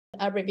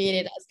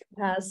abbreviated as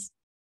CAPAZ.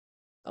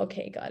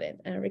 Okay, got it.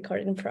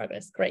 Recorded in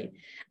progress. Great.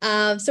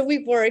 So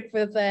we work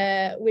with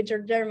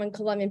the German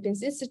Colombian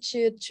Peace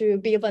Institute to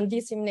build and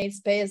disseminate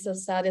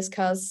spaces that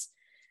discuss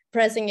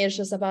pressing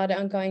issues about the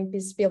ongoing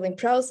peace building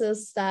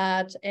process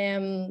that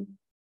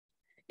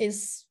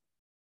is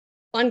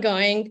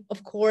ongoing,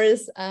 of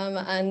course,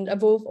 and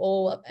above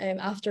all,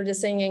 after the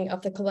signing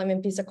of the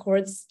Colombian Peace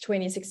Accords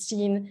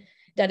 2016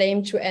 that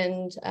aim to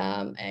end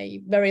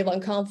a very long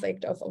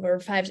conflict of over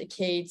 5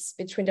 decades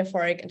between the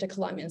FARC and the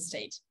Colombian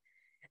state.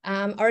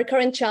 Our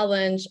current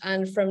challenge,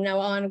 and from now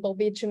on, will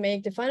be to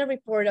make the final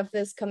report of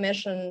this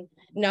commission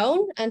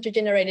known and to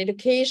generate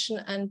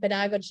education and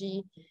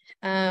pedagogy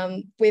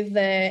with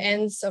the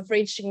ends of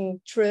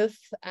reaching truth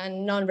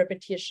and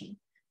non-repetition.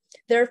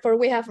 Therefore,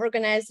 we have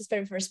organized this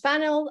very first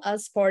panel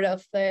as part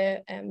of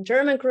the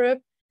German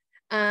group,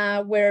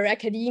 where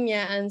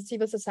academia and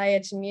civil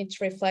society meet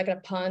to reflect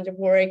upon the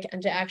work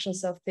and the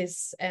actions of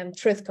this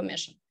Truth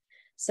Commission.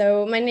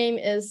 So my name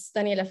is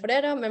Daniela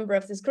Forero, member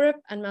of this group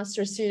and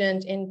master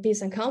student in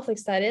Peace and Conflict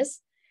Studies.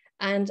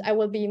 And I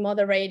will be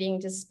moderating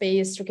this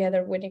space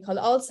together with Nicole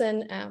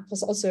Olsen,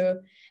 who's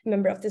also a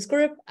member of this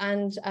group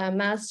and a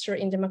master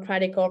in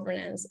democratic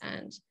governance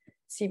and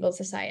civil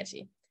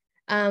society.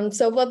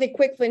 So let me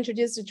quickly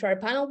introduce you to our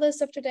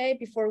panelists of today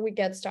before we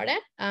get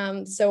started.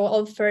 So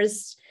I'll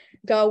first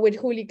go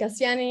with Juli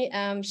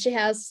Cassiani. She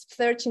has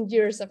 13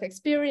 years of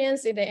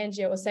experience in the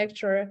NGO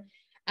sector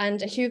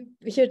and a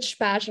huge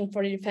passion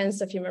for the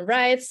defense of human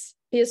rights,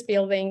 peace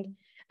building,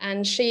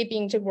 and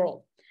shaping the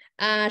world.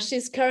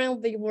 She's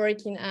currently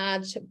working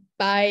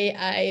by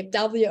a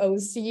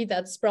WOC,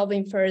 that's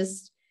probably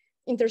first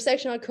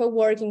intersectional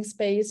co-working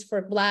space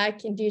for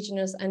Black,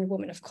 Indigenous, and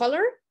women of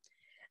color.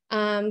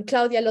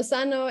 Claudia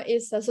Lozano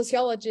is a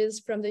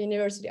sociologist from the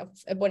University of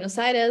Buenos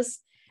Aires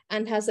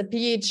and has a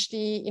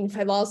PhD in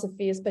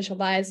philosophy,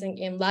 specializing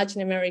in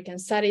Latin American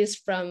studies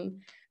from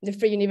the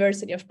Free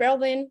University of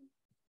Berlin.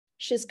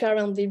 She's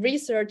currently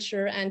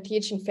researcher and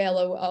teaching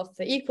fellow of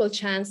the Equal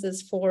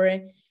Chances for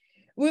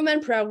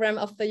Women program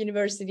of the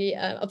University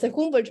of the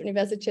Humboldt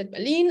University at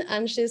Berlin,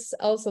 and she's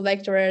also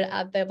lecturer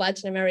at the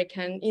Latin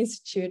American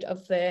Institute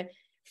of the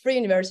Free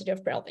University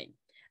of Berlin.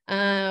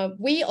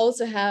 We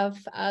also have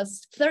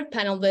as third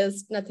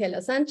panelist,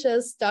 Natalia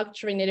Sanchez,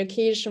 doctor in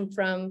education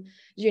from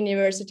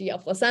University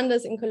of Los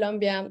Andes in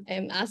Colombia,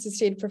 and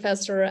associate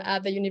professor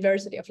at the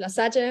University of La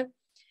Salle.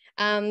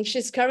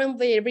 She's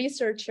currently a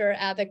researcher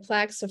at the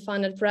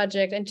Claxo-funded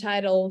project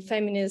entitled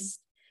Feminist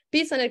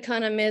Peace and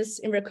Economies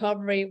in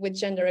Recovery with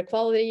Gender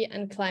Equality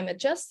and Climate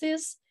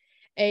Justice,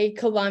 a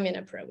Colombian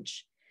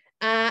approach.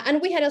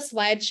 And we had a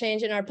slight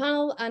change in our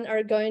panel and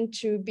are going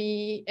to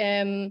be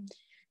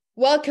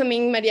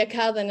welcoming Maria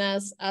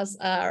Cárdenas as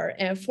our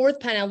fourth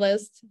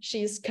panelist.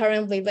 She's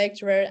currently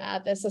lecturer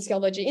at the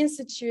Sociology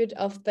Institute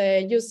of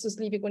the Justus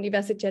Liebig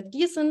Universität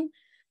Gießen.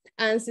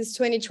 And since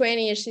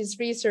 2020, she's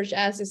research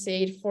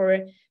associate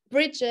for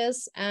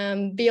Bridges,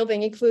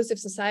 building inclusive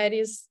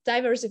societies,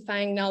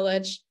 diversifying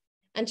knowledge,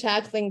 and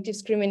tackling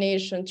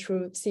discrimination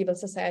through civil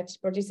society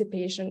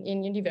participation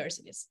in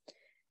universities.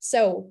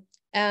 So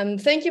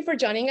thank you for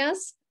joining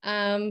us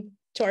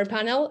to our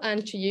panel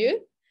and to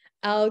you.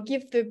 I'll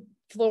give the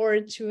floor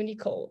to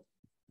Nicole.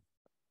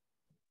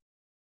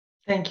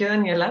 Thank you,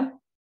 Daniela.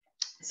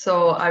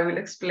 So I will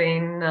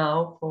explain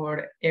now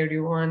for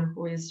everyone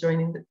who is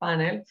joining the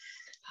panel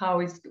how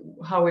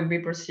will we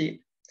proceed.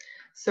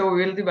 So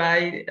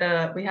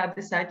we have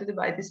decided to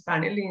divide this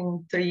panel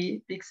in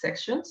 3 big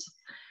sections.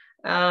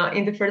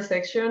 In the first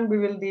section, we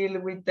will deal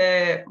with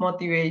the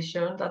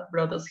motivation that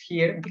brought us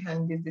here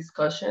behind this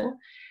discussion,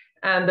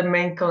 and the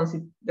main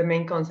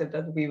concept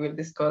that we will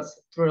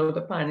discuss throughout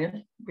the panel,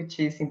 which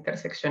is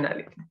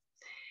intersectionality.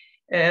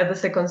 The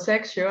second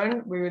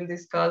section, we will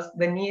discuss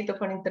the need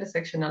of an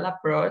intersectional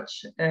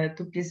approach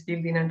to peace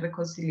building and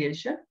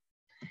reconciliation.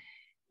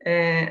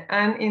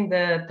 And in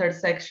the third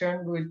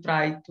section, we will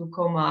try to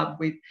come up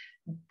with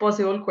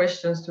possible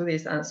questions to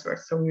these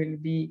answers. So we will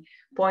be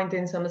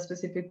pointing some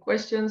specific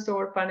questions to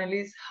our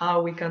panelists,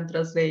 how we can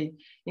translate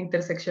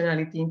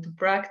intersectionality into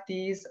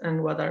practice,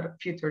 and what are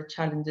future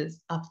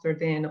challenges after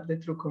the end of the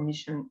Truth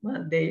Commission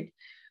mandate,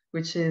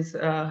 which is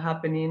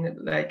happening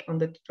like on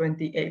the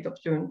 28th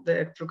of June.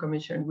 The Truth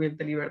Commission will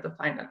deliver the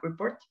final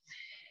report.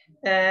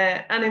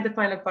 And in the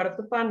final part of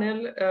the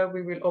panel,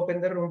 we will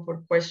open the room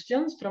for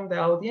questions from the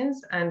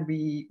audience, and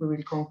we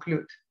will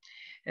conclude.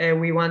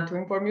 We want to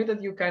inform you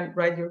that you can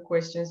write your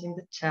questions in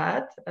the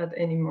chat at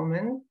any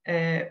moment,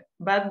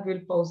 but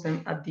we'll post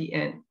them at the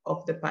end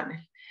of the panel.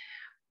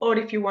 Or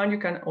if you want, you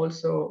can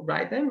also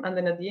write them, and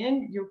then at the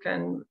end, you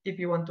can, if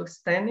you want to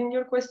extend in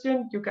your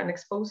question, you can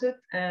expose it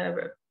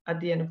at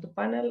the end of the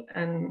panel,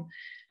 and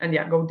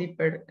yeah, go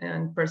deeper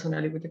and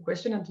personally with the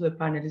question and to the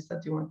panelists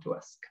that you want to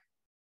ask.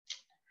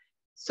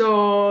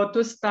 So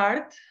to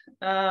start,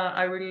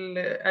 I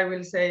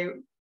will say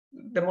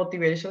the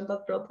motivation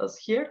that brought us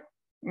here.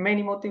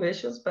 Many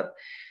motivations, but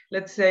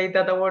let's say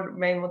that our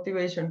main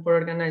motivation for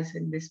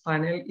organizing this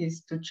panel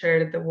is to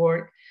share the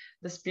work,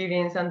 the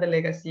experience, and the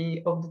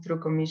legacy of the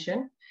Truth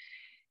Commission.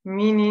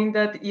 meaning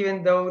that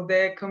even though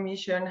the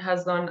Commission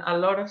has done a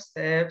lot of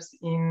steps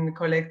in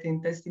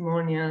collecting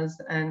testimonials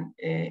and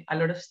a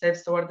lot of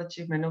steps toward the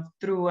achievement of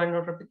true and no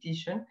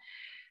repetition,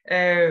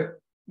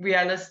 we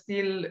are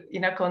still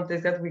in a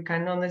context that we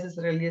cannot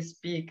necessarily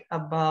speak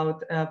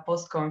about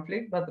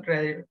post-conflict, but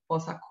rather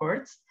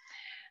post-accords.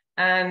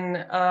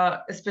 And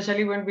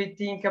especially when we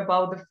think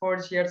about the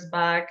 4 years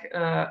back,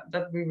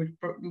 that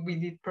we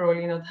did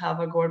probably not have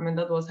a government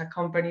that was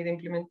accompanied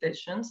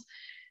implementations,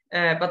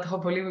 but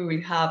hopefully we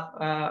will have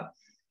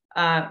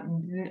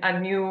a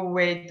new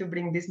way to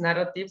bring these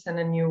narratives and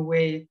a new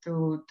way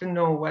to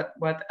know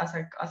what as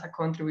a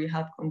country we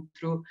have gone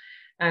through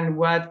and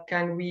what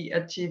can we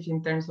achieve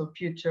in terms of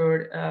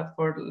future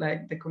for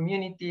like the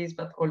communities,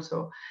 but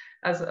also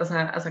as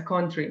a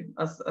country,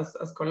 as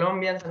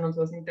Colombians and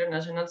also as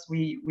internationals.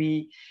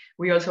 We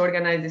also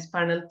organize this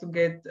panel to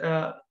get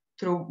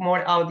through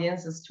more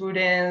audience,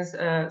 students,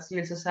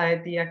 civil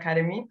society,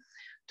 academy,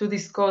 to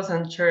discuss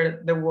and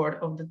share the work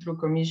of the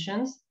Truth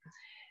Commissions.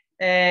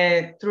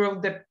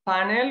 Through the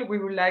panel, we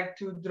would like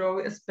to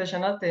draw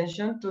special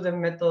attention to the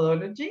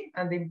methodology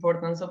and the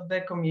importance of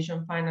the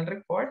Commission final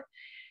report,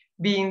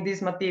 being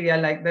this material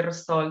like the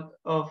result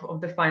of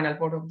the final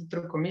report of the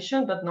Truth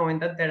Commission, but knowing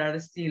that there are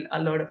still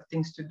a lot of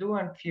things to do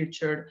and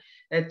future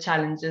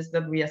challenges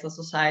that we as a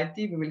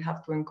society we will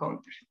have to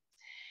encounter.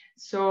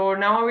 So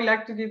now I would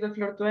like to give the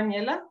floor to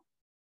Daniela.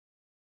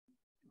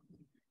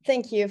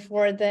 Thank you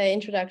for the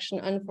introduction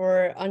and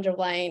for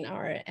underlying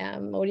our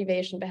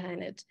motivation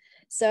behind it.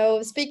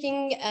 So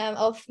speaking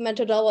of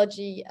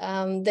methodology,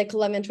 the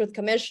Colombian Truth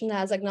Commission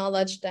has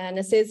acknowledged the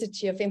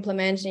necessity of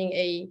implementing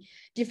a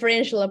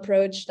differential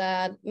approach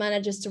that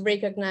manages to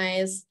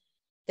recognize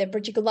the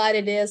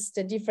particularities,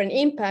 the different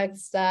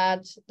impacts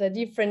that the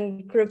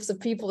different groups of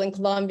people in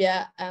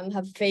Colombia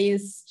have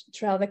faced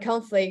throughout the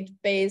conflict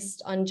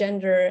based on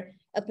gender,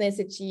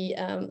 ethnicity,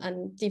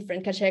 and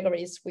different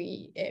categories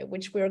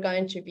which we're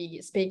going to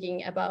be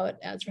speaking about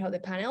throughout the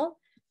panel.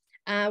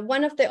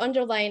 One of the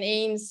underlying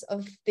aims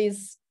of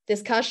this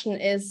discussion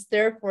is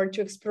therefore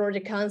to explore the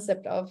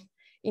concept of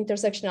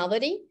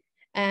intersectionality,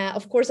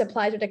 of course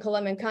applied to the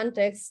Colombian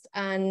context,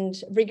 and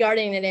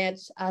regarding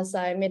it as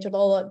a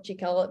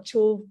methodological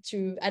tool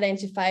to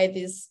identify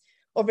this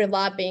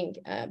overlapping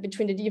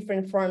between the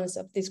different forms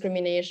of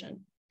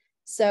discrimination.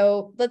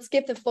 So let's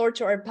give the floor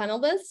to our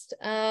panelists.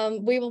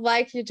 We would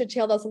like you to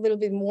tell us a little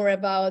bit more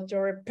about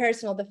your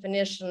personal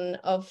definition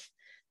of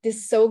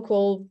this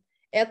so-called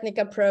ethnic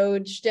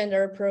approach,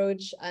 gender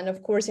approach, and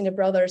of course, in a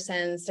broader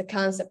sense, the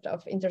concept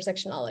of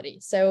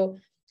intersectionality. So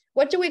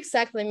what do we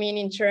exactly mean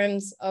in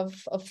terms of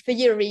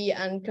theory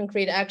and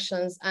concrete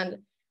actions, and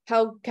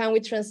how can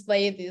we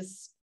translate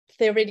this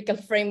theoretical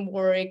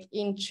framework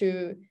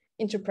into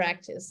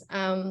practice?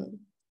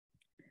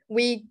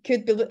 We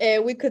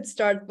could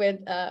start with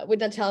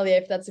Natalia,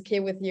 if that's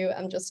okay with you.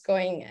 I'm just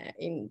going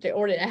in the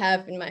order I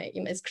have in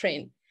my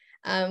screen.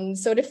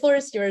 So the floor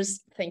is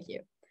yours. Thank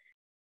you.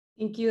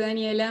 Thank you,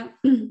 Daniela.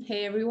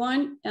 Hey,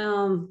 everyone.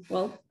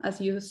 Well,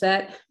 as you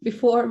said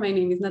before, my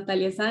name is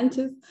Natalia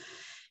Sanchez,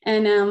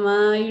 and I'm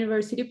a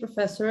university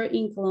professor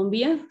in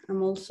Colombia.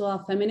 I'm also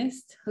a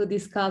feminist who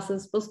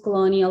discusses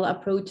post-colonial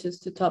approaches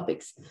to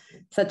topics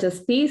such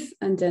as peace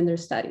and gender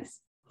studies.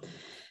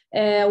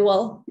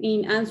 Well,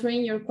 in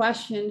answering your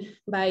question,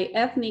 by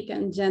ethnic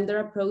and gender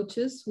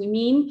approaches, we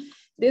mean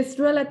this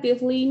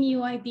relatively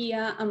new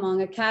idea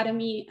among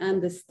academy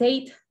and the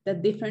state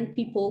that different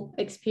people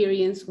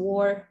experience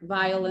war,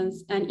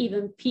 violence, and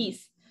even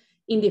peace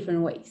in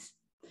different ways.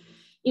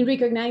 In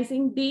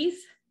recognizing this,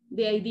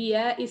 the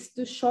idea is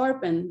to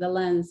sharpen the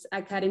lens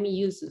academy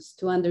uses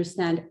to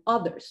understand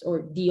others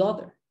or the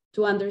other,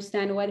 to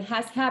understand what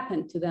has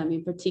happened to them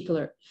in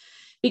particular,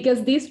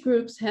 because these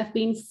groups have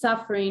been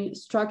suffering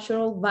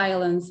structural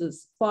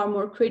violences far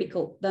more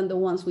critical than the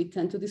ones we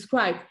tend to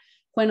describe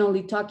when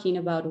only talking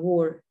about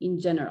war in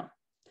general.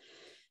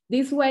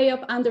 This way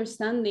of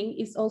understanding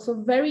is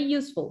also very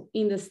useful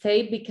in the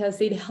state because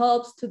it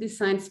helps to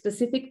design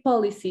specific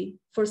policy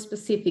for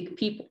specific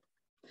people.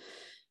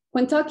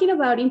 When talking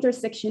about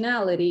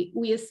intersectionality,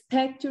 we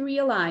expect to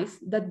realize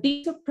that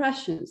these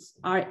oppressions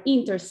are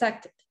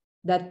intersected,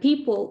 that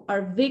people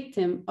are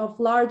victims of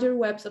larger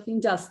webs of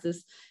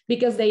injustice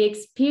because they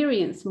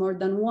experience more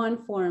than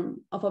one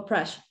form of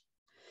oppression.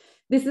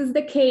 This is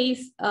the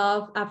case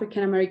of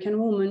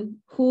African-American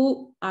women,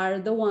 who are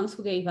the ones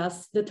who gave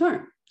us the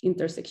term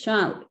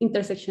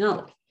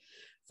intersectionality,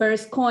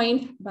 first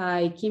coined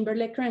by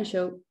Kimberly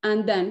Crenshaw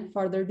and then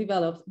further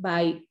developed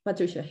by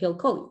Patricia Hill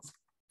Collins.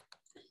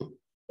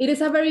 It is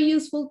a very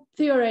useful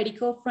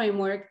theoretical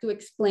framework to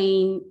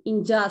explain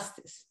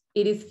injustice.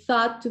 It is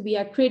thought to be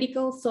a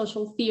critical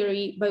social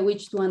theory by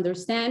which to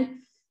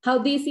understand how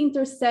these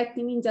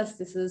intersecting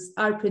injustices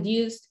are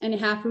produced and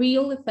have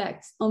real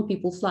effects on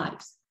people's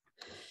lives.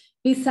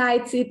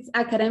 Besides its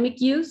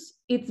academic use,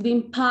 it's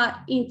been put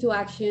into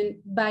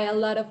action by a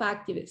lot of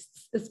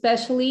activists,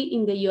 especially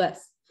in the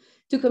US,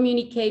 to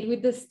communicate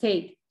with the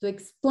state, to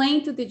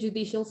explain to the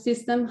judicial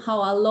system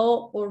how a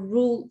law or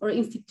rule or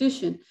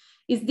institution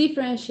is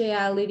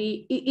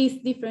differentially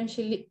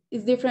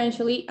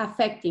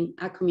affecting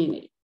a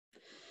community.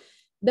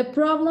 The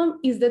problem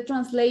is the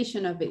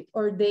translation of it,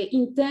 or the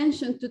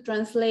intention to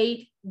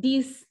translate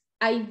this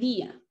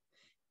idea,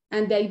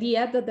 and the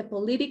idea that the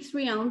politics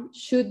realm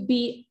should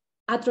be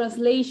a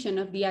translation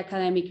of the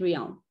academic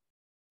realm,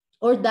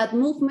 or that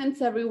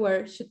movements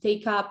everywhere should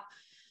take up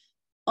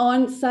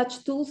on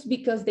such tools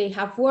because they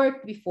have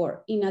worked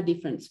before in a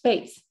different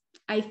space.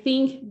 I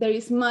think there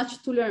is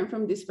much to learn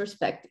from this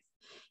perspective.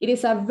 It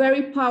is a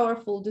very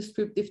powerful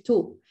descriptive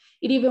tool.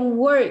 It even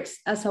works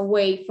as a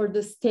way for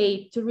the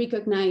state to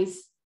recognize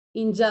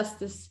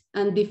injustice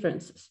and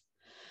differences.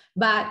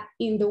 But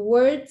in the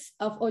words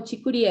of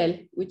Ochi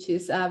Curiel, which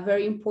is a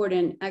very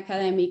important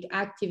academic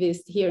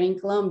activist here in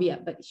Colombia,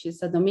 but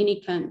she's a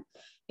Dominican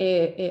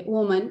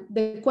woman,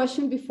 the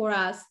question before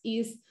us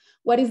is,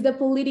 what is the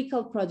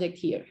political project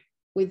here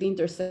with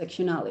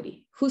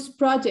intersectionality? Whose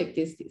project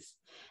is this?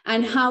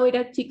 And how it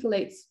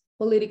articulates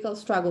political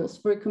struggles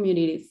for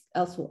communities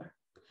elsewhere.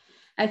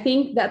 I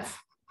think that's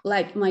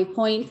like my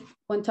point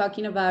when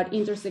talking about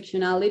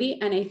intersectionality.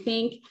 And I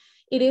think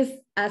it is,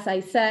 as I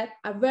said,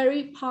 a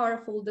very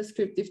powerful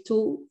descriptive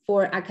tool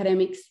for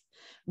academics.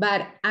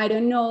 But I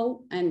don't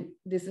know, and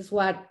this is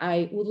what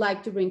I would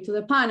like to bring to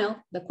the panel,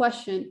 the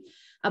question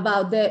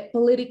about the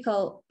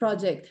political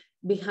project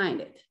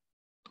behind it.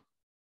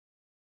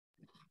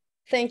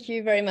 Thank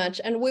you very much.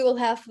 And we will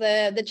have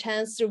the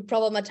chance to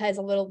problematize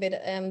a little bit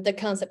the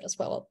concept as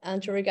well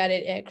and to regard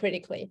it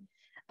critically.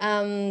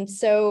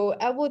 So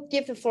I would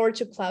give the floor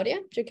to Claudia.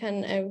 You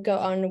can go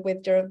on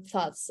with your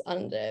thoughts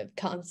on the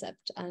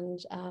concept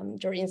and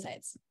your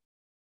insights.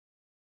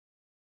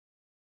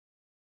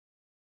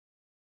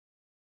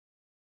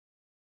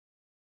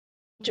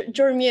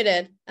 You're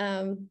muted.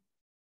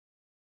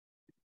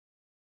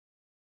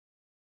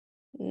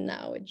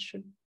 Now it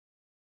should,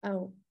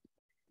 oh.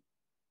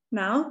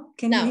 Now,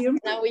 can you hear me?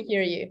 Now we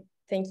hear you.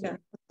 Thank you. Yeah,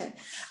 okay.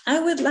 I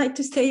would like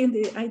to stay in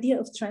the idea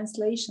of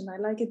translation. I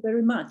like it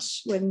very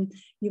much when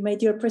you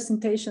made your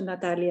presentation,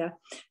 Natalia.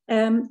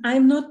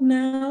 I'm not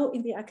now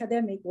in the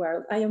academic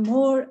world.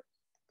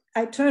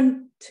 I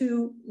turn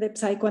to the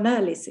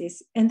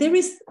psychoanalysis. And there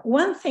is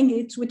one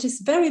thing which is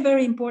very,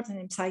 very important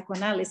in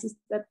psychoanalysis,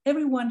 that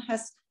everyone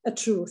has a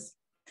truth.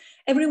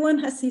 Everyone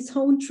has his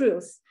own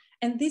truth.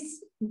 And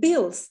this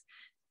builds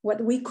what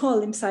we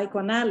call in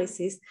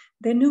psychoanalysis,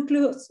 the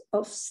nucleus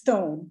of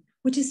stone,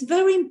 which is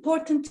very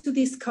important to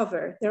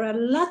discover. There are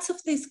lots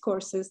of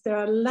discourses, there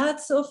are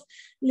lots of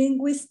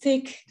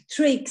linguistic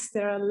tricks,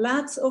 there are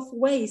lots of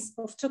ways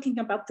of talking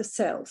about the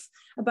self,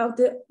 about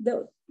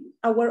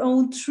our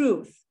own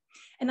truth.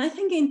 And I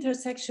think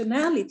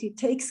intersectionality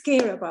takes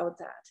care about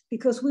that,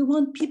 because we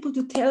want people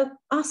to tell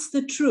us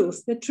the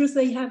truth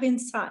they have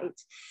inside.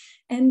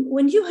 And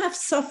when you have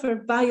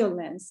suffered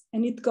violence,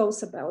 and it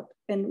goes about,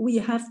 and we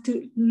have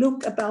to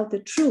look about the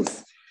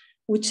truth,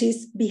 which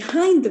is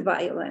behind the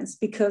violence,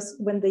 because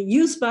when they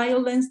use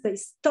violence, they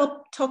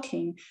stop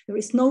talking. There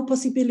is no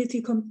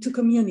possibility to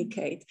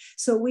communicate.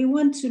 So we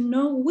want to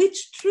know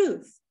which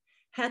truth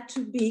had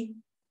to be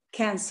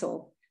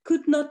canceled,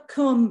 could not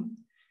come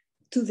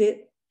to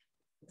the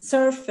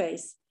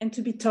surface and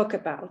to be talked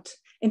about,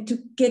 and to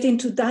get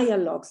into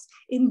dialogues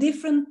in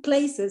different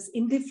places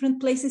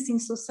in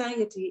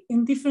society,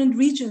 in different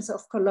regions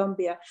of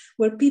Colombia,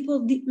 where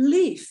people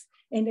live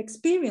and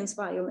experience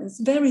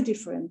violence very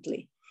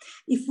differently.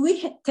 If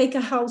we take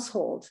a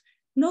household,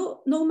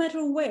 no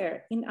matter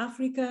where, in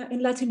Africa,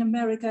 in Latin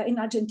America, in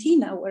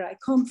Argentina, where I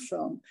come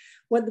from,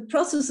 where the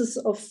processes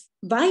of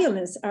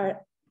violence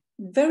are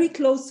very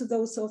close to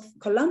those of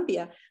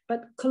Colombia,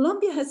 but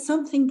Colombia has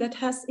something that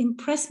has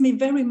impressed me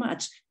very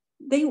much.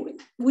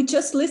 We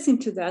just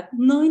listened to that.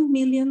 9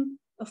 million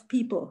of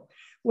people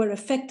were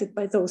affected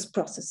by those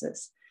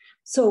processes.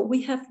 So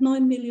we have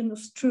 9 million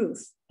of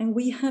truth, and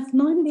we have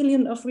 9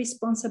 million of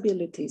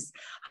responsibilities.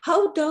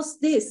 How does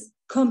this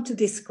come to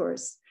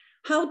discourse?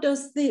 How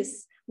does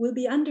this will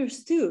be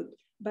understood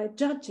by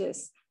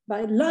judges,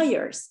 by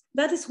lawyers?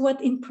 That is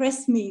what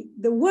impressed me,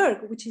 the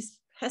work which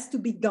has to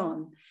be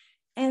done.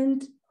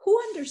 And who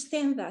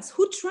understands that?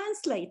 Who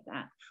translate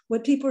that?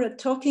 What people are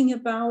talking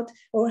about,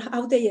 or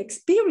how they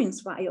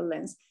experience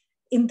violence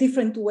in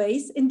different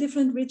ways in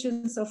different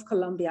regions of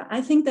Colombia.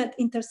 I think that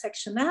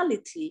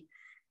intersectionality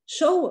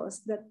shows us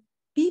that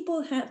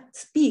people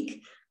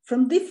speak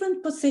from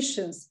different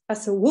positions,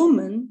 as a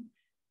woman,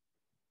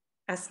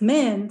 as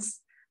men,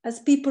 as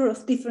people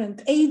of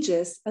different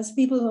ages, as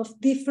people of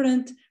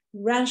different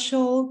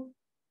racial,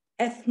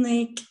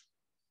 ethnic,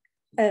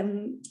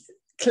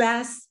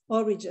 class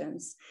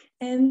origins.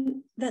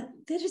 And that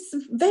there is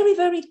very,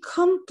 very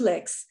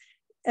complex.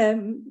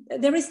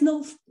 There is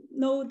no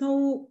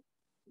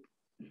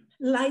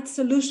light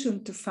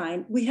solution to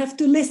find. We have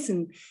to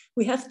listen.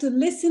 We have to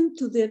listen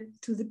to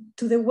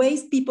the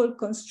ways people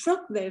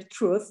construct their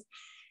truth,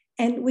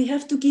 and we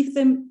have to give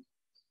them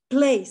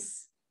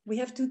place We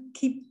have to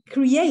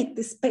create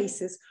the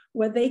spaces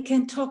where they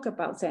can talk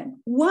about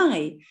them.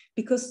 Why?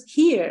 Because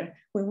here,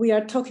 when we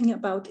are talking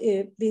about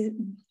the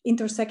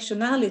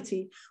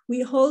intersectionality,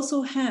 we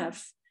also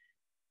have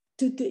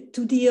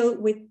to deal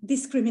with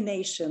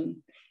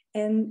discrimination.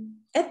 And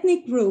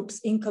ethnic groups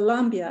in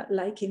Colombia,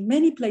 like in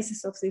many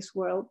places of this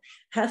world,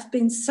 have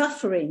been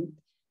suffering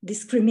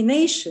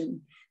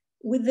discrimination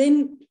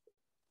within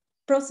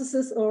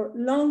processes or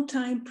long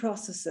time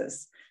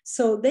processes.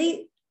 So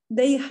they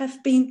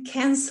have been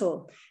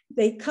canceled.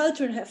 Their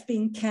culture have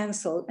been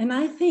canceled. And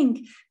I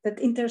think that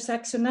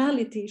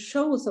intersectionality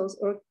shows us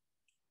or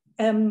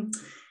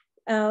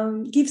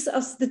gives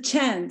us the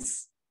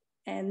chance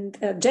and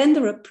a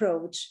gender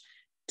approach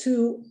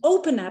to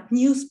open up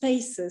new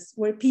spaces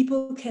where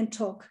people can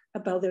talk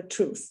about their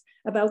truth,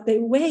 about the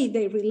way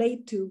they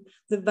relate to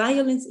the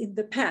violence in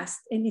the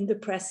past and in the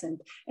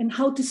present, and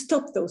how to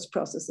stop those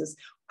processes.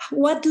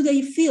 What do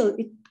they feel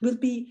it will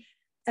be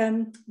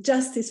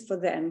justice for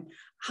them?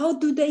 How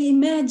do they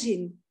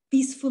imagine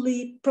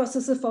peacefully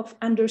processes of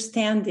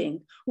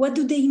understanding? What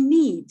do they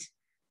need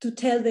to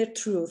tell their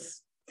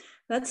truth?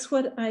 That's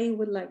what I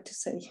would like to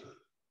say.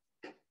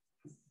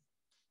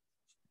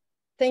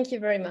 Thank you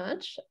very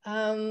much.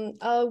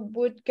 I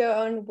would go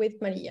on with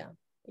Maria,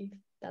 if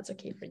that's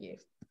okay for you.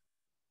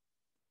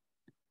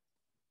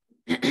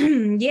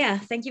 Yeah,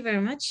 thank you very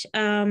much.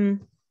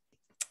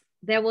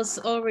 There was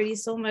already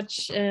so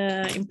much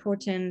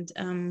important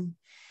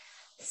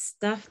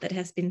stuff that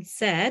has been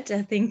said.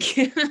 I think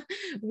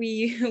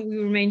we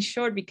remain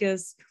short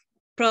because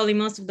probably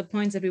most of the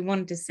points that we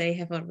wanted to say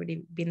have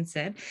already been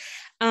said.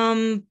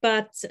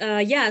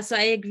 Yeah, so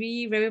I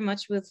agree very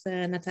much with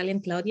Natalia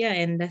and Claudia,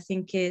 and I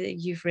think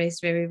you've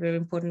raised very, very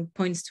important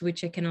points to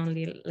which I can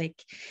only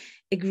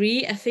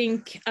agree. I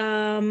think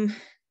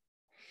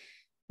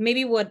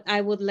maybe what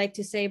I would like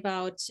to say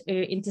about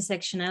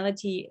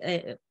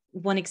intersectionality,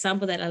 one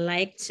example that I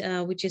liked,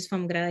 which is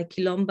from Grada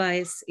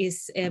Quilomba,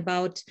 is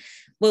about,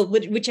 well,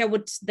 which I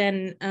would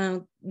then,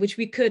 which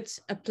we could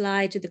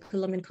apply to the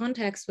Colombian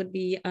context would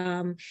be,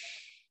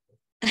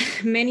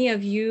 many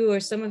of you or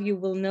some of you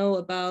will know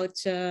about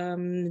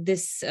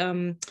this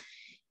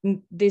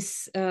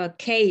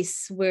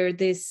case where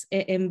this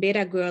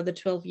Embera girl, the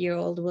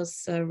 12-year-old,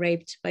 was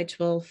raped by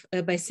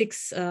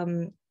 6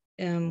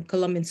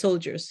 Colombian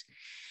soldiers.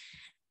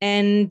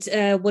 And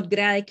what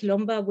Grada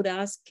Quilomba would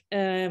ask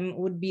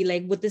would be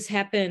like, would this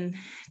happen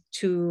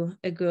to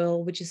a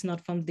girl which is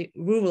not from the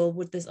rural?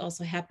 Would this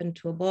also happen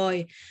to a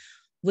boy?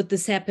 Would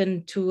this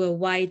happen to a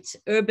white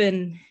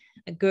urban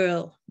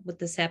girl? Would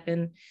this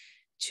happen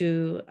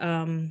to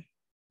an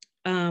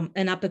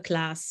upper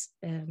class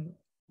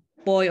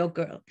boy or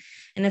girl?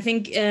 And I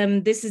think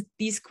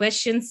these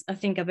questions, I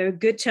think, are very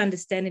good to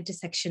understand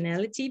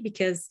intersectionality,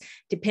 because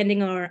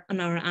depending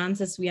on our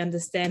answers, we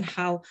understand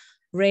how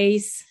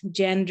race,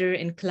 gender,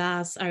 and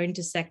class are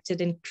intersected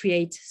and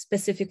create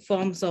specific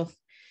forms of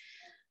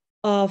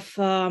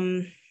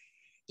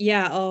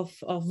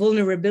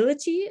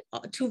vulnerability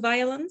to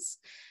violence,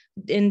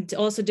 and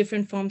also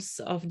different forms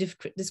of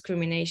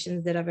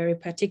discrimination that are very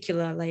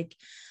particular. Like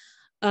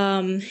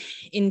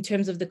in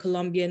terms of the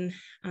Colombian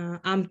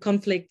armed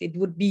conflict, it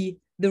would be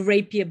the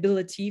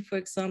rapiability, for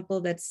example.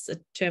 That's a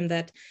term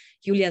that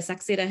Julia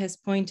Saxeda has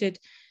pointed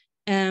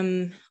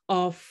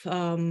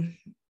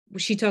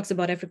she talks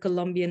about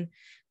Afro-Colombian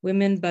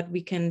women, but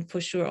we can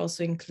for sure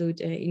also include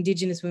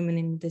indigenous women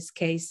in this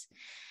case.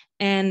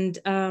 And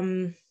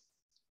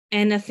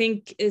I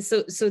think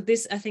so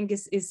this, I think,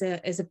 is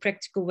a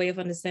practical way of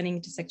understanding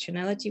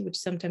intersectionality, which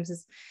sometimes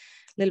is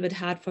a little bit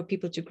hard for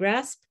people to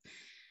grasp.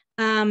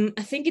 I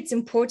think it's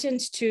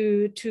important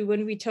to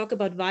when we talk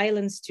about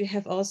violence, to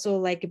have also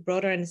like a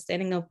broader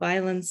understanding of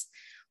violence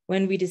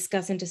when we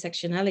discuss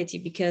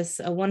intersectionality, because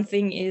one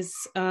thing is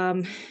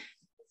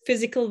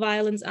physical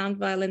violence, armed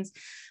violence,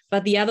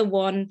 but the other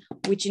one,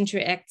 which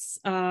interacts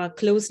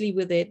closely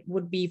with it,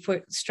 would be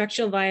for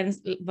structural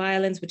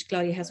violence, which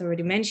Claudia has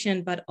already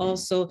mentioned, but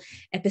also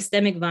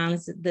epistemic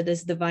violence, that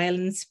is the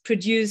violence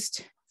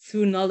produced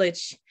through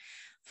knowledge.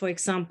 For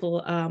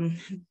example,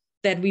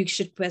 that we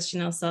should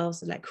question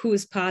ourselves, like, who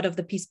is part of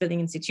the peace-building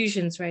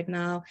institutions right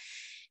now,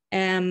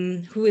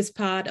 who is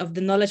part of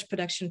the knowledge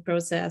production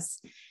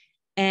process,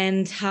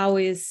 and how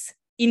is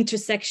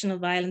intersectional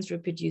violence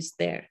reproduced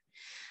there.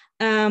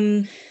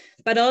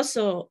 But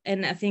also,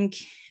 and I think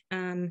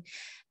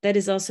that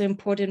is also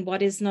important,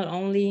 what is not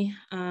only,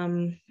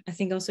 I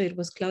think also it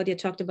was Claudia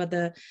talked about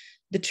the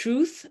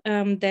truth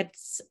that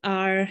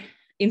are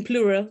in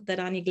plural, that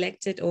are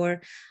neglected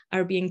or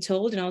are being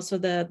told, and also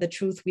the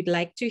truth we'd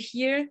like to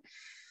hear.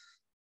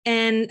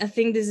 And I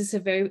think this is a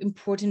very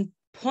important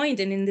point.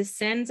 And in this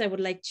sense, I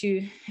would like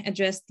to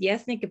address the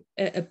ethnic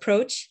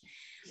approach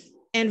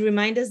and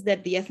remind us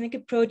that the ethnic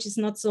approach is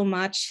not so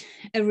much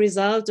a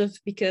result of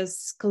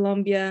because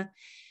Colombia,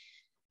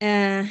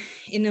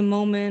 in a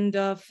moment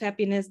of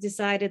happiness,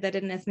 decided that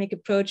an ethnic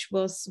approach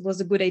was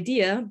a good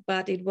idea,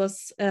 but it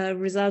was a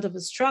result of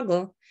a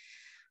struggle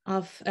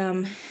of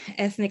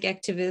ethnic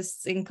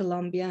activists in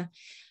Colombia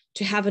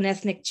to have an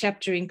ethnic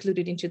chapter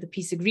included into the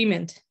peace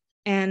agreement.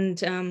 And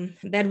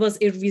that was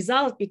a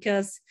result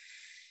because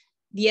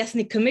the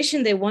Ethnic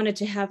Commission, they wanted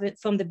to have it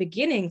from the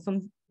beginning,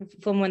 from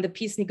when the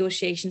peace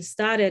negotiations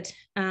started,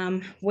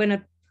 were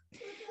not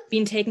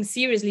being taken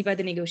seriously by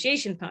the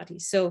negotiation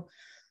parties. So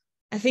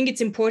I think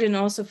it's important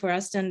also for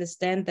us to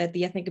understand that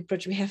the ethnic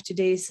approach we have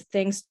today is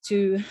thanks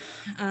to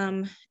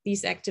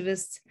these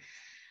activists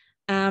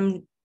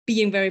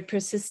being very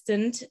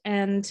persistent,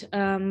 and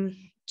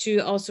to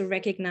also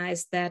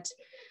recognize that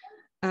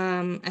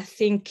I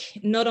think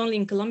not only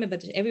in Colombia,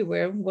 but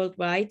everywhere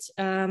worldwide,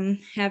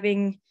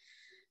 having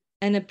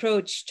an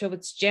approach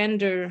towards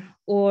gender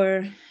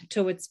or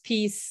towards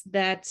peace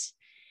that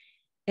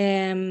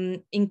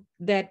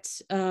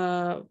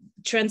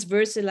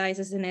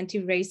transversalizes an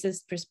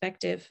anti-racist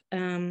perspective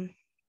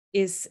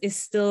is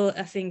still,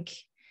 I think,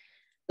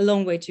 a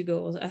long way to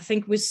go. I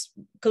think with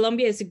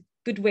Colombia is a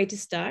good way to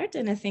start,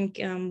 and I think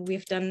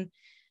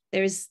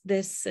there is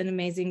an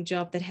amazing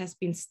job that has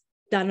been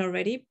done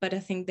already, but I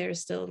think there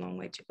is still a long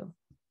way to go.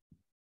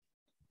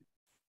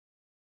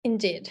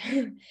 Indeed.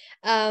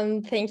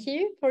 Thank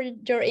you for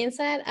your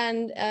insight,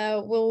 and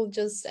we'll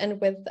just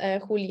end with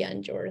Julia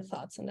and your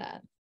thoughts on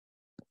that.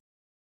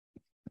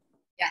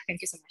 Yeah,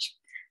 thank you so much.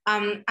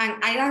 And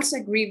I also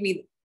agree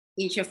with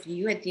each of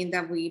you. I think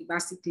that we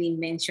basically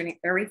mentioned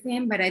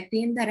everything, but I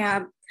think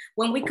that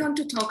when we come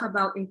to talk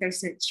about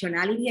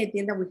intersectionality, I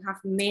think that we have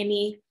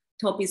many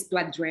topics to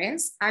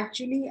address,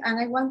 actually, and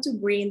I want to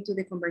bring to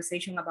the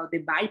conversation about the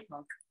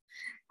BIPOC,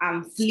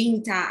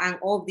 FLINTA, and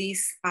all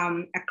these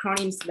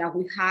acronyms that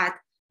we had,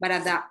 but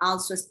that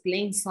also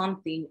explain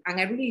something. And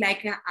I really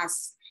like it,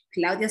 as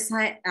Claudia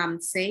said,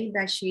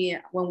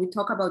 that when we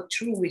talk about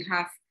truth, we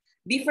have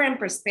different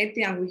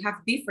perspectives and we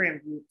have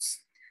different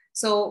roots.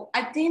 So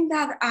I think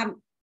that,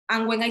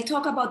 and when I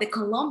talk about the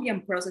Colombian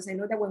process, I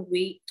know that when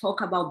we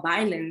talk about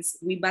violence,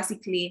 we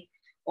basically,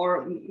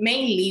 or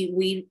mainly,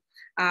 we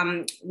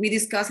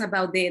discuss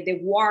about the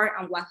war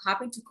and what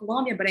happened to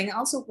Colombia, but I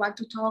also want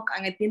to talk,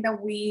 and I think that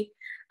we,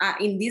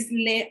 in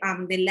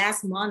the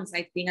last months,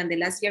 I think, and the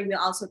last year, we're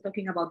also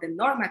talking about the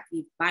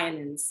normative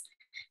violence,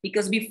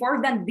 because before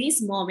that,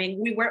 this moment,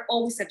 we were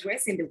always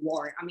addressing the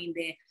war. I mean,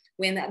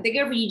 when the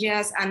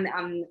guerrillas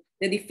and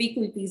the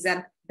difficulties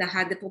that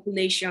had the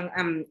population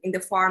in the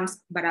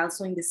farms, but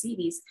also in the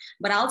cities,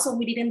 but also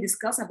we didn't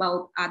discuss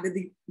about I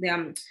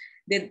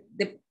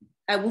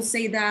would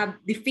say the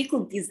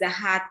difficulties that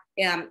had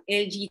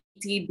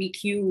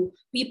LGBTQ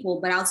people,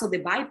 but also the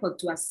BIPOC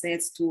to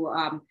access to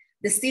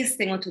the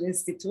system or to the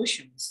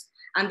institutions.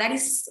 And that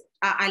is,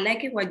 I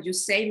like it what you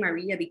say,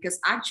 Maria, because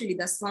actually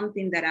that's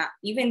something that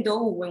even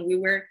though when we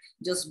were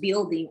just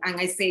building, and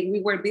I say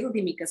we were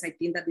building because I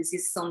think that this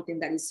is something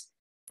that is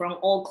from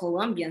all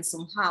Colombians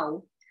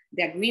somehow,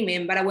 the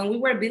agreement, but when we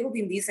were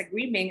building this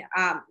agreement,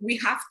 we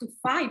have to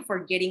fight for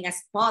getting a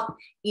spot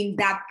in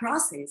that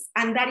process.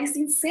 And that is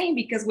insane,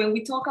 because when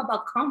we talk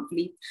about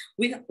conflict,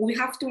 we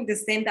have to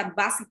understand that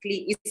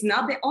basically it's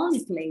not the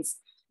only place,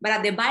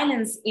 but the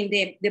violence in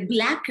the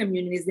Black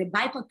communities, the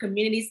BIPOC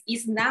communities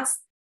is not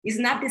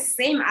the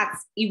same as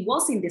it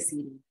was in the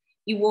city.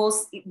 It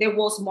was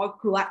more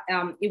cruel.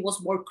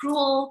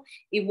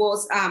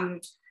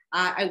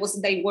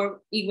 They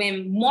were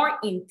even more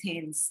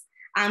intense.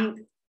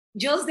 And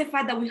just the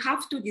fact that we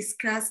have to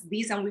discuss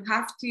this, and we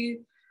have to,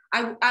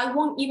 I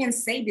won't even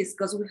say this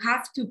because we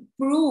have to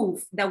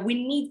prove that we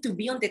need to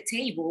be on the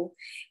table,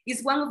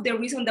 is one of the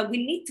reasons that we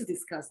need to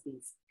discuss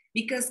this.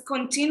 Because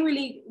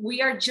continually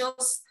we are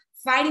just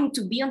fighting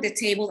to be on the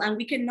table, and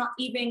we cannot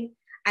even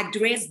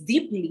address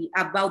deeply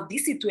about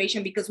this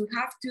situation, because we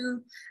have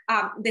to,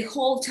 the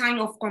whole time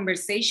of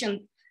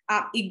conversation,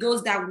 it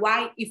goes that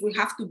why if we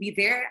have to be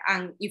there,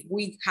 and if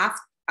we have,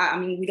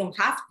 we don't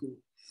have to.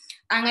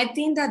 And I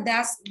think that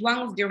that's one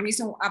of the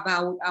reasons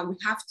about we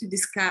have to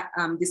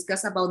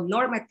discuss about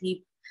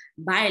normative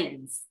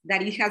violence,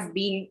 that it has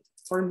been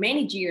for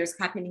many years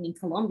happening in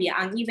Colombia,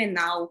 and even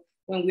now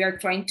when we are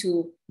trying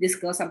to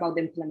discuss about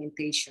the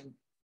implementation.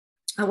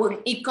 When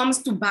it comes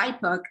to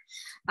BIPOC,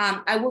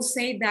 I will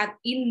say that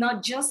it's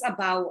not just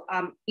about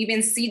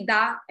even sit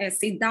down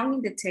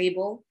in the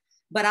table,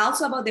 but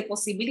also about the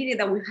possibility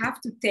that we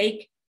have to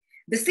take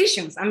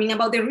decisions.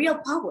 About the real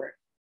power.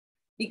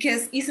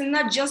 Because it's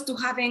not just to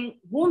having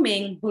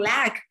women,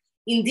 Black,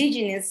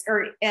 Indigenous,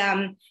 or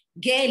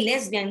gay,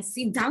 lesbian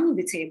sit down at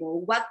the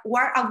table. What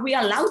are we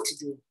allowed to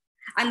do?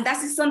 And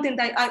that is something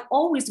that I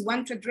always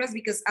want to address,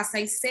 because as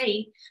I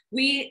say,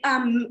 we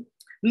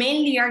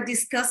mainly are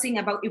discussing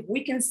about if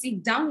we can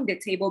sit down at the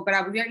table,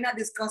 but we are not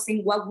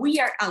discussing what we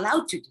are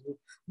allowed to do.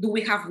 Do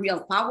we have real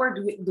power?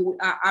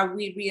 Are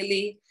we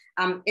really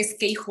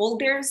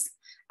stakeholders?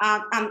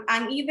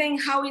 And even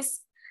how is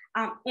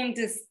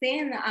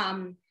understand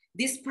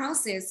this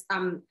process,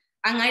 and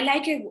I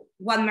like it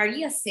what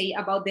Maria say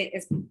about the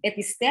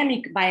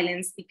epistemic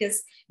violence,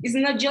 because it's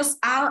not just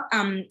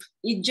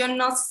it's just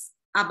not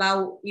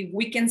about if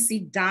we can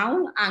sit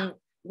down and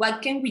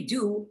what can we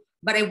do,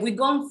 but if we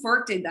go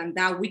further than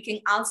that, we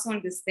can also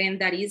understand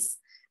that is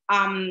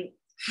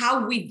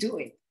how we do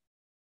it.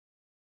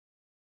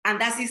 And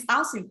that is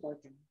also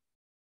important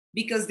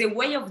because the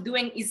way of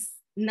doing is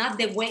not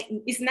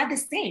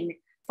the same.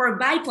 For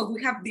BIPOC,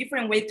 we have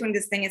different ways to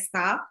understand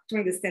stuff, to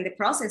understand the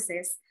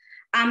processes.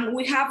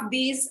 We have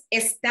this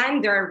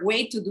standard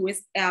way to do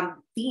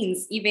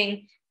things,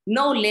 even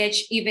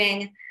knowledge,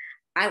 even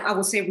I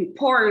would say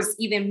reports,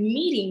 even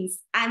meetings,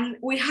 and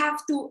we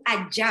have to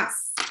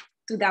adjust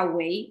to that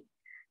way.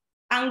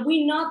 And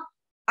we not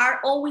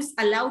are always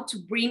allowed to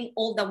bring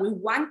all that we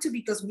want to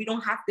because we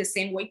don't have the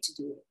same way to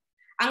do it.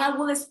 And I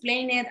will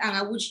explain it, and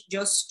I will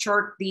just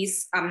short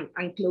this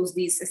and close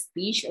this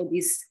speech or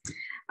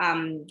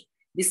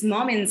this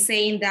moment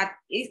saying that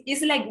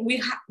it's like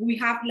we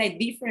have like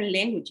different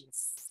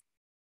languages.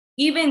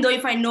 Even though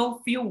if I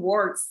know few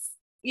words,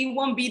 it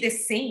won't be the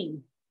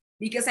same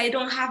because I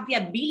don't have the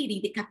ability,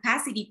 the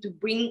capacity to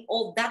bring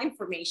all that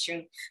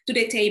information to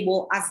the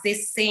table as the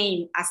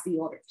same as the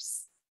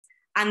others.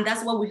 And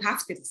that's what we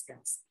have to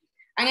discuss.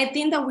 And I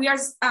think that we are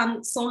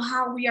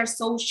somehow we are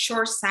so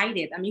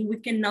short-sighted. I mean, we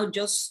cannot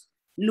just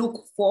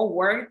look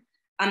forward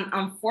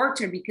and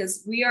further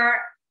because we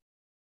are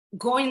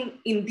going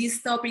in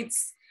these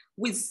topics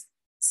with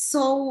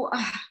so,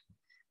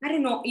 I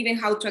don't know even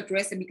how to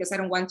address it because I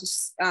don't want to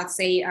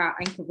say an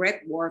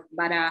incorrect word,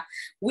 but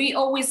we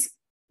always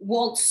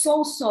walk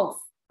so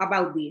soft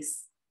about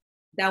this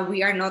that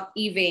we are not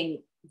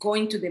even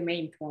going to the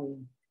main point.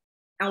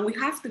 And we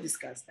have to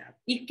discuss that.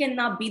 It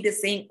cannot be the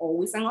same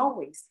always and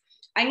always.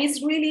 And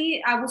it's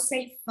really, I would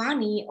say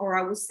funny, or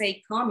I would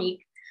say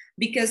comic,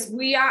 because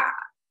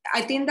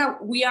I think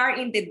that we are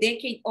in the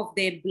decade of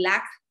the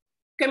Black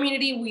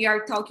community. We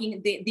are talking,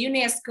 the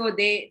UNESCO,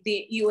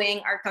 the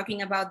UN are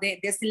talking about the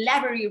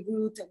slavery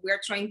route. We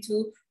are trying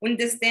to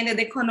understand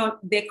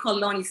the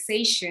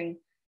colonization.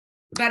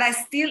 But I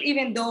still,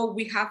 even though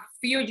we have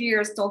few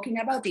years talking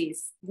about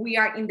this, we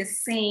are in the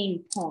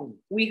same point.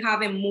 We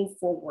haven't moved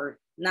forward,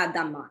 not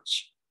that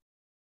much.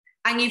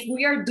 And if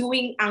we are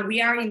doing, and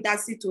we are in that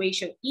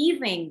situation,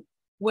 even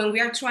when we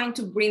are trying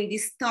to bring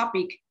this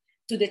topic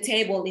to the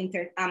table in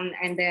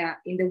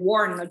the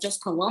world, not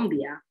just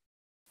Colombia,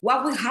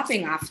 what will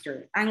happen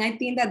after? And I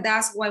think that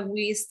that's why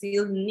we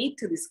still need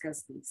to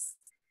discuss this,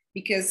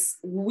 because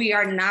we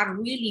are not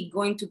really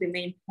going to the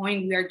main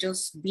point. We are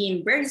just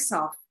being very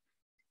soft.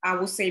 I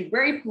would say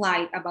very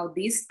polite about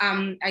this.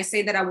 I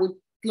say that I would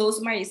close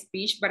my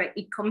speech, but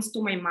it comes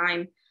to my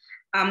mind.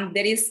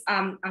 There is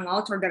an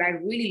author that I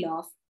really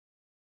love.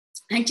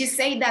 And she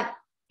said that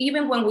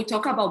even when we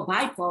talk about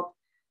BIPOC,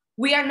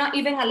 we are not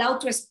even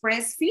allowed to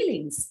express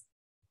feelings,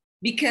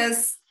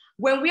 because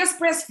when we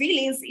express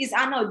feelings,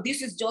 I know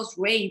this is just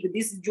rage,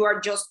 you are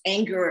just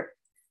anger.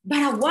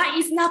 But why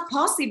is not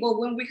possible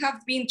when we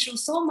have been through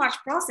so much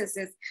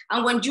processes?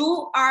 And when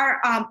you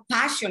are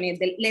passionate,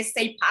 let's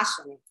say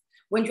passionate,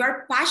 when you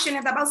are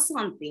passionate about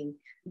something,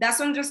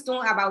 that's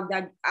understood about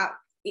that.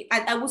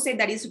 I would say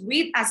that it's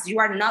read as you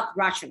are not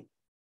rational.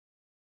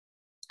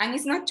 And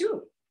it's not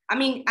true. I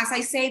mean, as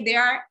I say, they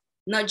are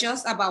not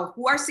just about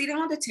who are sitting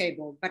on the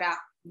table, but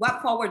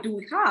what power do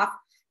we have,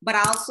 but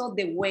also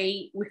the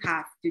way we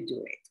have to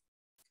do it.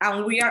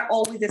 And we are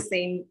always the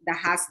same that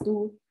has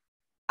to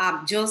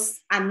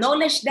just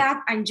acknowledge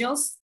that and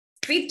just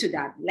fit to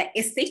that, like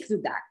stick to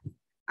that.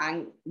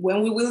 And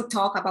when we will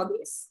talk about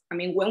this, I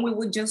mean, when we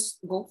will just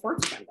go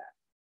further than that.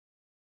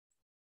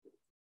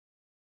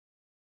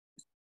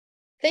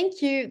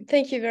 Thank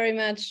you very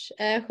much,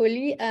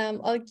 Juli.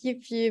 I'll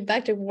give you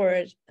back the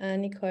word,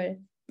 Nicole.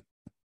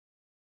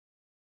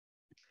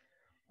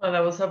 Well,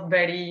 that was a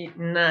very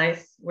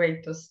nice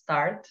way to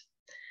start.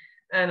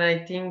 And I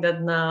think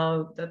that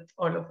now that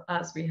all of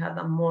us, we had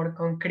a more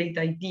concrete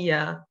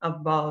idea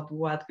about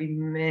what we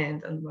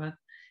meant and what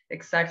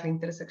exactly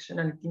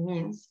intersectionality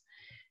means,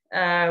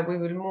 we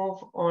will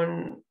move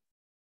on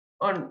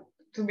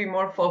to be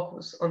more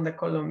focused on the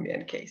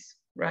Colombian case,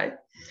 right?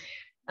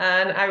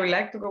 And I would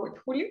like to go with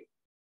Juli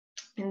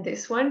in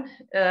this one.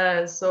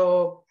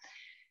 So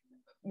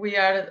we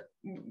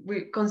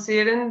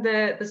considering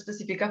the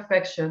specific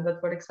affection that,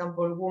 for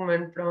example,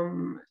 women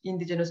from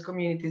indigenous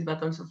communities,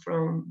 but also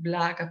from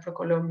Black,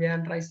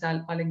 Afro-Colombian,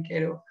 Raizal,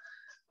 Palenquero,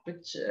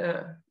 which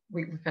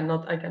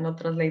I cannot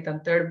translate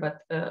and turn, but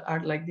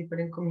are like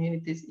different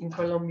communities in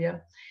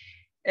Colombia.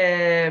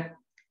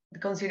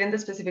 Considering the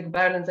specific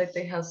violence that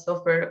they have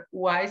suffered,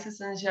 why it's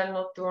essential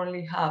not to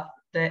only have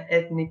the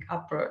ethnic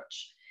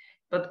approach,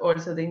 but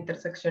also the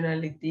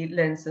intersectionality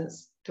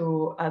lenses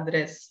to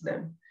address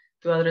them,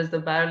 to address the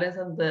violence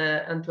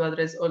and to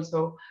address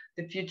also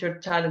the future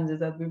challenges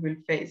that we will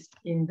face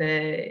in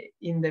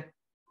the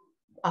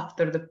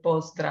after the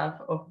post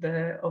draft of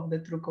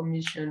the Truth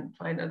Commission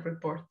final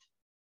report.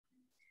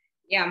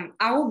 Yeah,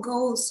 I will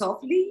go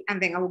softly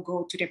and then I will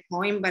go to the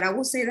point, but I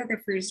will say that the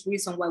first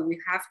reason why we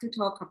have to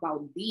talk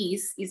about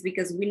this is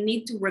because we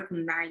need to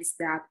recognize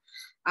that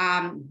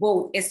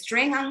both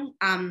strength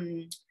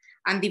and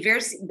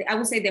diversity, I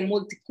would say the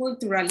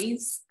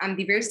multiculturalism and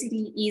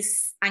diversity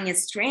is a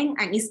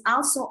strength and is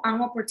also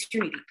an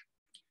opportunity.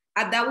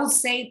 That would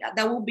say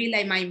that will be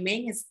like my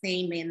main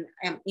statement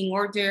in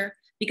order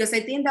Because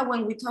I think that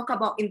when we talk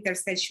about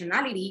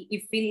intersectionality,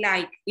 it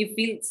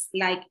feels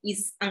like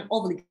it's an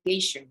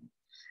obligation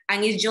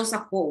and it's just a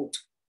quote.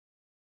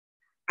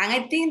 And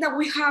I think that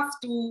we have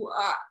to,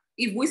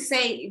 if we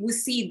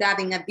see that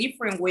in a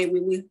different way, we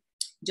will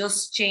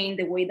just change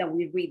the way that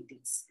we read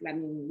this. I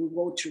mean, we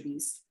go through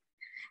this.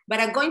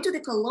 But going to the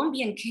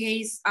Colombian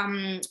case,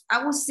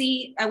 I would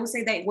say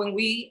that when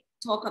we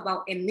talk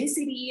about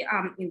ethnicity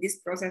in this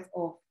process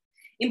of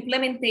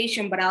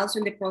implementation, but also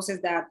in the process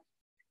that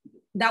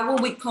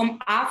will come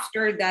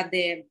after that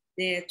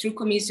the Truth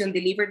Commission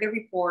delivered the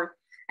report,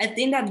 I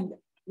think that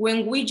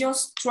when we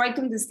just try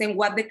to understand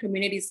what the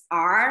communities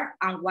are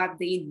and what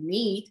they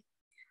need,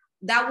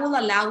 that will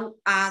allow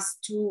us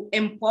to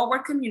empower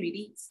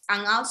communities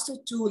and also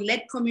to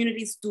let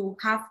communities to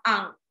have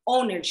an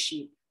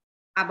ownership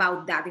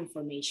about that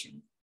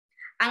information.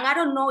 And I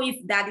don't know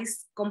if that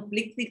is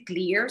completely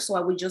clear, so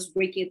I will just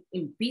break it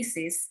in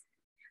pieces.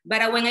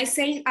 But when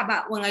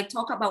I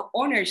talk about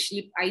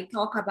ownership, I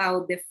talk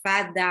about the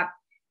fact that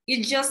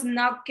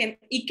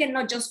it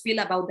cannot just feel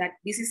about that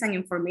this is an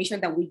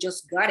information that we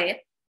just got it.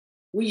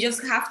 We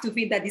just have to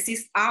feel that this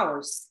is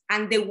ours.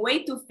 And the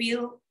way to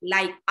feel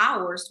like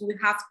ours, we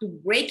have to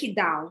break it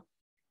down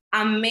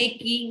and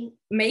make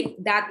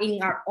that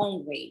in our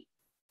own way.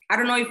 I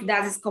don't know if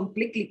that is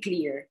completely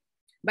clear,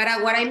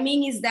 but what I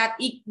mean is that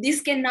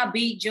this cannot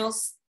be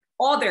just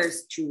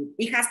others' truth.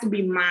 It has to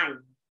be mine.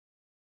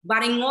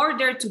 But in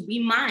order to be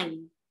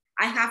mine,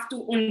 I have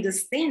to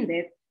understand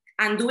it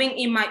and doing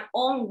in my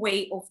own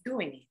way of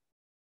doing it.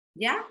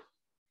 Yeah?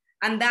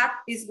 And that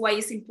is why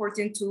it's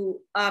important to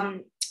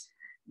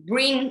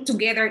bring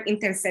together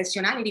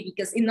intersectionality,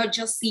 because it not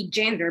just see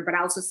gender, but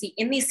also see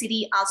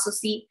ethnicity, also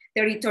see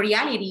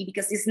territoriality,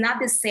 because it's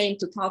not the same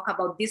to talk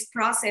about this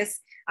process,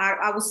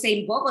 I would say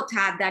in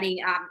Bogota, that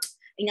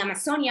in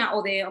Amazonia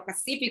or the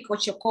Pacific or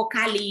Chocó,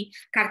 Cali,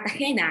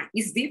 Cartagena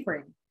is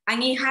different.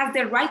 And it has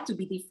the right to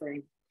be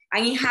different.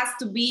 And it has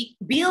to be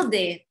built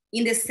in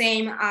the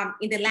same,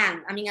 in the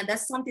land. I mean, and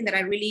that's something that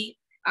I really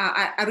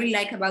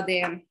like about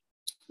the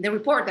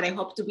report, that I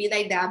hope to be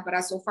like that. But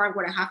so far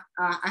what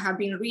I have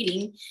been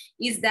reading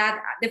is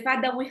that the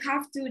fact that we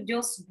have to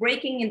just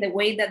breaking in the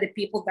way that the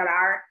people that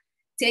are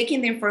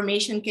taking the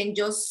information can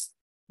just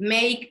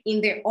make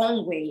in their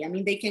own way. I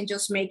mean, they can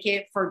just make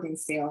it for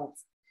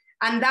themselves.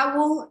 And that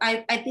will,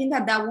 I think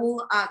that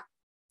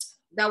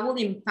will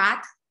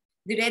impact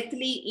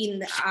directly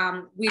in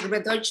with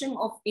reduction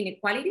of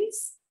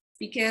inequalities,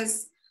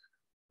 because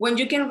when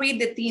you can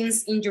read the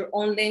things in your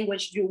own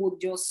language, you will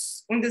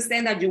just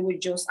understand that, you will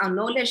just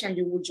acknowledge, and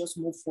you will just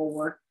move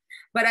forward.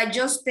 But I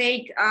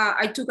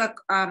took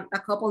a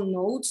couple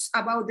notes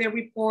about the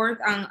report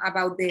and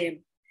about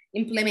the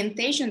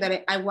implementation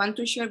that I want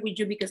to share with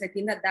you, because I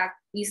think that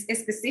is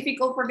specific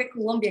for the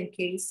Colombian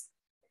case.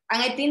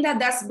 And I think that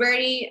that's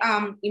very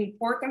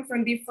important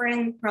from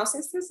different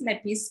processes,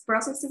 like peace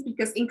processes,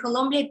 because in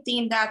Colombia, I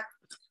think that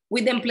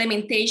with the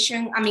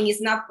implementation, I mean,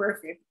 it's not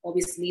perfect.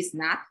 Obviously, it's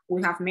not.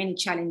 We have many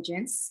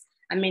challenges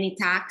and many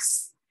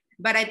tasks.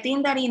 But I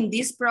think that in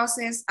this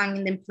process and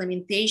in the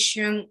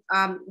implementation,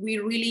 we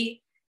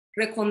really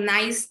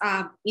recognize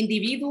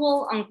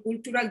individual and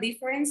cultural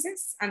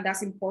differences, and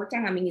that's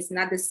important. I mean, it's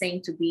not the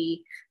same to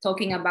be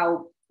talking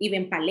about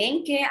even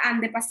Palenque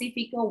and the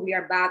Pacifico. We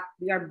are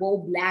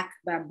both Black,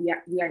 but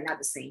we are not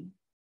the same.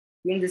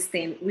 We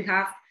understand. We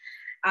have,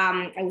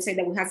 I would say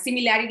that we have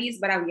similarities,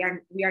 but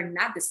we are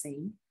not the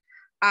same.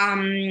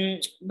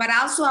 But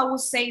also I would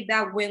say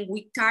that when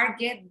we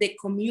target the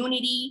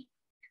community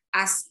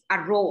as a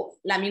role,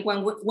 I mean,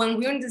 when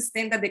we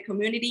understand that the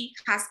community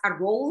has a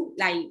role,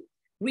 like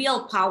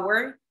real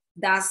power,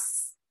 that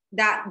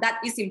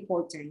is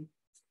important.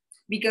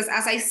 Because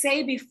as I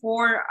say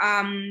before,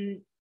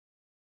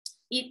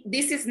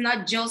 this is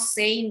not just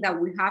saying that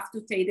we have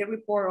to take the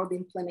report or the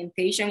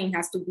implementation. It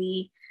has to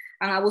be,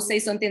 and I would say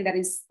something that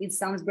it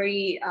sounds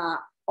very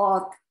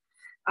odd,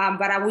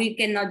 but we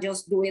cannot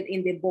just do it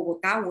in the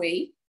Bogota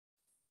way.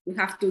 We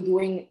have to do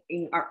it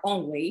in our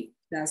own way.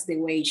 That's the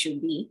way it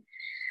should be.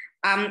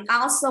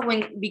 Also,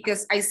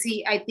 because I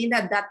think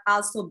that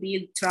also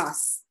builds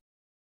trust.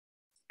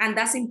 And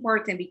that's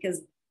important,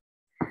 because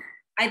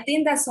I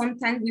think that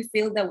sometimes we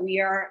feel that we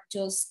are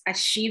just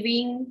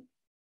achieving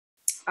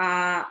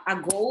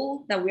a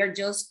goal, that we are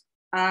just,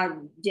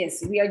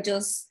 we are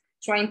just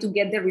trying to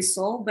get the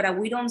result, but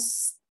we don't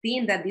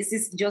think that this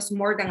is just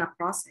more than a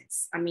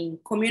process. I mean,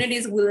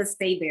 communities will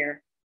stay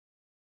there.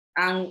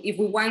 And if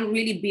we want to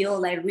really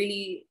build like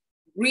really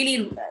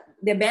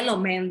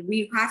development,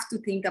 we have to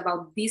think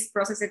about this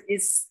process.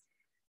 Is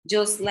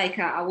just like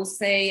I would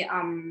say,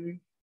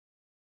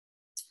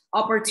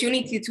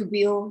 opportunity to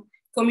build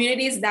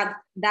communities that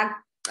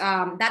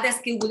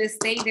skill will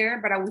stay there,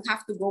 but I would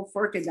have to go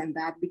further than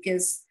that,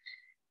 because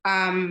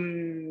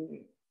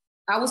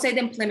I would say the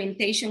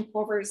implementation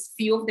covers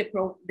few of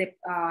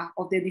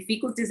the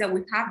difficulties that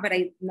we have, but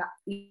it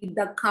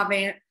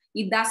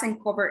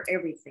doesn't cover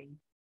everything,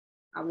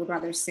 I would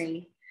rather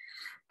say.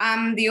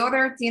 The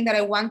other thing that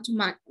I want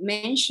to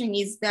mention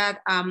is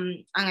that,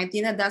 and I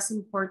think that that's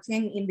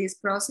important in this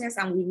process,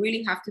 and we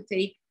really have to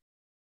take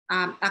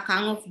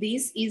account of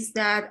this, is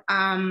that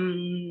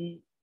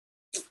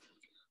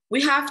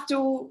we have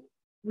to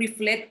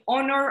reflect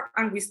honor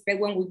and respect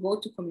when we go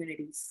to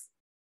communities.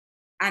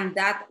 And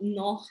that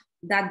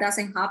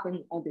doesn't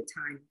happen all the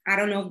time. I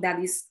don't know if that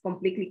is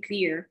completely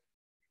clear,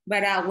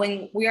 but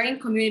when we are in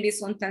communities,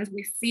 sometimes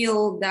we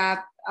feel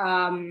that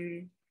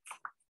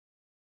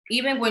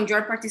even when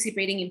you're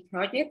participating in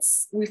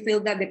projects, we feel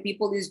that the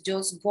people is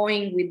just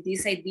going with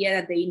this idea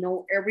that they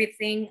know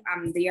everything,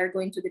 they are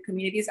going to the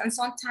communities. And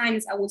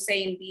sometimes I will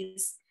say in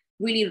this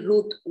really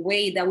rude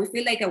way that we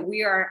feel like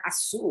we are a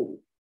zoo.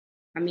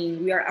 I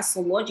mean, we are a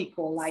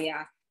zoological, like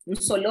un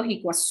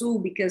zoológico, a zoo,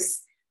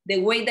 because the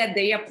way that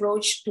they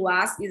approach to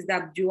us is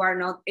that you are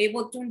not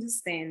able to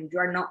understand, you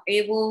are not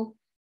able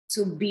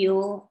to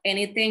build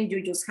anything,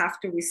 you just have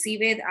to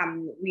receive it.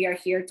 We are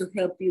here to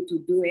help you to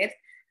do it.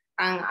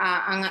 And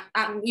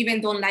I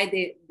even don't like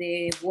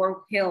the word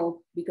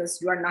help,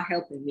 because you are not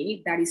helping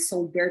me. That is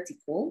so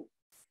vertical.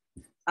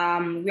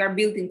 We are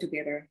building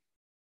together.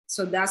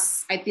 So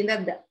I think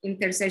that the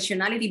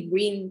intersectionality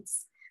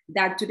brings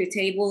that to the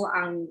table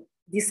and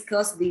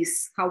discuss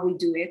this, how we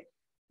do it.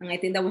 And I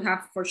think that we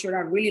have for sure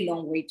a really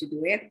long way to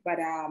do it, but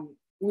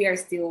we are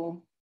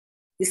still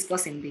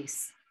discussing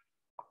this.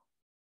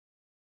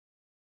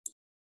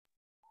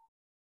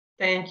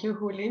 Thank you,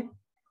 Juli.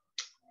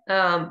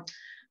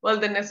 Well,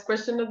 the next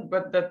question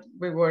that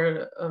we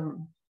were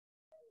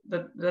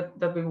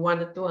that we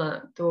wanted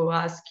to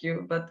ask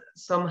you, but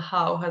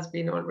somehow has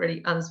been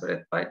already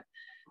answered by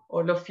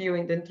all of you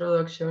in the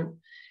introduction,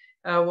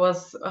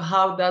 was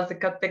how does the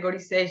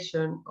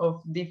categorization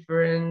of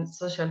different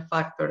social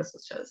factors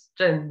such as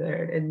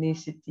gender,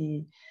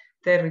 ethnicity,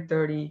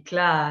 territory,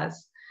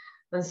 class,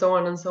 and so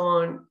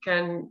on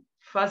can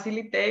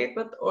facilitate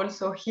but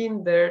also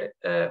hinder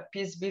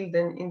peace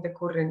building in the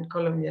current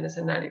Colombian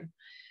scenario?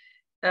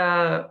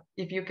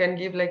 If you can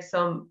give like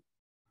some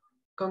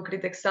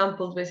concrete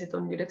examples based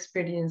on your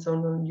experience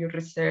on your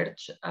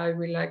research, I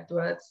would like to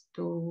ask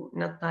to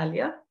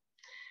Natalia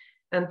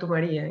and to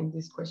Maria in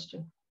this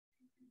question.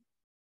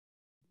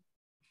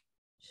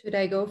 Should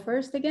I go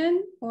first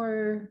again,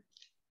 or?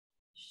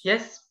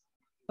 Yes.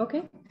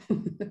 Okay.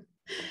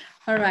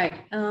 All right.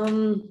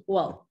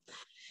 Well,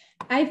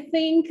 I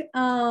think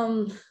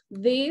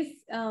this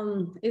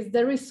is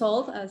the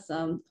result, as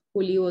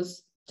Juli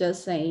was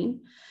just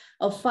saying,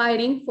 of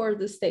fighting for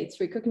the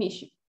state's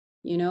recognition,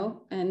 you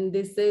know, and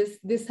this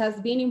has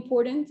been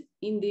important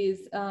in this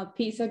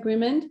peace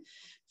agreement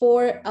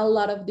for a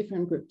lot of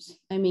different groups.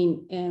 I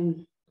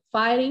mean,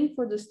 fighting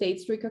for the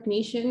state's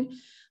recognition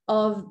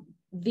of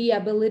the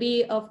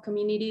ability of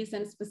communities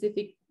and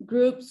specific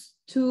groups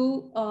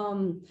to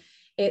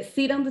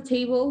sit on the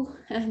table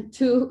and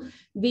to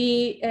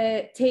be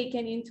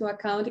taken into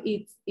account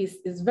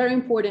is very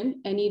important,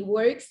 and it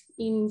works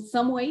in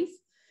some ways,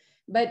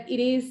 but it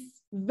is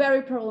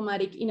very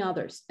problematic in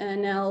others.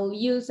 And I'll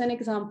use an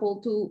example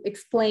to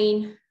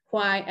explain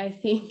why I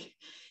think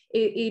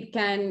it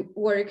can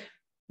work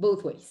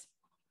both ways.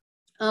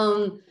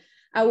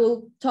 I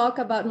will talk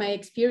about my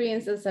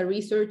experience as a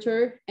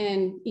researcher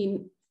and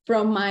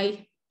from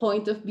my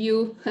point of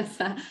view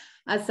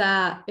as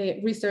a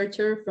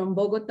researcher from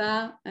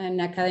Bogota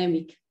and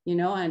academic, you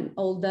know, and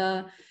all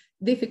the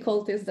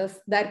difficulties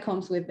that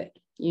comes with it,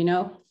 you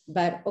know,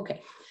 but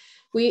okay.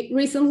 We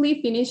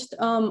recently finished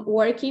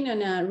working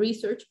on a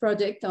research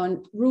project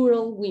on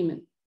rural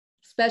women,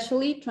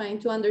 especially trying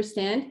to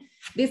understand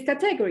this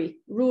category,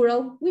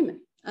 rural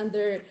women,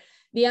 under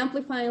the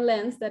amplifying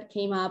lens that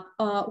came up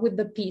with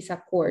the peace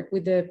accord,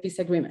 with the peace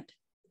agreement.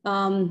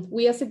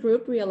 We as a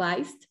group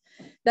realized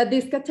that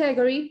this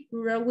category,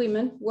 rural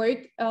women,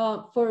 worked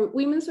for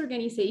women's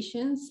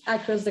organizations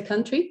across the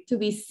country to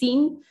be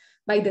seen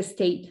by the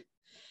state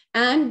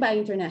and by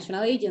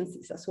international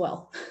agencies as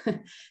well.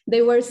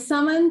 They were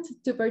summoned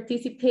to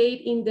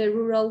participate in the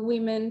rural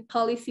women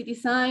policy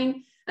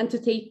design and to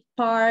take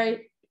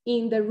part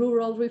in the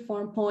rural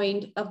reform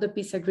point of the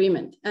peace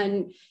agreement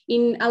and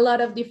in a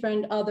lot of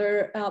different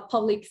other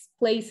public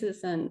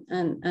places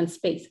and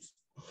spaces.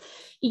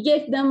 It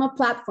gave them a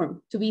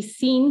platform to be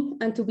seen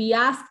and to be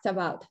asked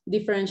about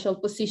differential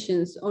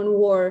positions on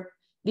war,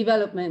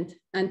 development,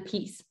 and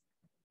peace.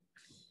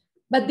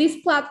 But this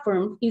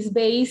platform is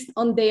based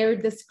on their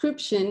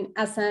description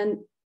as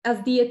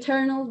the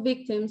eternal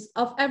victims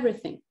of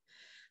everything,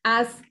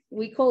 as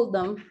we call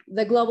them,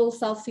 the global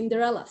South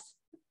Cinderellas.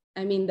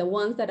 I mean, the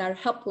ones that are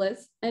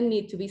helpless and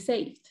need to be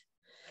saved.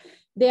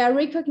 They are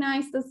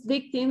recognized as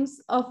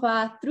victims of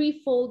a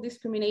threefold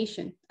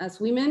discrimination: as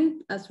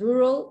women, as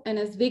rural, and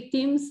as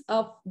victims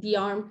of the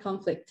armed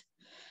conflict.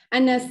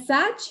 And as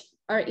such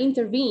are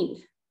intervened.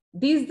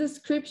 This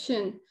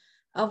description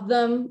of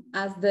them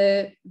as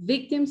the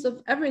victims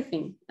of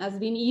everything has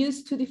been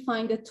used to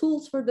define the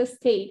tools for the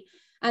state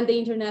and the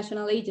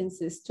international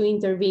agencies to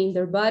intervene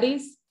their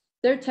bodies,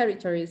 their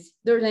territories,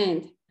 their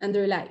land, and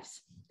their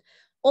lives.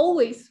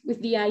 Always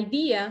with the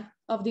idea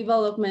of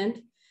development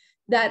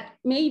that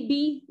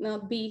maybe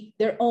not be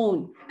their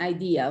own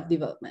idea of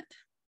development.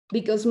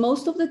 Because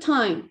most of the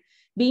time,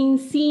 being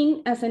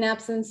seen as an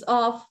absence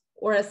of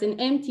or as an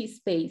empty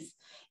space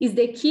is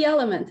the key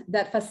element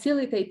that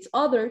facilitates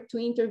others to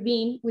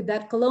intervene with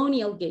that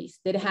colonial gaze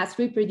that has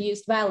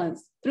reproduced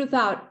violence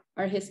throughout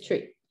our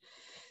history.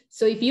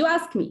 So if you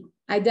ask me,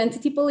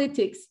 identity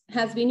politics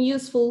has been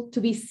useful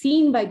to be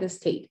seen by the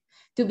state,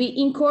 to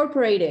be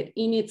incorporated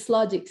in its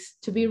logics,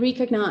 to be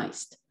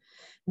recognized.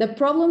 The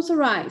problems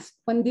arise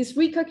when this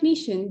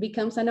recognition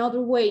becomes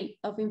another way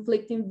of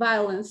inflicting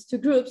violence to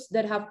groups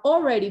that have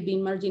already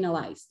been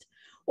marginalized,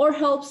 or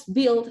helps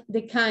build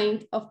the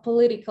kind of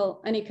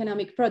political and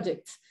economic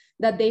projects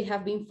that they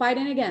have been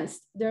fighting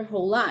against their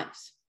whole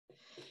lives.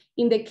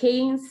 In the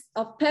case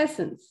of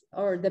peasants,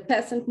 or the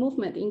peasant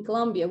movement in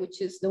Colombia,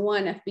 which is the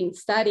one I've been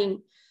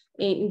studying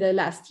in the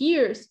last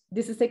years,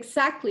 this is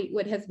exactly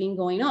what has been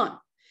going on.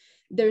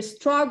 Their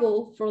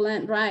struggle for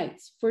land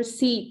rights, for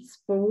seeds,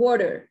 for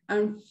water,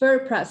 and fair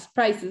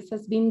prices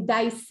has been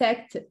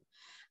dissected,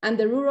 and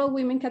the rural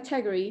women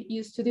category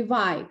used to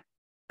divide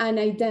an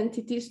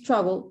identity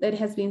struggle that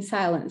has been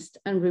silenced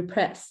and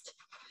repressed.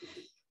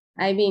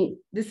 I mean,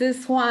 this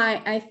is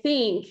why I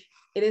think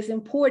it is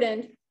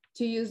important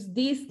to use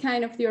these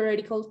kind of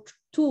theoretical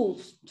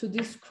tools to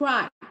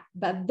describe,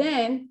 but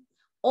then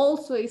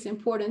also it's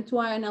important to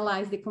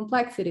analyze the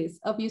complexities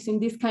of using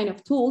these kind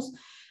of tools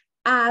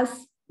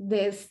as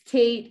the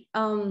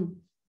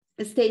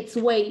state's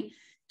way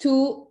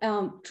to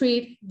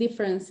treat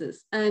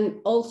differences and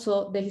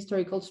also the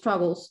historical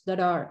struggles that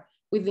are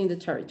within the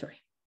territory.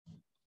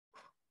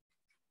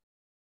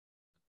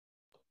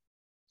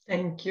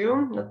 Thank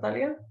you,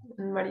 Natalia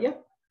and Maria.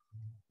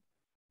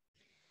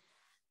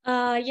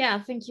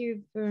 Yeah, thank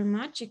you very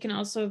much. You can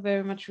also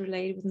very much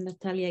relate with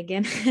Natalia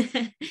again.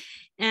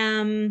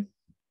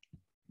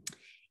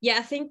 Yeah,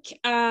 I think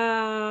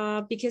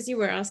because you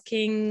were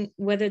asking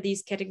whether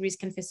these categories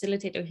can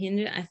facilitate or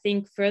hinder, I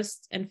think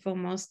first and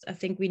foremost, I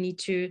think we need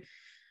to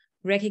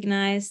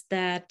recognize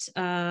that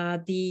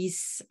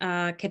these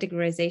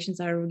categorizations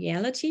are a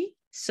reality.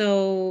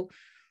 So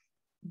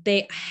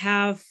they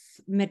have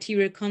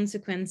material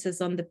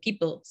consequences on the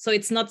people. So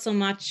it's not so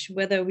much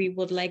whether we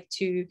would like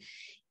to,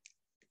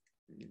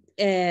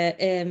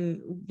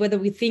 whether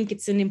we think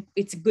it's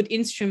a good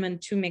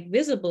instrument to make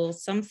visible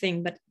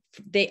something, but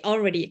they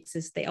already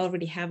exist. They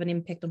already have an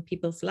impact on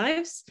people's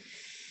lives,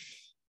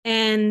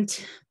 and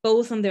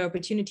both on their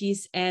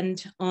opportunities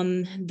and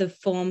on the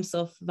forms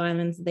of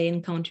violence they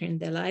encounter in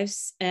their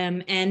lives.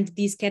 And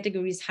these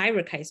categories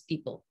hierarchize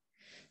people.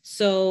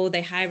 So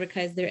they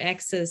hierarchize their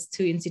access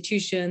to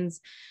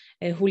institutions.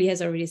 Juli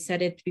has already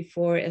said it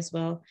before as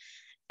well.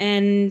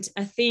 And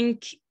I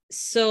think,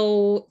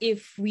 so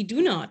if we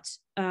do not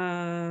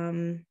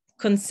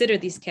consider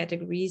these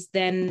categories,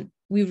 then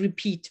we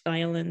repeat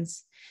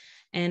violence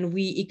and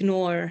we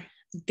ignore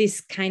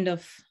this kind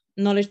of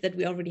knowledge that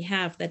we already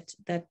have, that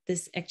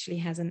this actually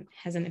has an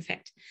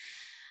effect.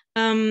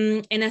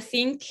 And I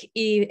think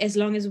as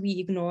long as we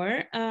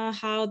ignore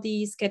how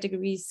these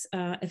categories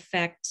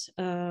affect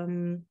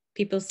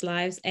people's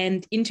lives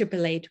and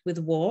interpolate with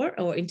war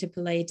or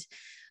interpolate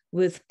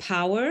with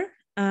power,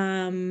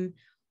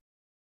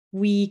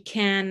 we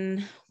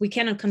cannot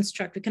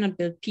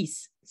build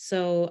peace.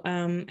 So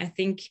I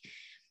think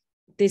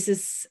this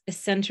is a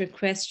central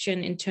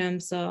question in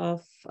terms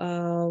of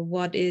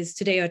what is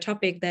today our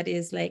topic, that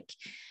is like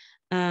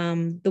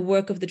the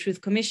work of the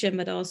Truth Commission,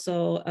 but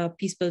also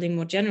peace building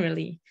more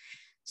generally.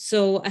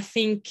 So I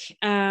think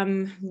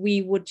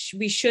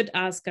we should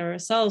ask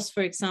ourselves,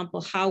 for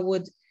example, how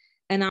would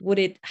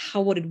it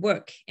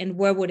work, and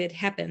where would it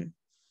happen,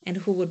 and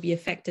who would be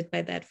affected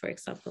by that, for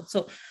example.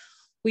 So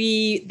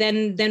we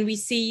then we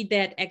see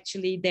that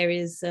actually there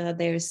is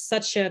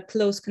such a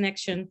close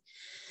connection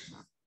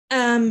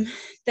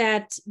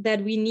that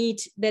we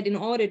need, that in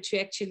order to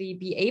actually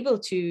be able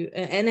to,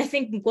 and I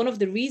think one of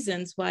the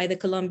reasons why the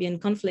Colombian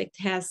conflict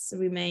has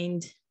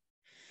remained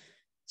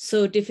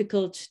so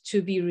difficult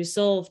to be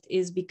resolved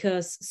is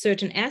because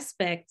certain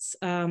aspects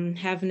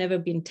have never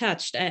been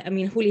touched. I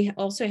mean, Juli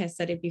also has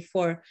said it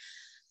before.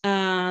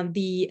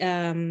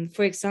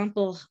 For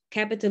example,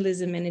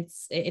 capitalism and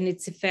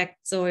its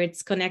effects or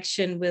its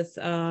connection with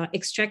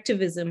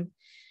extractivism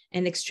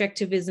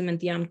and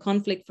the armed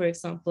conflict, for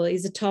example,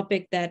 is a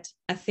topic that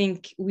I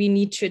think we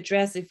need to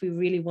address if we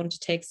really want to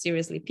take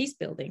seriously peace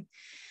building.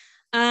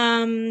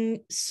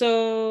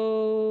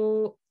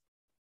 So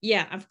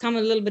yeah, I've come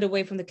a little bit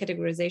away from the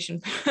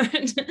categorization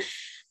part.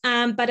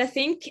 But I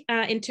think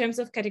in terms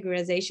of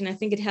categorization, I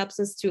think it helps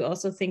us to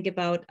also think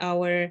about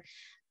our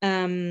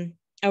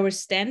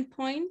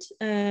standpoint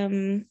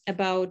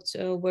about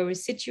where we're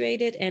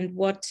situated and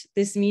what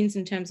this means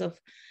in terms of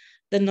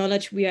the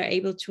knowledge we are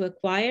able to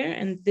acquire.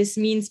 And this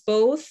means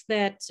both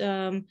that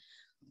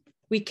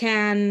we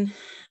can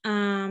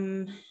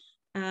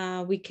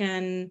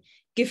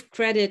give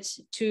credit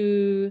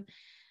to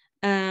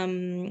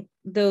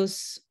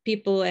those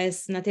people,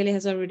 as Natalia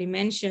has already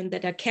mentioned,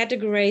 that are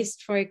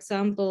categorized, for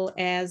example,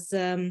 as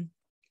the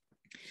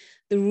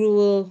the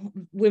rural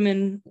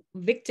women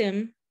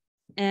victim,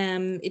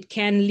 it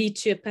can lead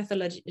to a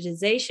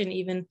pathologization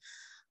even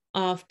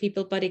of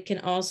people, but it can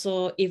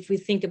also, if we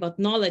think about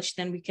knowledge,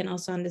 then we can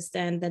also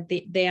understand that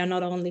they are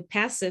not only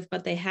passive,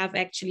 but they have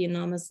actually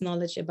enormous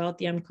knowledge about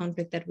the armed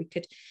conflict that we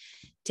could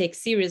take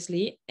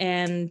seriously,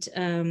 and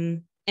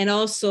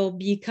also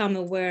become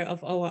aware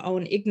of our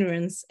own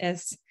ignorance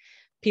as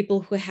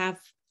people who have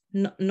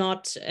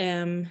not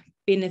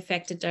been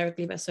affected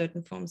directly by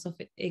certain forms of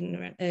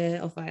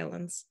of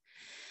violence.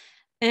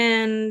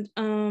 And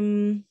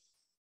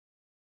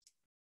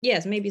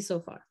yes, maybe so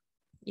far.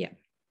 Yeah.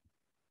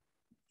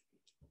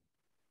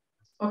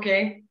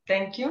 Okay,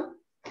 thank you.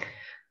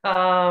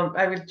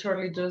 I will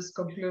shortly just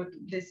conclude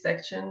this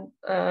section.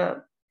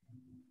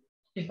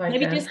 If I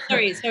maybe can. Just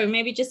sorry,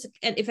 maybe just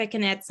if I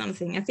can add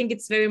something. I think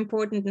it's very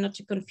important not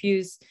to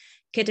confuse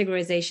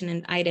categorization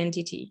and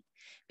identity,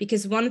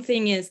 because one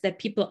thing is that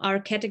people are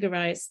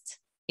categorized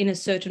in a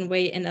certain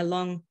way and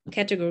along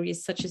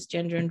categories such as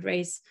gender and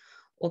race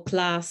or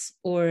class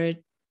or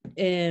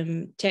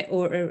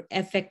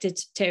affected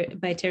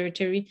by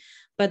territory,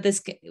 but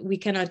we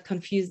cannot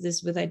confuse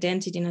this with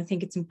identity, and I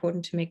think it's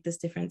important to make this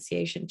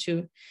differentiation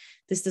too.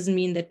 This doesn't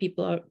mean that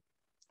people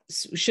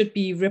should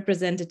be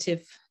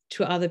representative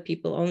to other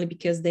people only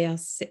because they are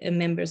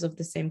members of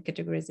the same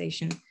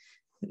categorization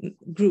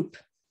group.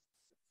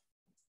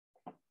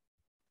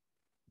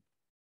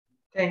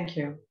 Thank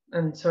you,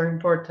 and so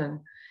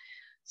important.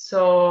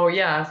 So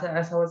yeah,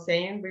 as I was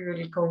saying, we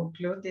will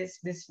conclude this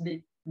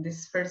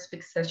first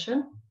big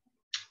session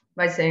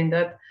by saying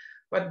that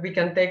what we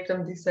can take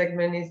from this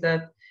segment is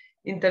that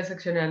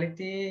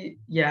intersectionality,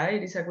 yeah,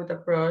 it is a good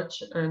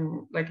approach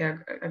and like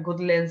a good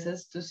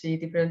lenses to see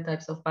different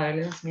types of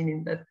violence,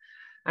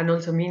 and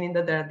also meaning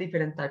that there are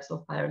different types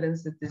of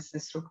violence that is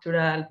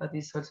structural, but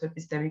it's also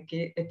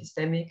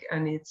epistemic,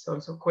 and it's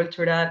also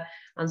cultural,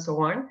 and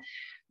so on.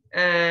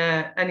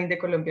 And in the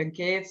Colombian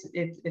case,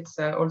 it's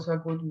also a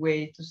good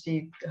way to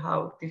see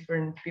how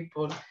different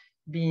people,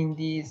 being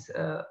these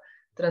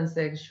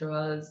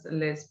transsexuals,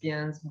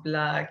 lesbians,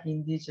 Black,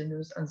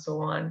 indigenous, and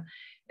so on,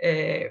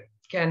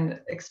 can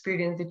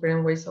experience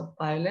different ways of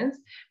violence.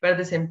 But at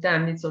the same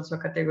time, it's also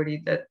a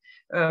category that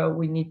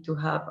we need to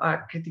have a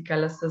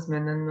critical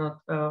assessment and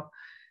not,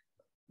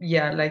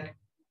 yeah, like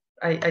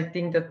I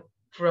think that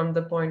from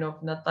the point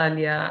of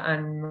Natalia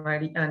and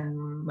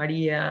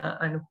Maria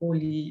and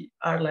Juli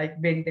are like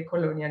very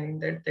decolonial in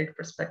their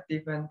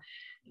perspective, and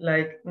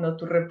like not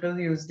to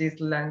reproduce these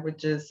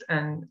languages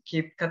and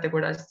keep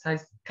categorizing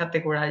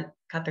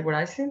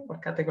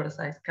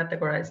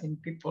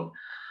people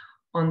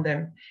on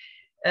them.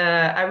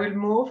 I will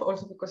move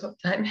also because of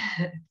time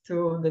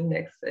to the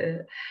next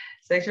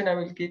section. I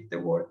will give the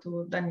word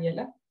to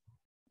Daniela.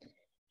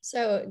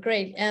 So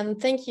great,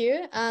 thank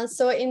you.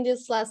 So in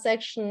this last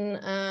section,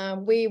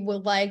 we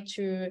would like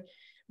to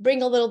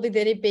bring a little bit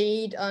the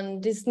debate on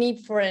this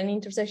need for an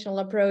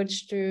intersectional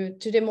approach to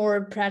the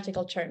more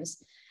practical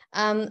terms.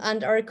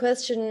 And our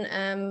question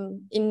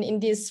in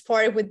this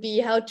part would be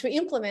how to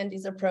implement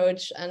this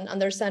approach and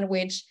understand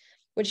which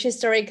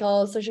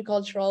historical,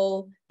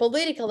 sociocultural,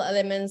 political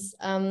elements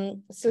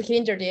still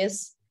hinder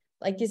this,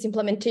 like this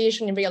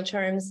implementation in real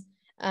terms,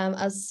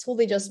 as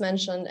Juli just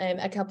mentioned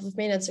a couple of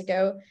minutes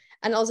ago,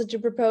 and also to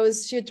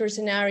propose future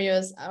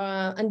scenarios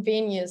and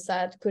venues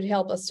that could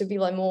help us to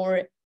build a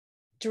more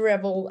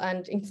durable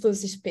and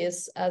inclusive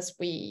peace as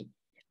we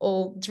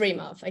all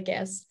dream of, I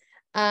guess.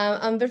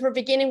 And before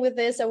beginning with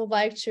this, I would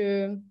like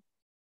to,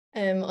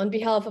 on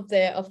behalf of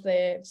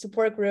the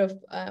support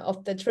group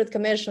of the Truth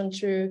Commission,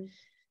 to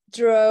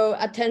draw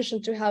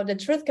attention to how the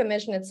Truth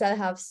Commission itself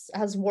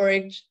has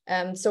worked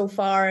so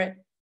far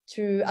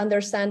to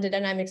understand the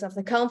dynamics of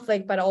the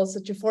conflict, but also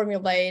to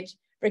formulate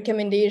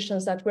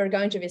recommendations that we're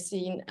going to be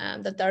seeing,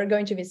 that are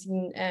going to be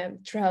seen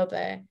throughout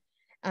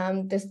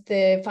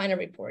the final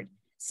report.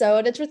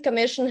 So the Truth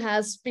Commission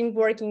has been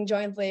working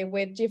jointly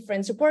with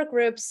different support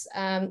groups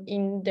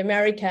in the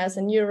Americas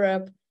and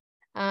Europe.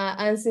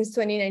 And since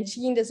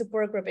 2019, the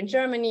support group in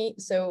Germany,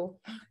 so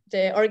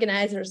the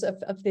organizers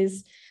of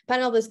this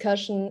panel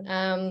discussion,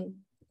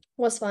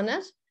 was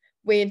funded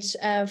with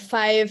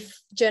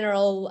 5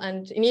 general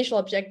and initial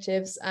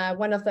objectives.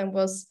 One of them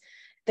was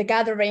the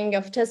gathering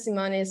of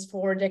testimonies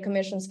for the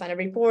Commission's final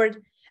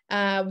report.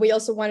 We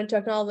also wanted to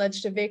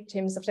acknowledge the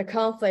victims of the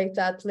conflict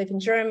that live in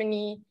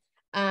Germany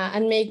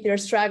and make their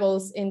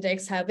struggles in the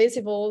exile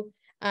visible.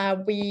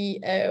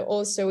 We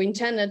also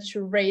intended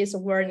to raise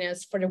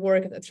awareness for the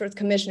work of the Truth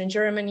Commission in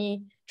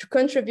Germany, to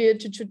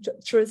contribute to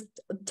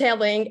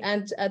truth-telling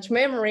and to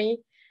memory,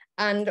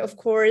 and of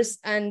course,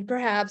 and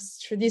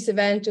perhaps through this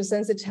event, to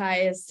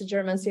sensitize the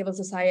German civil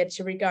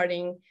society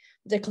regarding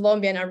the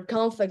Colombian armed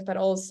conflict, but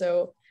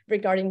also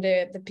regarding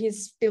the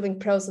peace-building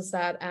process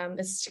that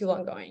is still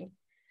ongoing.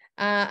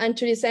 And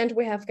to this end,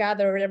 we have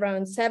gathered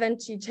around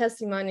 70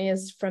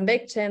 testimonies from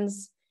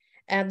victims,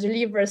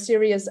 deliver a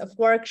series of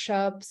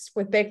workshops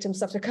with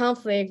victims of the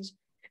conflict.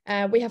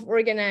 We have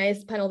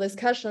organized panel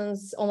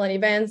discussions, online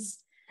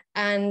events,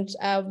 and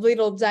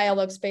little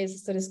dialogue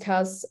spaces to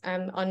discuss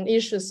on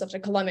issues of the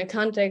Colombian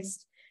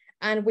context.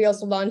 And we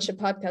also launched a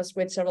podcast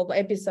with several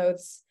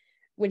episodes,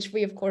 which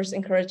we of course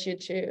encourage you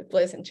to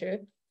listen to.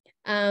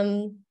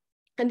 And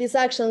these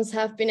actions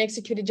have been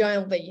executed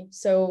jointly.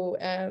 So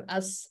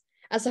as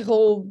a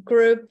whole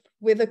group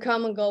with a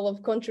common goal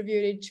of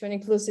contributing to an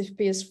inclusive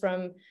peace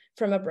from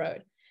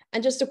abroad.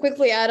 And just to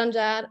quickly add on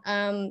that,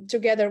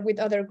 together with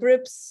other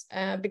groups,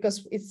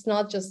 because it's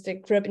not just a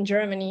group in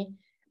Germany,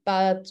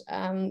 but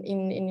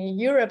in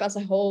Europe as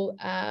a whole,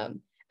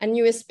 a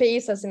new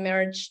space has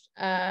emerged,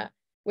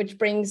 which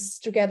brings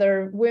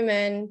together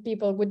women,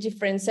 people with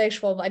different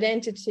sexual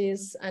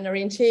identities and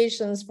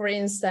orientations, for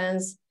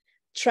instance,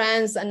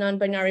 trans and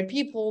non-binary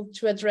people,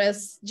 to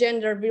address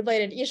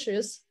gender-related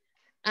issues,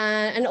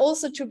 and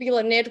also to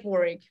build a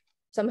network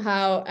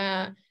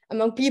somehow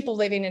among people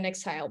living in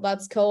exile.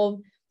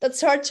 That's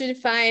hard to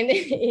define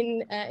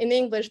in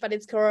English, but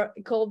it's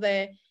called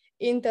the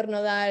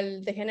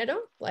Internodal de Género,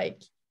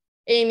 like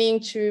aiming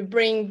to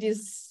bring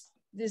these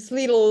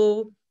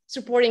little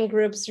supporting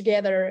groups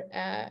together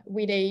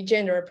with a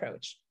gender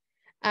approach.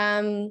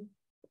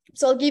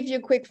 So I'll give you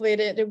quickly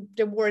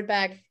the word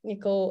back,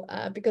 Nicole,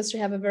 because you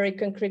have a very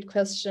concrete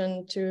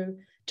question to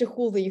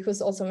Juli,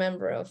 who's also a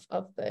member of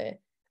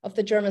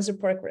the German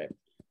support group.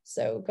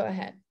 So go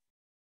ahead.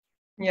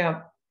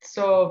 Yeah,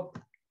 so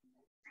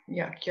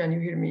yeah, can you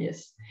hear me?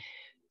 Yes.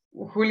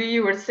 Juli,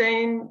 you were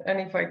saying, and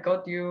if I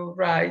got you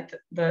right,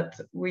 that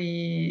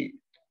we,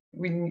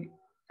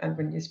 and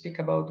when you speak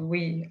about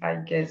we, I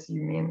guess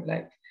you mean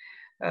like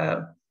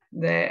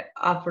the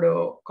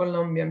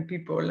Afro-Colombian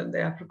people and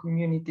the Afro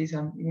communities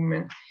and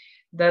women,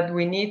 that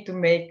we need to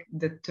make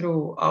the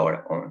truth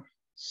our own.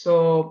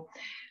 So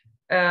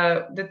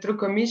the Truth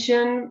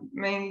Commission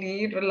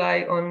mainly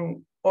rely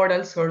on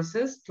oral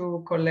sources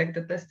to collect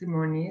the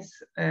testimonies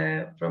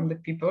from the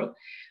people.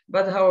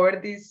 But however,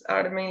 these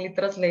are mainly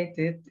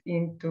translated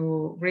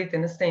into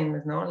written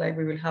statements, no? Like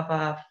we will have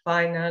a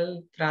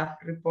final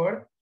draft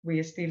report. We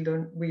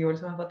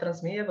also have a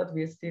transmedia, but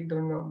we still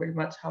don't know very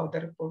much how the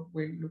report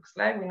will look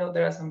like. We know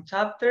there are some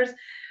chapters,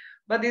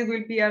 but it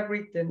will be a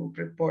written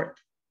report.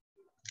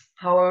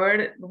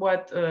 However,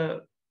 what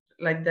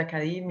like the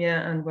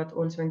academia and what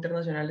also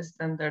international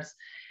standards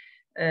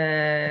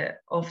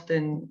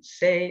often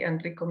say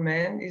and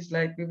recommend is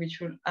like we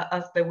should,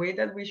 as the way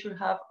that we should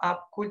have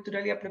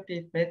culturally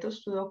appropriate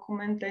methods to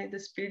document the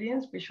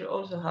experience, we should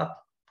also have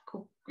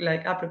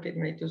like appropriate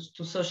methods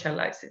to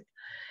socialize it.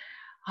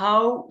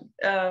 How,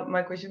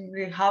 my question would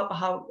be,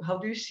 how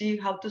do you see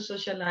how to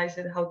socialize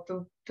it, how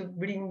to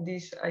bring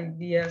these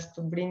ideas,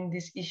 to bring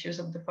these issues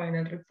of the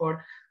final report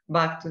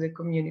back to the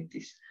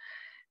communities?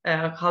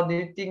 How do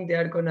you think they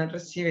are going to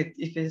receive it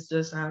if it's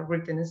just a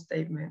written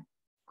statement?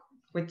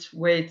 Which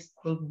ways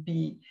could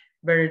be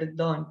better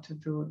done to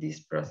do this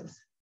process?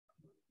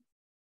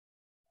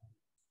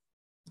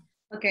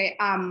 Okay,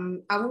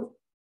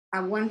 I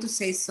want to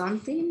say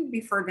something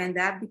before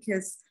that,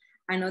 because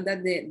I know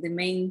that the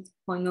main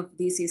point of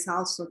this is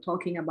also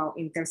talking about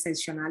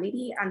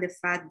intersectionality and the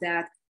fact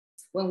that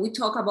when we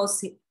talk about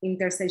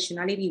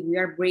intersectionality, we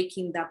are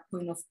breaking that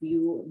point of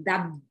view,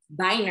 that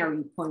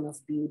binary point of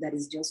view that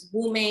is just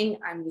woman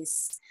and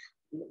is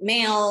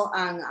male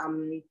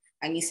and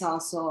is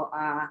also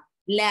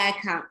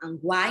black and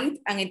white.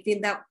 And I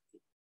think that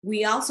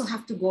we also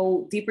have to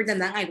go deeper than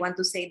that. I want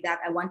to say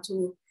that I want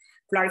to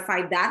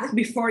clarify that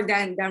before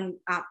then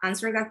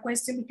answer that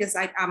question, because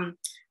I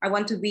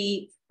want to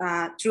be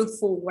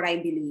truthful what I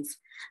believe.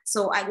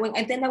 So I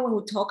think that when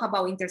we talk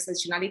about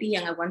intersectionality,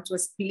 and I want to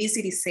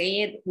explicitly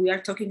say it, we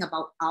are talking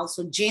about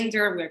also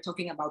gender, we are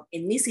talking about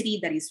ethnicity,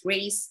 that is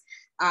race,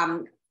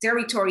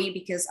 territory,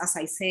 because as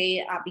I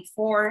say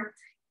before,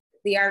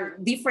 there are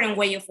different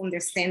ways of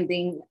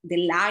understanding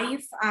the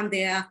life and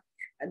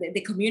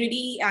the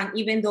community. And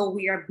even though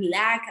we are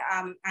Black,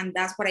 and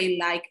that's what I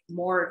like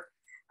more,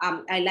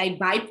 I like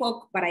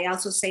BIPOC, but I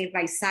also say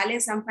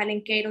raizales and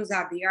palenqueros,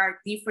 that there are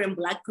different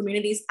Black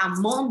communities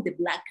among the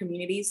Black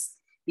communities,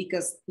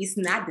 because it's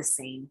not the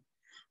same.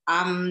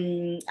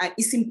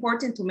 It's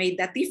important to make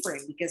that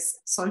different, because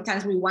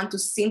sometimes we want to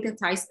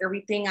synthesize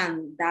everything,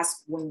 and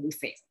that's when we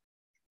fail.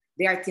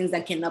 There are things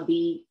that cannot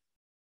be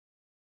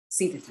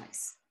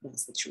synthesized.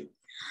 That's the truth.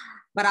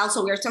 But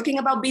also we are talking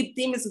about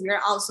victims. We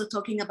are also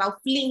talking about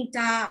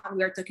FLINTA.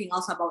 We are talking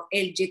also about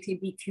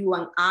LGBTQ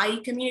and I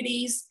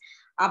communities,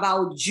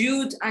 about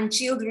youth and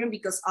children,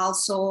 because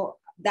also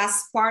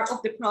that's part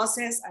of the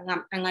process.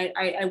 And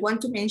I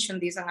want to mention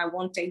this, and I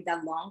won't take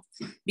that long,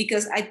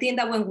 because I think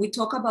that when we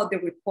talk about the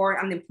report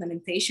and the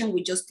implementation,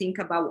 we just think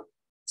about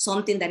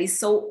something that is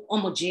so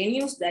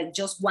homogeneous, that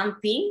just one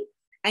thing,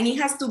 and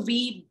it has to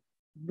be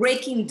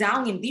breaking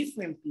down in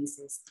different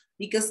pieces.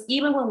 Because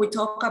even when we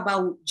talk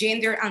about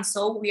gender and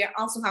so, we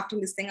also have to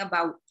understand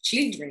about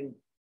children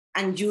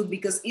and youth,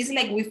 because it's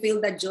like we feel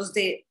that just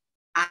the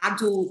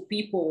adult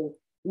people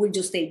will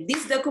just take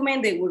this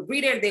document, they will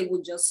read it, they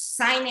will just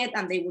sign it,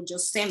 and they will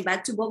just send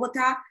back to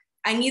Bogota.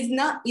 And it's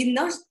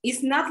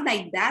not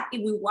like that.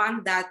 If we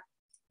want that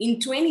in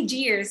 20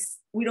 years,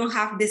 we don't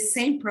have the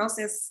same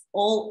process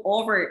all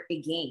over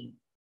again.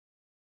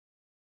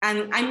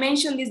 And I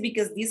mention this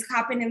because this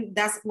happened, and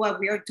that's what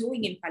we are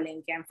doing in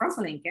Palenque. I'm from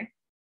Palenque.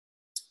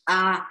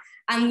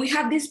 And we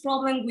have this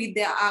problem with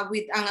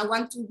and I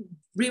want to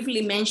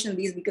briefly mention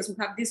this because we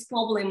have this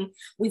problem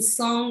with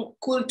some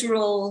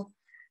cultural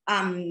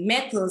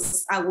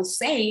methods, I will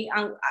say.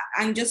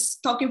 I'm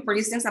just talking, for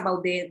instance,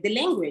 about the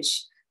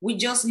language. We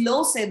just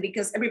lost it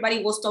because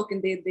everybody was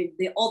talking,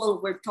 the other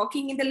were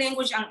talking in the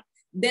language, and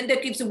then the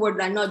kids were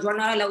like, no, you're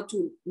not allowed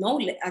to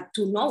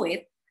know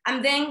it.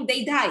 And then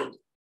they died.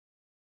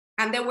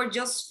 And there were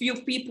just few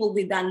people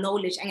with that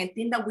knowledge. And I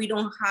think that we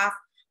don't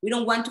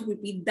want to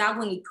repeat that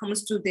when it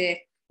comes to the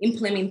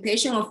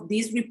implementation of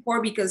this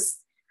report, because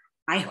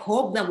I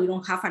hope that we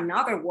don't have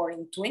another war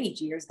in 20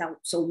 years,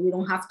 so we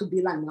don't have to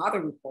build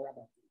another report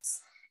about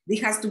this.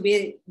 This has to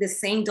be the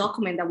same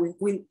document that we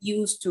will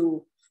use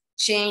to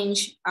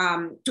change,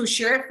 to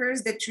share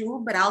first the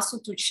truth, but also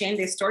to change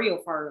the story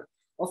of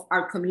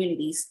our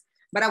communities.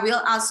 But I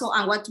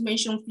want to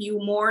mention a few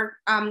more,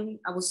 I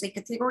would say,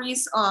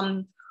 categories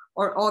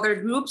or other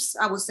groups.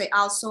 I would say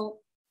also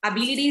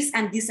abilities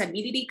and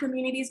disability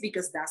communities,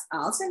 because that's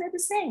also not the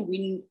same.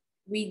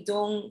 We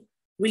don't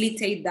really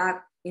take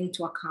that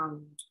into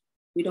account.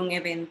 We don't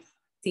even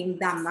think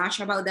that much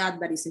about that,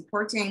 but it's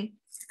important.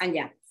 And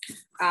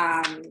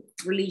yeah,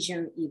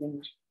 religion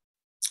even.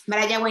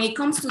 But yeah, when it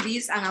comes to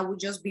this, and I will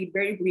just be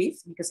very brief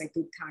because I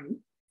took time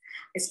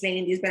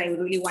explaining this, but I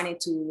really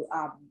wanted to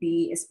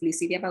be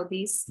explicit about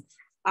this.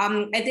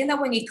 I think that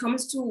when it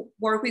comes to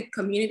work with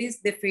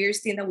communities, the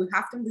first thing that we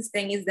have to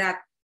understand is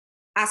that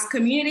as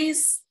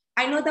communities,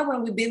 I know that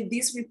when we build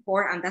this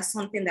report, and that's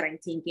something that I'm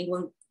thinking,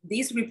 when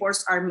these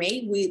reports are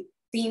made, we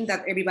think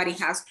that everybody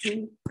has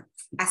to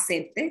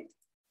accept it.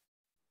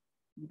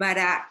 But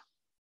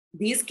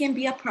this can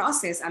be a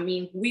process. I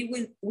mean,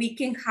 we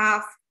can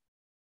have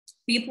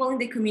people in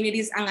the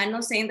communities, and I'm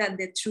not saying that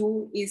the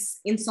truth is,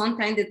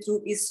 sometimes the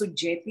truth is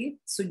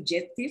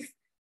subjective,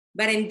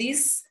 but in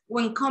this,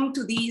 when it comes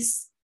to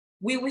this,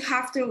 we will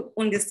have to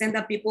understand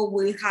that people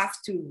will have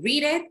to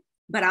read it,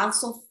 but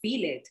also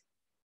feel it.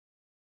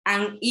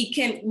 And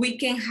we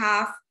can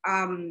have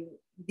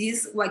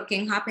this, what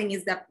can happen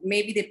is that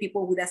maybe the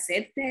people would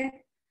accept it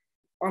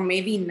or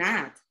maybe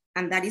not.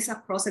 And that is a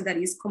process that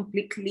is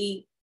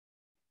completely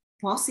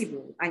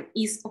possible and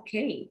is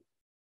okay.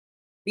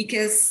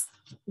 Because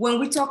when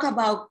we talk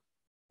about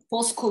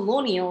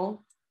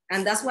post-colonial,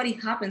 and that's what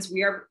it happens,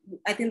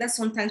 I think that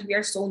sometimes we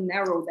are so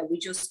narrow that we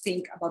just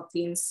think about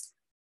things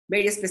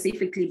very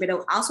specifically, but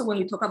also when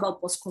you talk about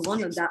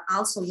post-colonial, that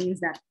also means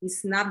that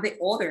it's not the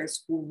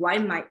others who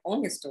write my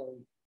own story.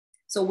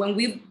 So when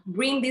we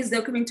bring this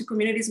document to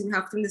communities, we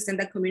have to understand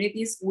that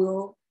communities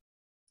will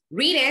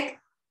read it,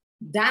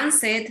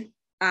 dance it,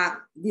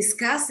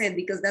 discuss it,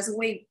 because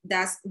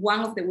that's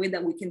one of the ways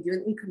that we can do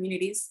it in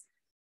communities.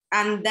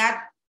 And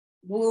that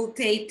will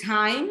take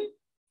time,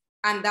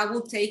 and that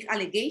will take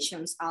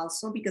allegations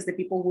also, because the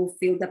people will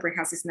feel that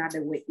perhaps it's not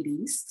the way it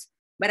is.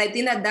 But I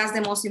think that that's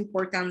the most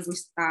important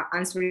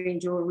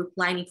answering your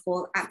reply,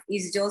 Nicole.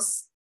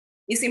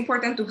 It's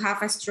important to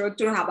have a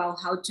structure about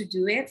how to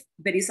do it,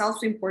 but it's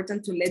also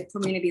important to let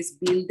communities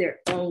build their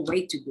own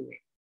way to do it.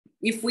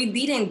 If we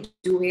didn't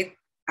do it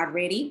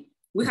already,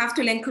 we have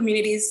to let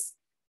communities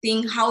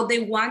think how they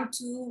want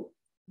to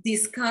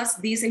discuss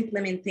this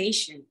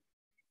implementation.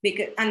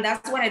 And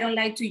that's why I don't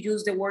like to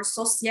use the word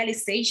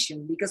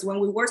socialization, because when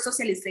we word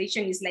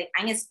socialization, it's like,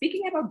 I'm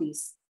speaking about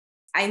this,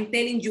 I'm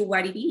telling you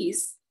what it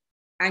is,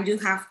 and you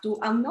have to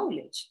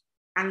acknowledge.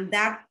 And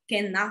that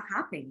cannot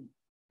happen.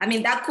 I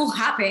mean, that could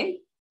happen,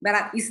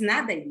 but it's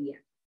not the idea.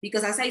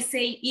 Because as I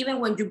say, even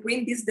when you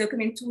bring this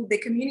document to the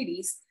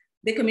communities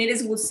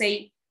will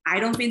say, I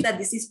don't think that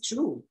this is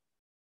true.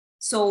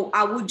 So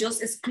I would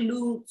just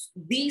exclude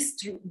this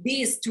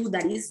truth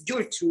that is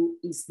your truth,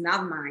 is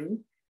not mine.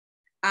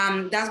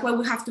 That's why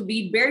we have to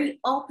be very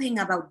open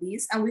about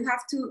this. And we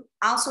have to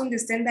also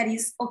understand that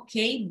it's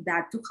okay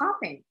that to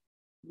happen.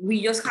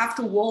 We just have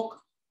to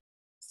walk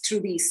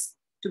through this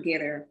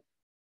together.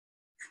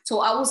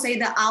 So I would say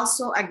that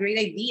also a great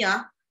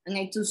idea, and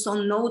I took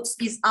some notes,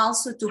 is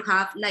also to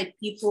have like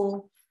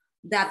people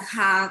that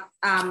have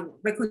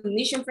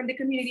recognition from the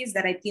communities.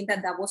 That I think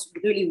that was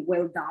really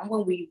well done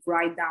when we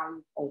write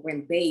down, or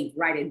when they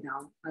write it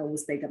down. I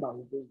always think about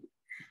it.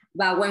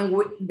 But when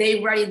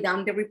they write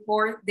down the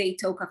report, they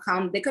talk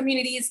account the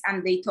communities,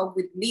 and they talk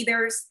with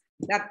leaders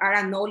that are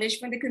acknowledged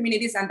from the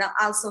communities, and that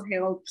also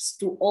helps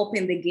to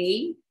open the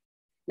gate,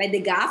 like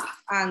the gap,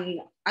 and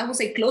I would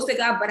say close the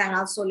gap, but I'm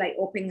also like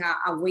open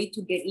a way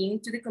to get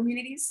into the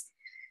communities.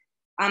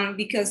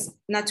 Because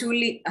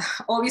naturally,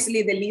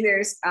 obviously the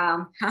leaders,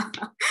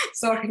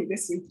 sorry, the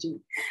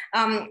switching.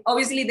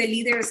 Obviously the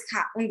leaders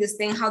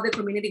understand how the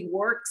community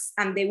works,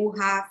 and they will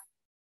have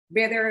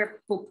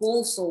better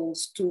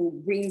proposals to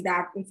bring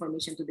that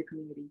information to the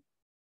community.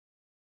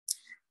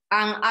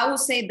 And I would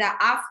say that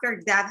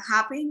after that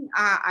happened,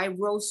 I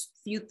wrote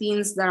a few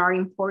things that are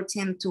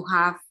important to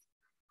have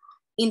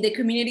in the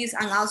communities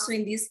and also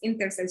in this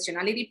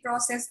intersectionality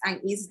process, and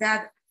is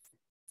that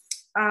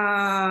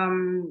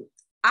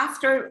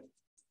after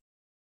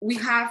we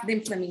have the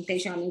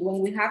implementation, I mean, when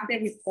we have the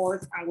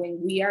report and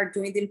when we are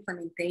doing the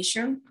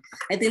implementation,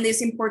 I think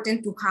it's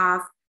important to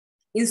have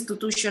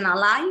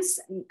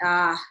institutionalized,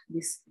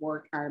 this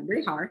word are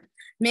very hard,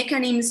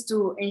 mechanisms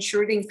to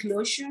ensure the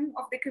inclusion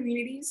of the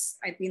communities.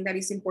 I think that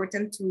it's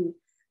important to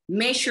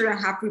measure and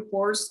have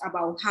reports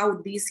about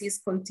how this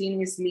is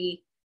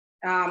continuously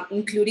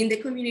including the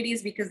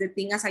communities, because the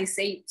thing, as I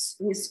say,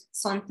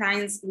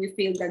 sometimes we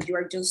feel that you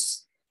are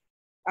just,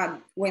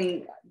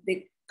 when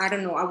the, I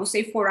don't know, I would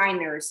say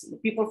foreigners, the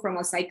people from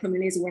outside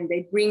communities, when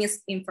they bring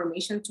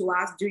information to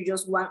us, you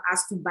just want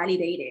us to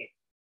validate it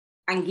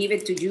and give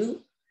it to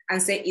you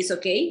and say it's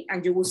okay.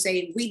 And you will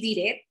say, we did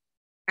it.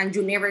 And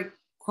you never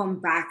come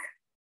back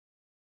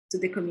to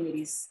the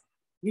communities.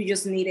 You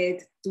just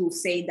needed to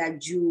say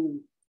that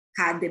you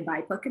had the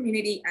BIPOC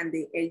community and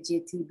the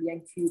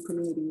LGBTQ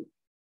community,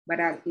 but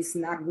it's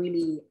not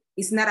really,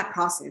 it's not a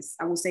process.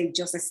 I would say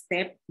just a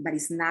step, but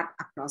it's not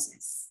a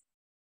process.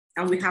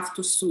 And we have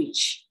to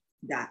switch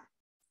that,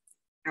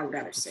 I would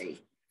rather say.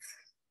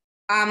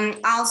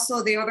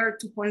 Also, the other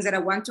 2 points that I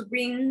want to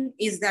bring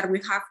is that we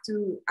have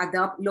to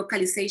adopt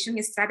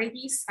localization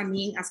strategies. I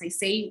mean, as I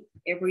say,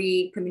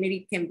 every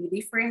community can be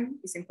different.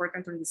 It's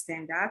important to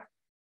understand that.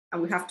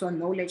 And we have to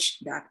acknowledge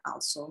that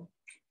also.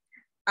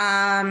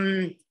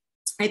 I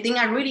think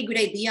a really good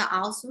idea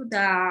also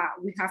that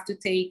we have to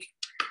take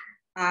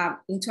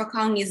into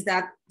account is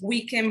that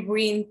we can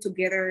bring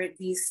together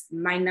these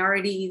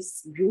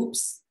minorities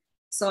groups,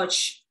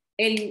 such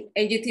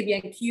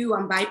LGBTQ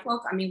and BIPOC.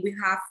 I mean, we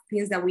have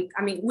things that we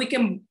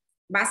can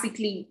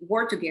basically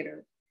work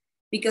together,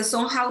 because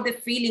somehow the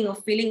feeling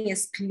of feeling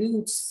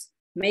excludes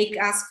make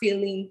us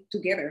feeling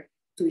together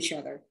to each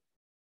other.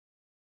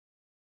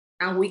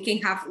 And we can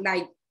have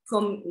like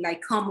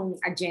common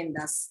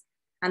agendas.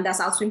 And that's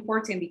also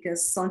important,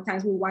 because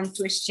sometimes we want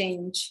to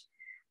exchange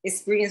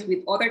experience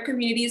with other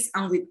communities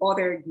and with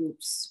other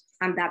groups.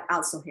 And that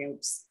also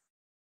helps.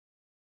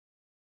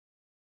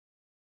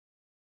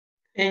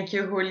 Thank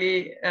you,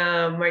 Juli.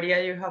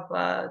 Maria, you have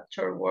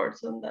short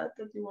words on that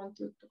you want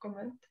to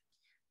comment?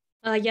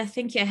 Yeah,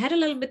 thank you. I had a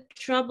little bit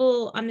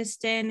trouble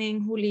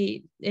understanding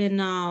Juli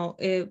now.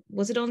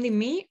 Was it only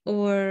me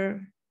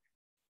or?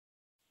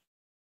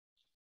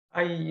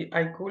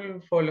 I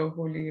couldn't follow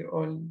Juli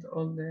all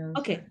the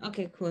answer.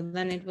 Okay, cool.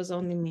 Then it was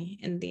only me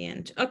in the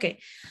end. Okay.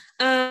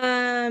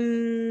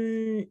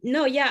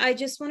 No, yeah, I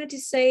just wanted to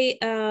say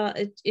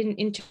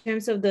in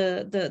terms of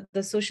the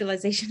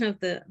socialization of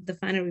the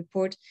final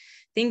report,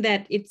 I think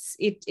that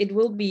it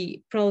will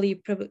be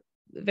probably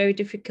very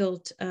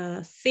difficult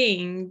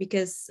thing,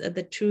 because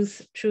the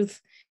truth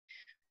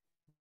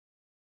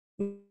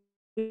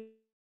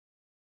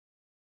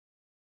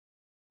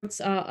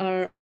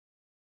are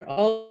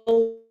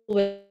always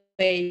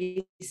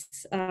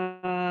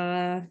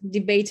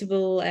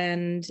debatable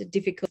and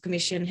difficult.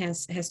 Commission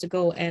has to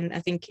go, and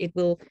I think it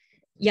will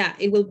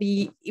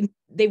be,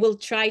 they will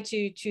try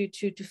to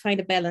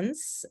find a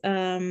balance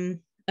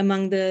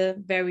among the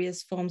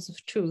various forms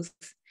of truth.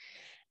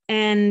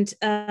 And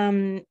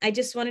I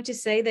just wanted to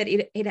say that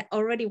it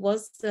already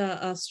was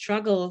a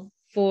struggle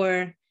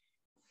for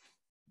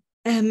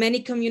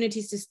many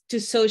communities to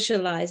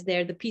socialize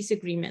the peace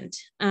agreement,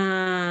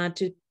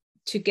 to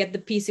get the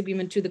peace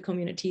agreement to the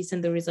communities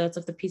and the results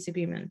of the peace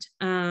agreement,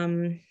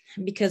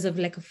 because of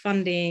lack of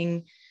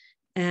funding,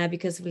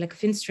 because of lack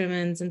of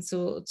instruments, and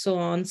so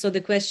on. So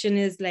the question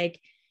is, like,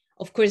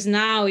 of course,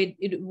 now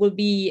it will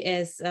be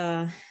as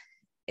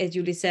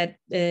Julie said,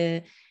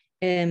 there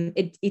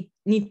needs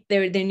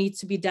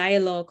to be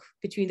dialogue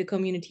between the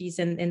communities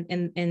and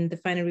the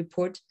final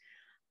report.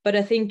 But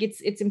I think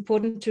it's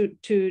important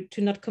to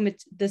not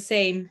commit the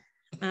same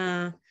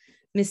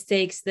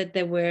mistakes that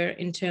there were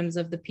in terms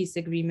of the peace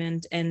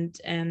agreement, and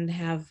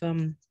have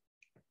a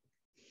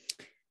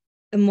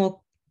more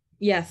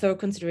thorough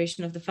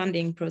consideration of the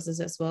funding process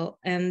as well.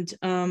 And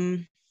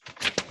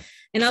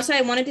also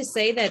I wanted to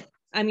say that,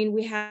 I mean,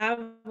 we have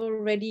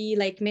already,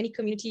 like, many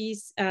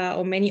communities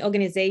or many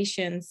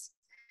organizations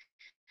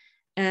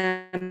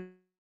have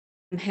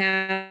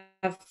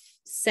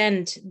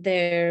sent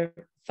their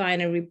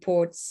final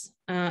reports,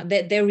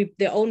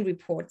 their own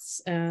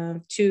reports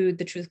to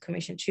the Truth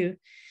Commission too.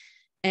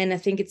 And I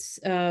think it's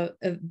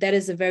that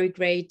is a very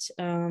great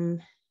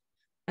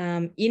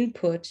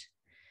input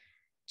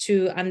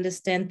to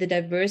understand the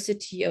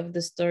diversity of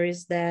the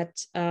stories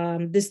that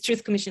this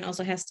Truth Commission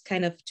also has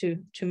kind of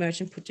to merge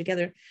and put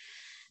together.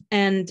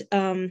 And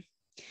I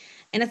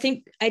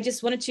think I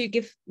just wanted to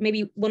give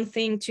maybe one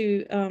thing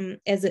to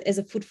as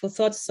a food for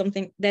thought,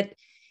 something that,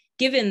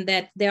 given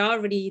that there are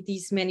already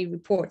these many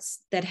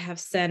reports that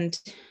have sent,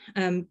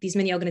 these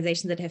many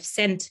organizations that have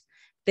sent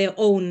their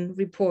own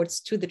reports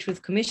to the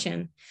Truth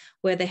Commission,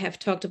 where they have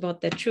talked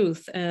about their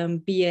truth,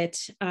 be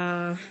it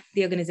the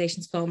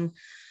organizations from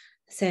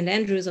St.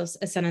 Andrews or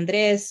San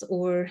Andres,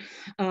 or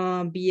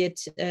be it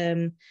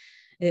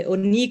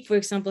ONIC, for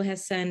example,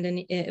 has sent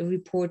a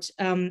report.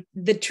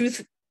 The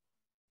Truth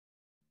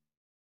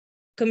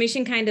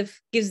Commission kind of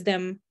gives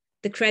them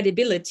the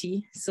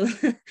credibility, so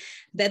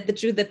that the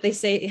truth that they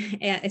say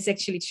is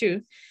actually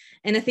true.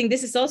 And I think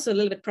this is also a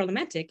little bit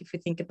problematic if we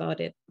think about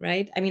it,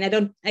 right? I mean, I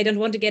don't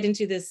want to get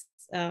into this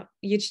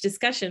huge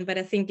discussion, but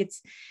I think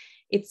it's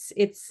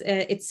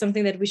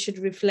something that we should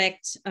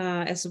reflect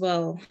as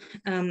well,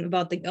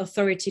 about the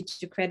authority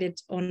to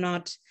credit or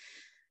not,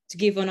 to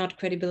give or not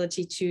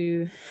credibility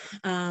to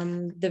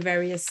the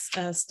various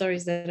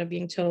stories that are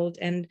being told.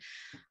 And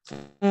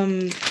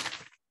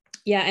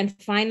yeah,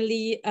 and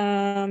finally,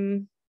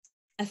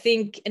 I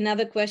think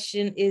another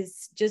question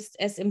is just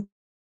as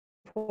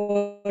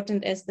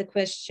important as the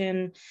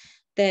question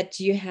that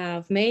you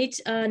have made,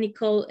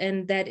 Nicole,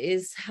 and that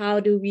is, how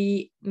do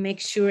we make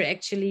sure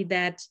actually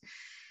that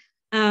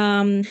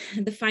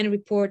the final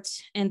report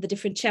and the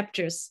different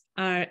chapters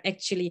are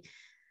actually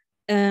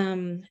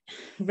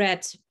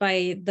read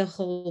by the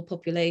whole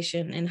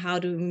population, and how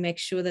do we make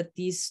sure that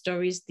these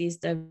stories, these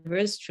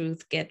diverse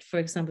truths get, for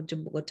example, to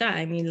Bogota?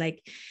 I mean,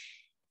 like,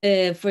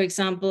 for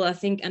example, I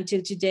think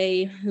until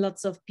today,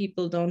 lots of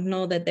people don't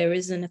know that there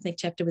is an ethnic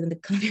chapter within the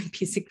Colombian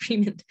Peace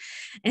Agreement.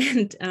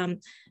 And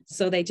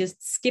so they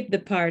just skip the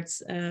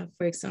parts,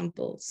 for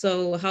example.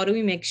 So how do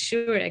we make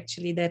sure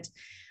actually that,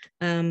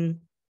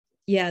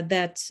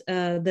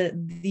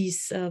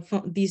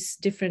 these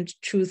different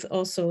truths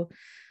also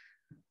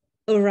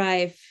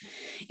arrive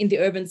in the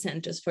urban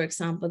centers, for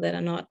example, that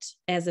are not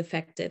as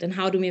affected? And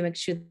how do we make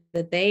sure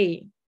that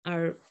they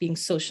are being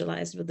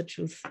socialized with the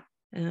truth,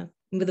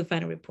 with the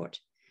final report?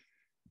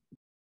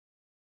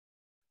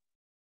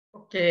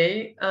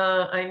 Okay,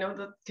 I know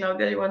that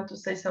Claudia, you want to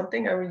say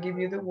something. I will give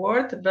you the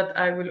word, but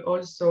I will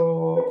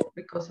also,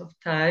 because of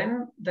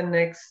time, the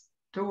next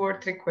 2 or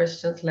 3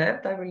 questions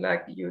left, I would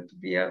like you to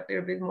be a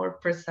little bit more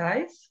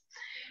precise,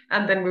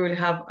 and then we will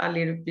have a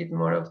little bit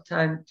more of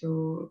time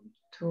to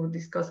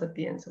discuss at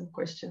the end some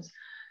questions.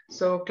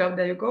 So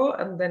Claudia, you go,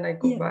 and then I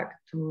go back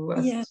to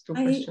ask 2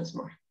 questions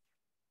more.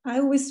 I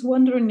was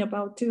wondering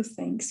about 2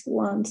 things.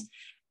 One,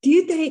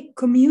 do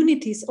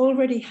communities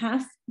already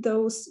have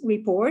those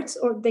reports,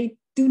 or they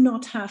do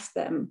not have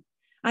them?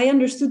 I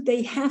understood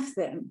they have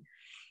them.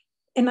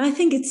 And I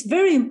think it's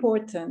very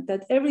important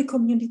that every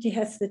community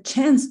has the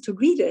chance to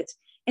read it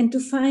and to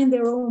find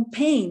their own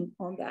pain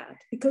on that,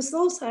 because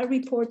those are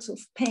reports of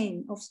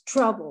pain, of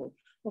trouble,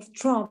 of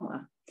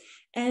trauma.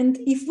 And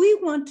if we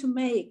want to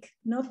make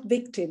not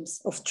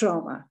victims of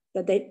trauma,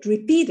 that they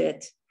repeat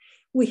it,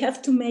 we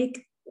have to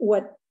make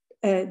what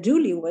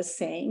Julie was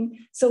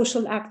saying,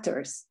 social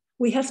actors.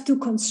 We have to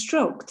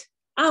construct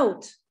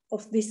out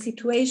of this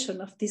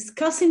situation of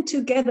discussing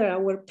together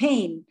our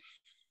pain,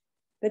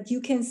 that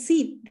you can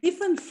see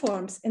different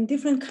forms and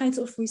different kinds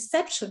of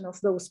reception of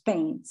those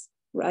pains,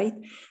 right?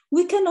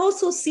 We can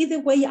also see the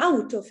way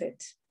out of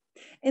it.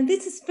 And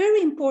this is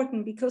very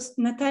important because,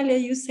 Natalia,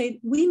 you said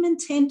women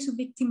tend to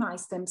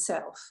victimize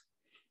themselves.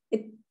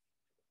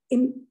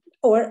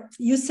 Or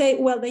you say,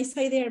 well, they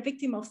say they are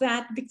victim of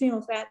that, victim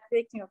of that,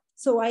 victim of.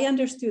 So I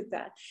understood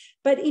that.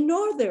 But in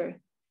order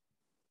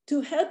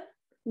to help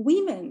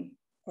women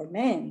or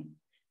men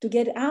to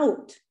get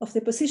out of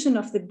the position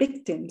of the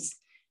victims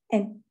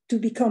and to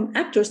become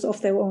actors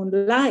of their own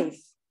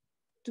life,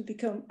 to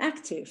become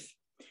active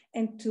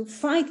and to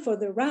fight for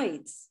the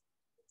rights,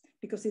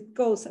 because it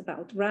goes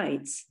about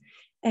rights,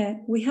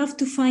 we have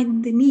to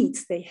find the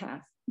needs they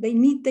have, the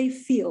need they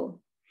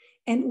feel,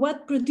 and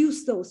what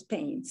produce those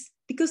pains,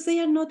 because they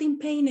are not in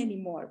pain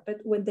anymore. But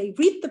when they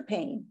read the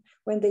pain,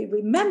 when they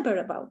remember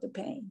about the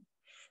pain,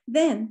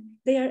 then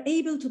they are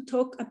able to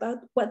talk about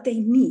what they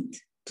need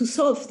to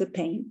solve the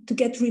pain, to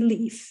get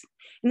relief.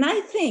 And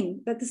I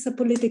think that is a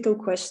political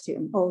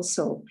question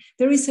also.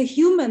 There is a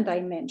human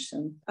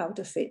dimension out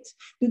of it.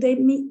 Do they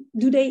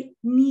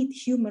need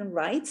human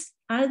rights?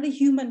 Are the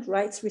human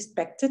rights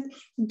respected?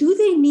 Do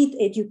they need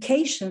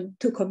education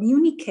to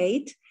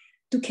communicate,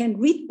 to can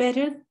read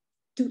better,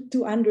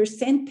 to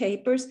understand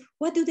papers?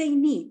 What do they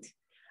need?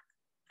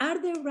 Are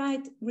their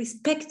rights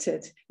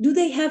respected? Do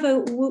they have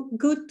a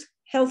good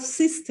health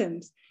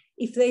systems?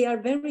 If they are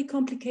very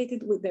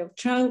complicated with their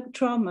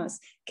traumas,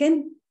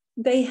 can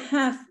they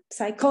have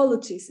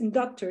psychologists and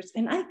doctors?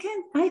 And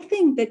I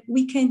think that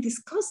we can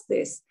discuss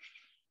this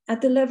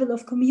at the level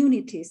of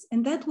communities,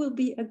 and that will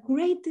be a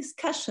great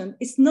discussion.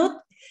 It's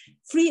not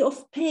free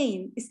of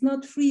pain, it's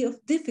not free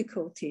of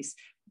difficulties,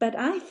 but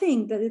I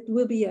think that it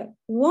will be a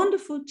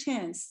wonderful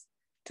chance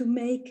to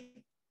make,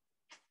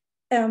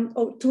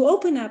 or to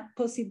open up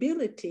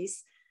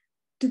possibilities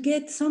to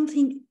get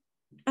something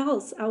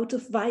else out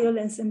of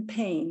violence and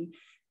pain,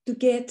 to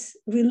get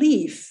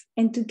relief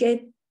and to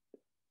get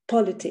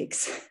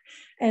politics.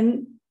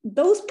 And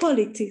those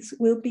politics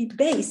will be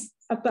based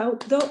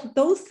about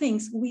those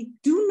things we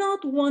do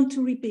not want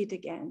to repeat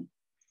again.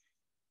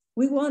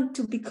 We want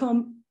to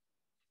become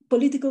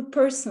political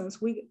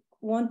persons. We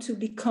want to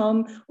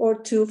become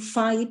or to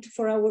fight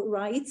for our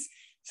rights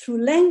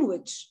through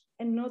language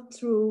and not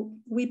through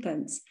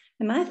weapons.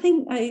 And I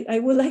think I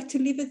would like to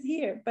leave it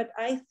here, but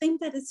I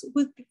think that it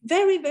would be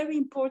very, very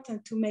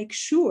important to make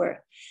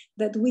sure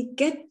that we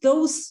get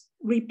those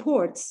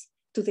reports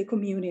to the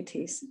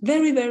communities.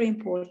 Very, very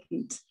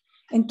important.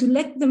 and to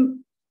let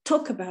them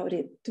talk about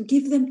it, to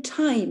give them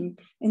time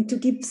and to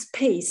give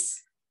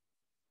space.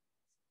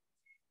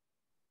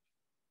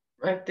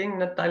 I think,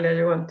 Natalia,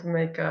 you want to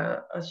make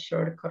a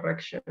short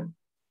correction.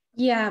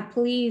 Yeah,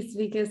 please,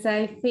 because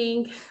I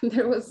think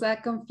there was a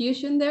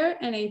confusion there,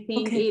 and I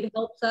think it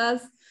helps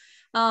us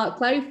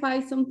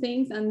clarify some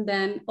things and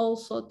then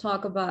also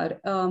talk about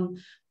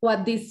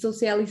what this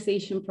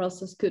socialization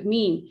process could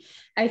mean.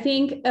 I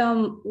think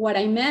what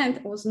I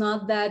meant was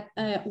not that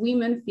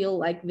women feel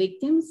like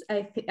victims.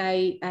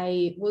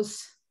 I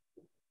was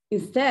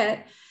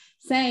instead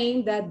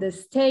saying that the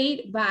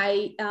state,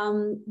 by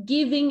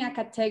giving a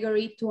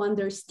category to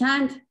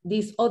understand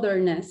this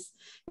otherness,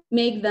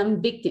 make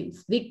them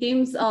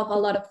victims of a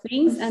lot of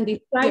things, and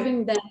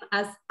describing them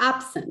as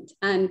absent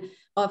and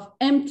of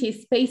empty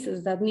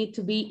spaces that need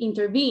to be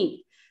intervened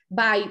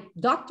by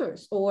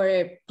doctors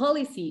or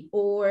policy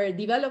or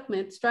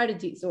development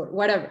strategies or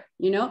whatever,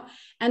 you know?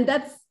 And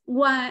that's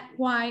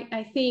why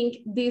I think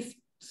this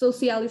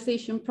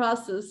socialization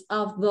process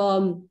of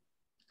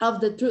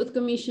the Truth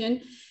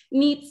Commission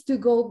needs to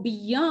go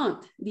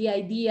beyond the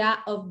idea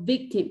of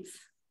victims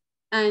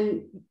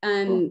and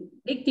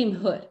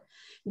victimhood.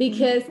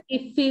 Because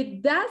if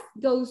it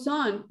goes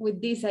on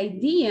with this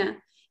idea,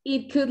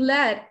 it could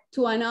lead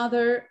to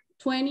another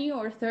 20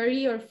 or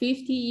 30 or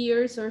 50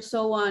 years or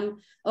so on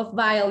of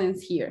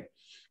violence here.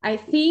 I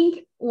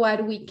think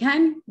what we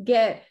can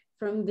get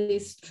from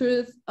this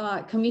Truth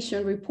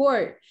Commission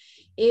report,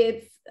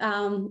 it's,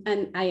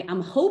 and I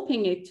am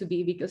hoping it to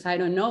be, because I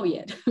don't know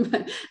yet,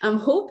 but I'm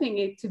hoping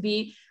it to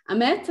be a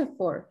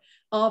metaphor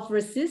of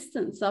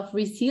resistance, of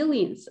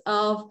resilience,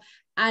 of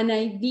an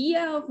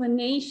idea of a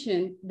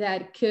nation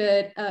that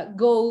could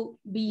go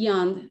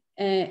beyond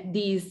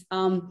this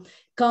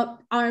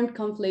armed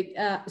conflict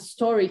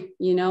story,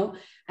 you know.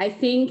 I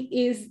think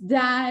is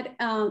that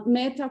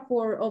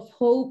metaphor of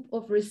hope,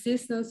 of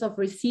resistance, of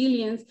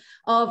resilience,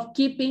 of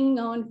keeping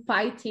on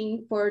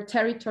fighting for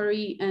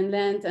territory and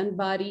land and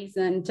bodies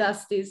and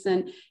justice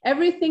and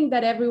everything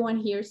that everyone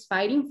here is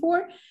fighting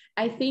for.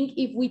 I think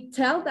if we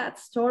tell that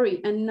story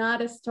and not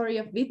a story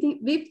of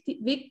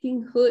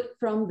victimhood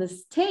from the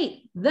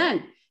state,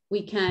 then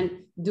we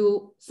can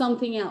do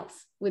something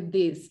else with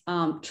this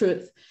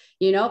truth,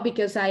 you know,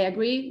 because I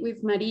agree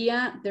with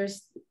Maria,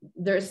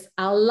 there's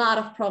a lot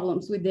of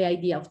problems with the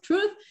idea of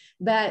truth,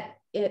 but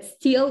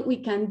still we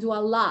can do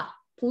a lot,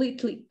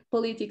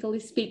 politically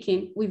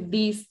speaking, with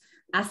this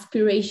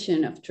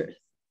aspiration of truth.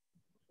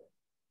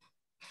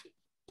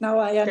 Now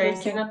I understand.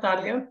 Thank you,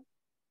 Natalia.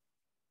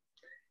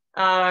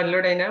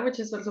 Lorena, which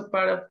is also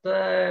part of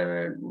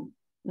the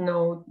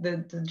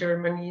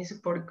Germany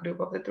support group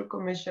of the Truth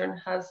Commission,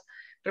 has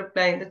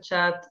replied in the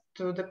chat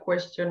to the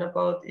question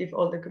about if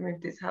all the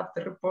communities have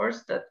the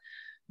reports, that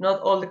not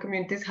all the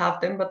communities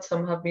have them, but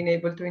some have been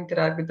able to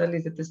interact with at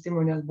least the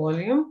testimonial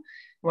volume,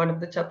 one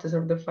of the chapters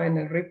of the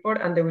final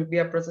report, and there will be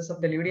a process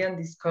of delivery and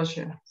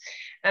discussion.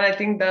 And I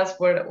think that's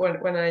where,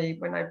 when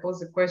I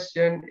posed the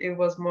question, it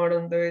was more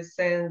on the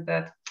sense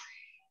that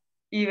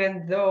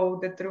even though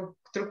the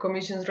Truth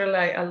Commissions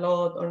rely a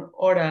lot on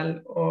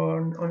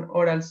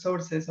oral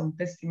sources, on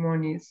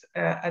testimonies,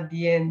 at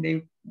the end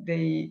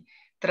they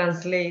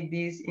translate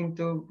these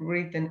into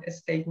written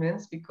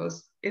statements,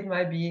 because it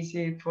might be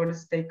easy for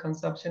state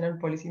consumption and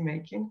policy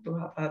making to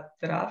have a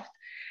draft.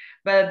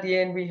 But at the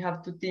end we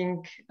have to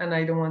think, and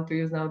I don't want to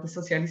use now the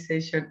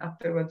socialization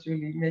after what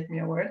Julie made me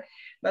aware,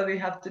 but we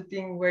have to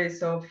think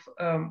ways of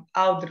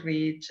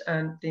outreach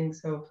and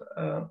things of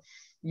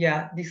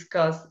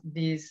discuss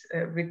these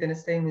written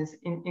statements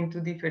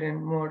into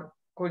different, more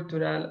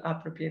cultural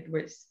appropriate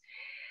ways.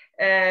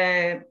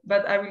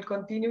 But I will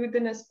continue with the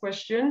next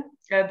question.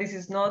 This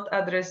is not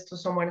addressed to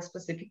someone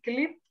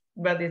specifically,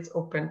 but it's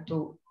open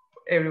to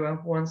everyone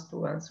who wants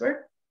to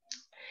answer.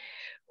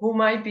 Who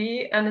might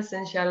be an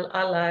essential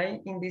ally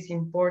in this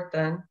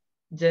important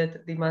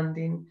yet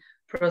demanding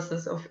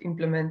process of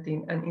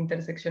implementing an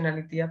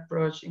intersectionality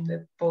approach in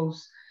the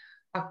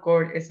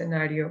post-accord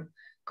scenario,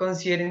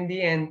 considering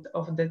the end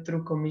of the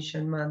Truth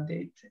Commission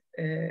mandate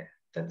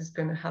that is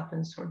going to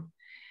happen soon?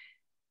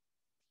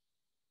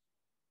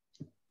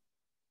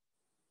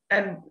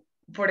 And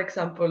for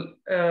example,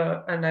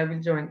 and I will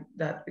join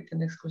that with the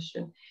next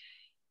question,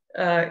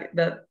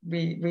 that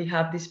we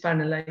have this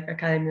panel like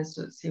academia,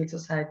 civil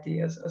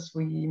society as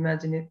we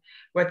imagine it.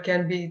 What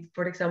can be,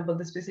 for example,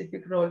 the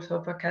specific roles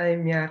of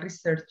academia,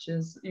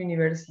 researchers,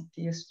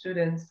 university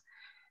students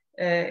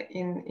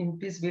in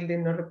peace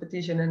building or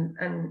repetition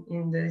and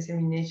in the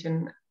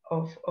dissemination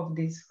of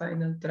this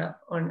final draft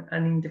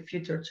and in the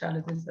future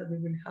challenges that we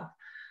will have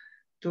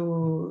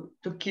to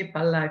keep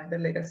alive the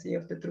legacy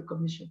of the Truth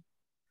Commission?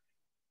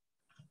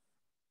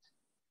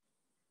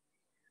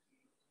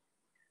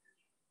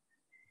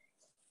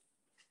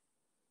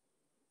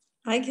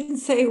 I can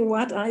say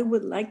what I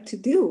would like to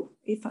do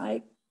if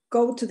I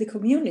go to the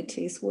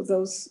communities with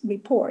those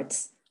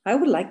reports. I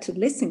would like to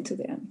listen to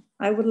them.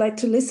 I would like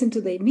to listen to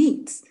their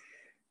needs,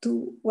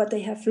 to what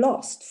they have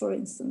lost, for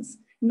instance,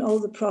 in all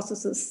the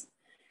processes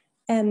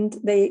and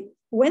they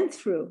went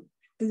through.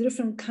 the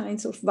different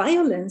kinds of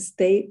violence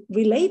they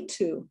relate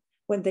to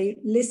when they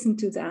listen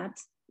to that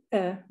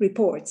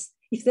reports.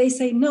 If they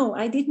say, no,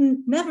 I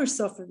never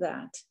suffer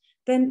that,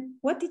 then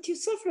what did you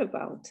suffer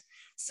about?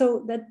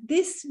 So that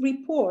this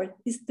report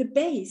is the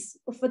base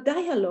of a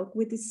dialogue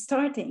with its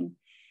starting,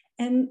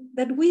 and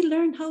that we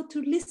learn how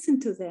to listen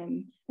to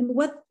them and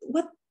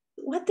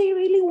what they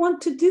really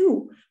want to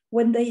do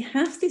when they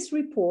have this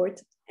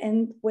report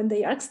and when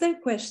they ask their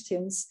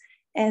questions,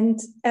 and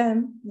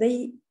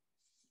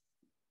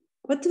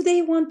what do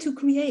they want to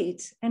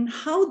create, and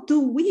how do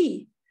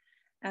we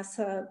as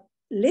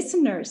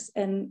listeners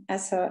and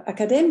as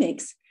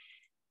academics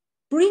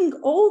bring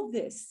all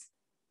this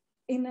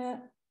in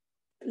a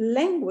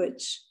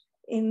language,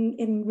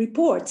 in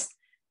reports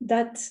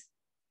that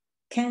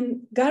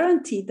can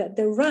guarantee that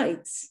the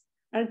rights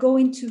are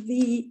going to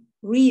be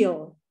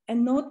real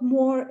and not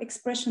more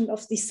expression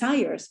of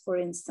desires, for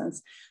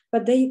instance,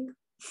 but they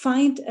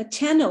find a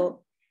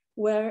channel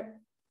where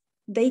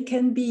they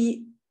can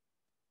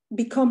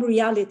become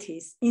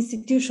realities,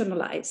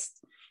 institutionalized.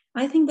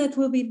 I think that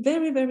will be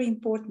very, very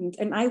important.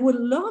 And I would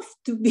love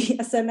to be,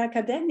 as an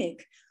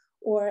academic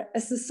or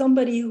as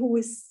somebody who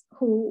is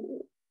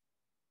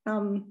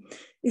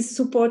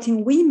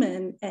supporting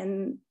women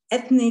and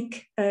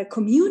ethnic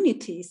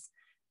communities,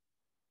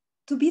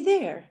 to be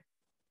there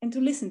and to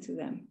listen to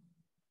them.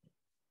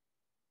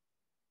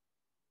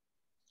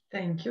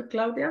 Thank you,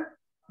 Claudia.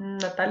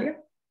 Natalia?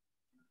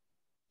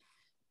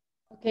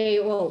 Okay,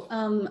 well,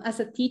 as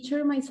a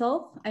teacher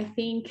myself, I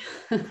think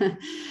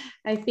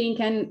I think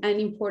an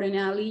important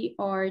ally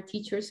are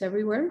teachers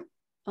everywhere,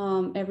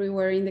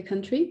 everywhere in the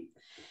country.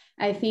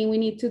 I think we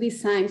need to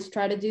design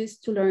strategies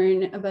to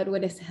learn about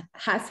what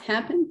has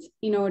happened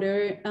in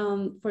order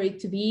for it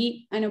to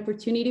be an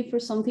opportunity for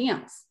something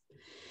else.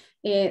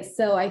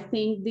 So I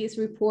think this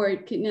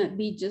report cannot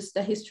be just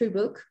a history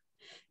book.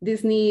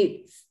 This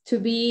needs to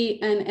be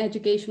an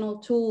educational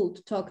tool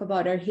to talk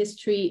about our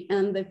history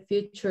and the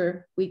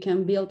future we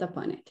can build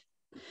upon it.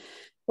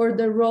 For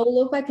the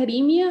role of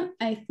academia,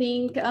 I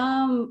think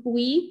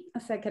we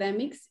as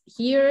academics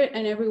here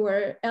and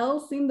everywhere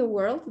else in the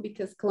world,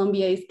 because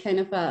Colombia is kind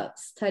of a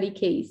study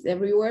case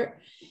everywhere,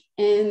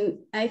 and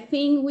I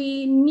think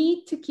we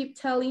need to keep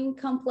telling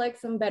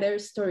complex and better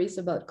stories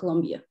about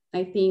Colombia.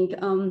 I think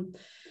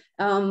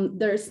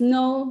there's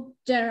no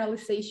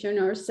generalization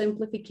or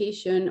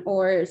simplification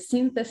or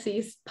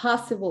synthesis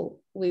possible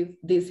with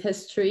this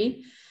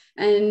history,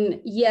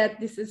 and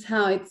yet this is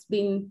how it's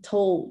been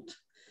told.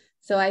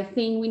 So I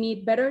think we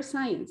need better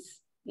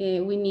science.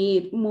 We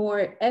need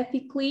more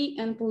ethically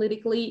and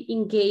politically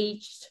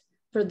engaged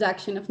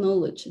production of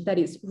knowledge that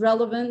is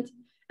relevant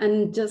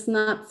and just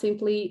not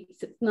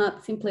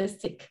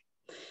simplistic.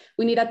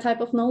 We need a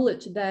type of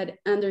knowledge that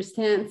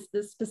understands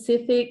the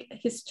specific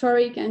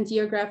historic and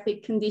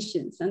geographic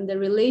conditions and the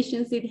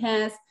relations it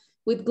has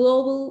with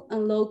global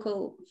and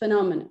local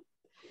phenomena.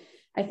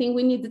 I think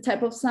we need the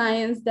type of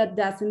science that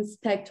doesn't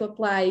expect to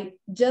apply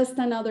just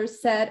another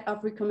set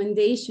of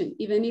recommendations,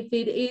 even if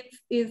it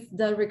is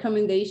the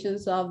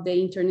recommendations of the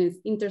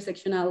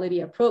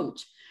intersectionality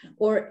approach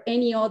or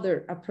any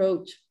other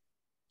approach.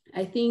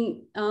 I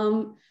think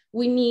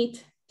we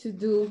need to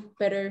do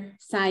better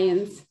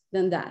science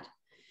than that.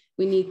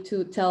 We need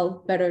to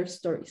tell better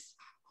stories.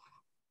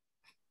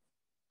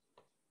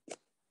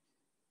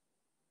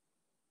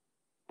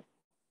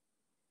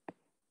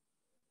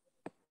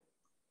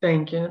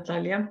 Thank you,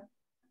 Natalia.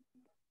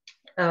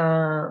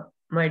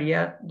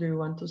 Maria, do you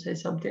want to say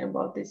something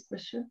about this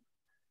question?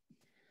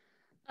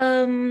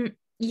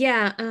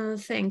 Yeah,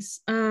 thanks.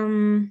 I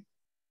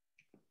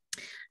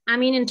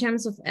mean, in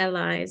terms of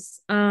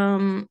allies,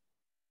 well,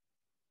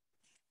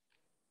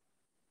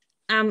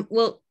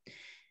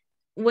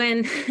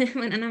 when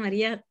Ana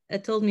Maria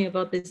told me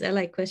about this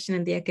ally question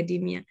in the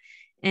academia,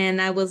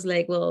 and I was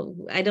like, well,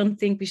 I don't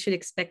think we should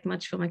expect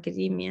much from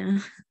academia,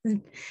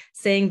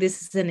 saying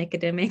this is an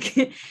academic,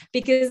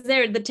 because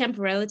the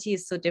temporality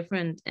is so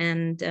different.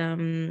 And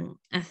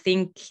I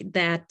think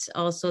that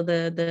also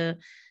the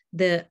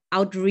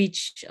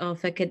outreach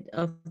of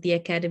the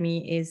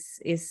academy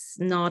is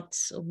not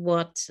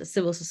what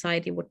civil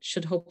society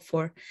should hope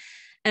for.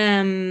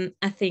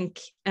 I think,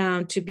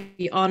 to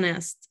be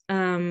honest,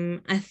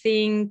 I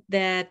think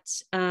that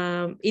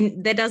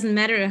that doesn't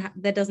matter.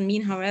 That doesn't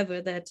mean,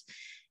 however, that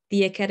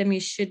the academy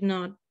should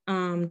not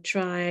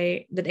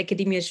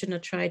academia should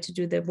not try to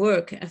do their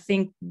work. I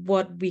think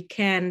what we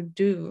can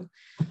do,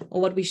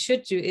 or what we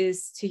should do,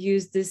 is to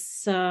use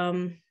this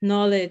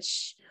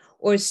knowledge,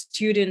 or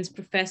students,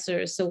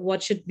 professors. So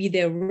what should be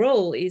their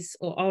role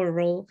or our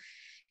role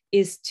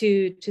is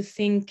to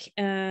think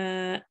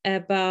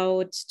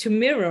about, to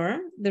mirror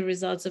the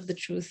results of the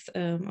truth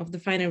of the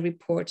final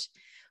report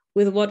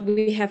with what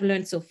we have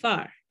learned so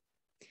far,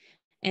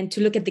 and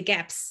to look at the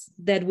gaps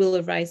that will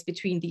arise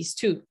between these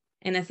two.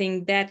 And I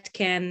think that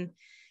can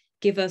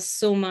give us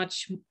so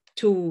much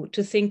to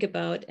think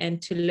about and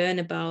to learn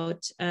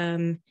about,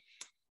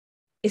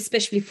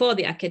 especially for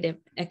the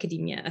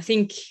academia. I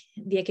think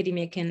the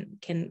academia can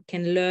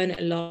learn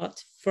a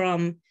lot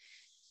from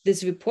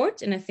this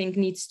report, and I think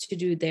needs to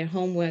do their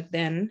homework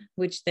then,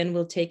 which then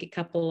will take a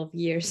couple of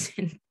years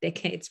and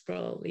decades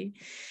probably.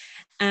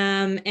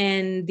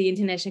 And the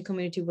international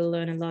community will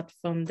learn a lot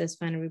from this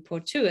final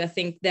report too. I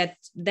think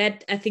that's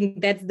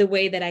the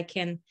way that I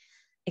can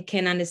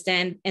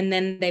understand. And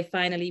then they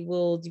finally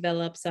will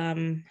develop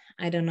some,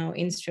 I don't know,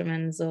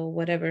 instruments or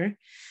whatever.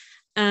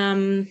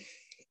 And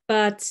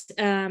I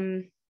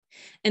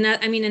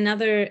mean,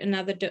 another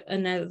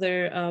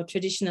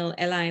traditional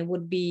ally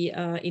would be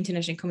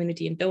international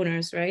community and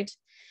donors, right?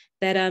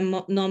 That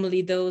are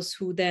normally those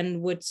who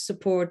then would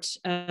support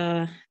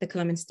the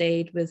Colombian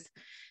state with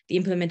the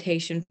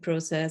implementation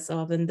process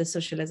of and the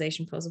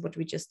socialization process, what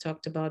we just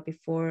talked about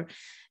before,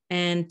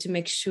 and to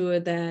make sure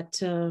that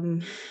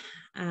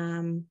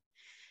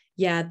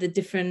the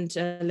different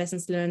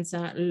lessons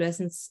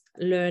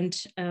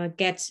learned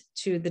get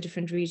to the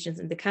different regions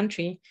in the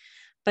country.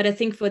 But I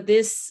think for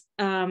this,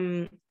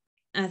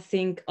 I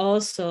think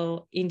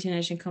also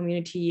international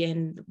community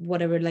and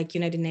whatever, like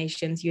United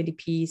Nations,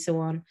 UNDP, so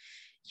on,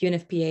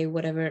 UNFPA,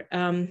 whatever,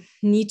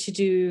 need to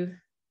do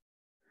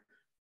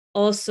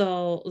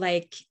also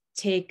like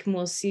take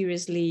more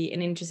seriously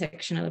an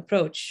intersectional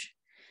approach.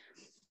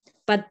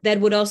 But that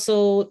would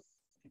also,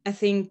 I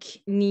think,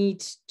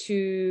 need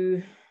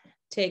to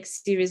take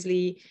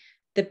seriously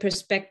the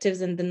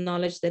perspectives and the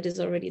knowledge that is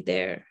already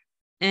there.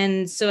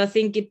 And so I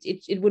think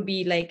it would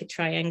be like a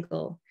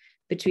triangle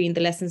between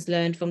the lessons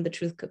learned from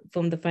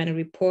the final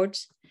report,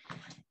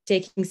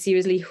 taking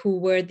seriously who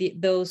were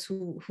those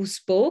who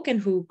spoke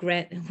and who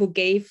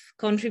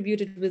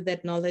contributed with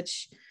that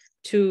knowledge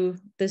to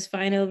this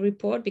final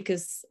report,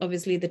 because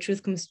obviously the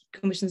Truth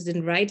Commissions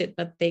didn't write it,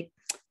 but they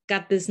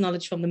got this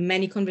knowledge from the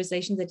many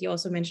conversations that you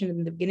also mentioned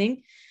in the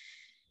beginning.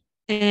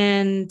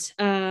 And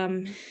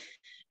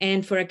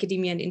for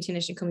academia and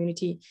international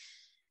community,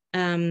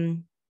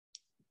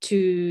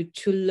 to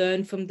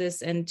learn from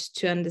this and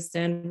to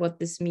understand what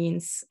this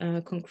means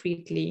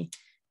concretely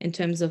in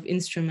terms of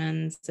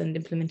instruments and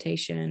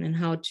implementation, and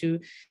how to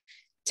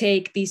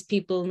take these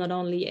people not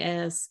only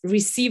as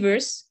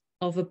receivers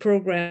of a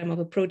program, of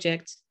a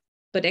project,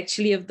 but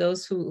actually of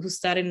those who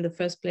started in the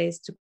first place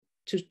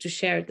to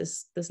share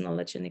this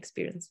knowledge and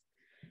experience.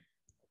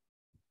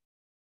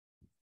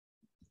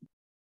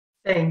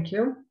 Thank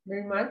you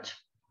very much.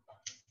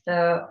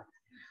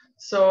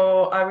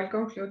 So I will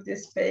conclude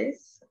this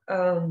space,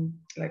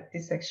 like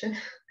this section,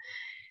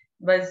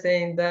 by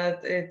saying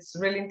that it's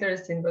really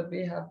interesting what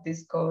we have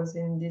discussed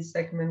in this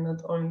segment,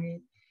 not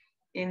only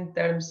in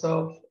terms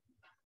of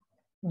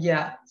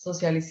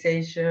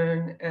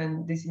socialization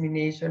and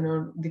dissemination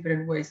or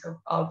different ways of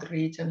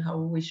outreach and how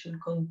we should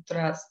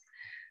contrast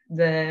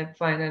the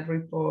final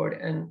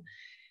report and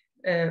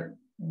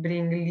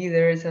bring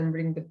leaders and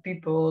bring the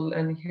people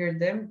and hear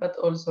them, but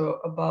also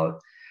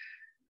about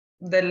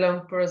the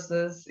long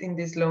process in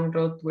this long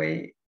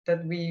roadway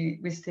that we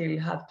still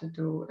have to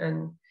do.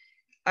 And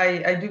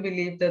I do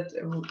believe that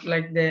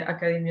like the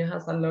academia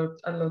has a lot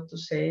to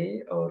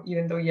say, or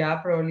even though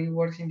probably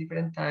works in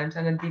different times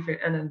and a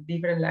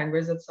different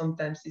language that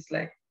sometimes is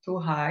like too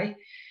high,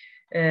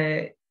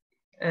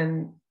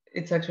 and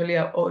it's actually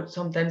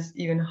sometimes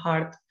even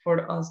hard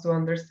for us to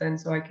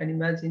understand. So I can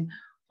imagine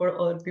for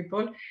other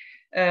people,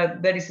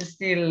 there is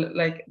still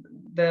like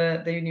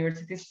the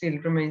university still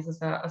remains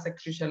as a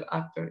crucial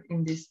actor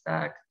in this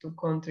tag to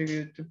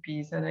contribute to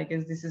peace. And I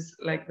guess this is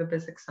like the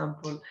best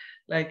example,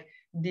 like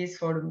this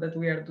forum that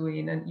we are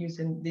doing and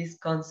using these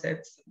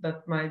concepts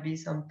that might be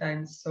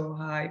sometimes so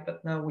high,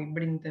 but now we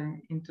bring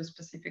them into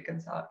specific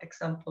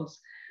examples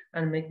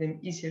and make them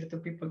easier to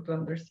people to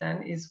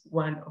understand, is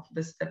one of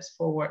the steps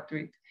forward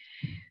to it.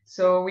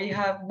 So we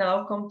have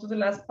now come to the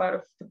last part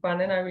of the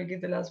panel. I will give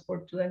the last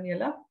word to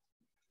Daniela.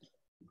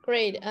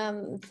 Great.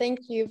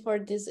 Thank you for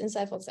this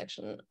insightful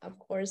section, of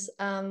course.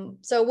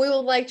 So we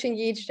would like to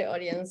engage the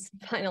audience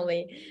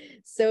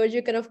finally. So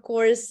you can, of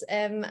course,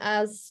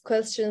 ask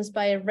questions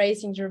by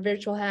raising your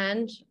virtual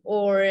hand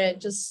or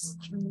just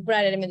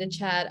write them in the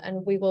chat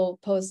and we will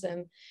post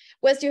them.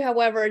 We ask you,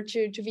 however,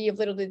 to be a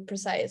little bit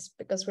precise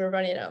because we're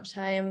running out of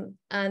time.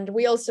 And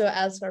we also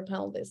ask our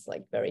panelists,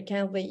 like very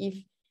kindly,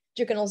 if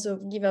you can also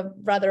give a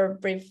rather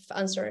brief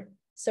answer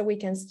so we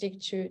can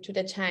stick to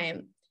the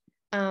time.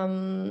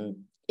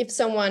 If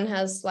someone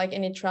has like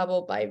any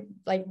trouble by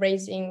like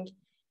raising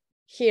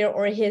her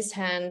or his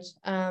hand,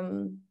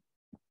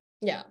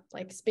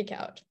 like speak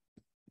out.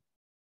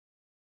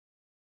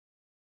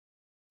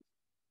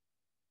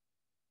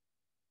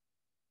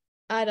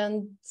 I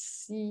don't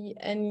see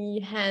any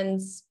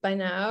hands by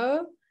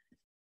now.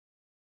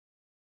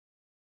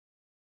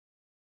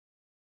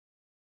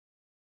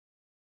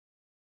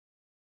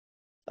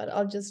 But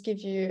I'll just give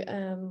you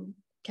a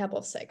couple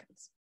of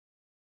seconds.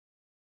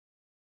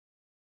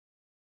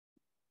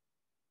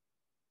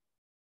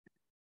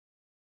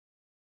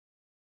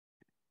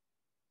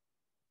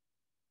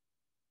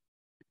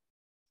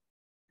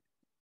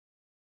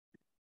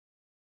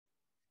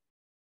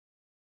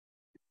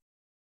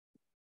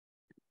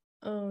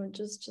 Oh,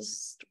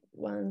 just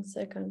 1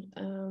 second.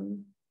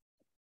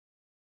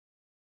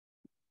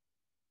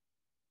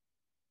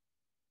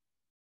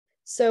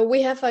 So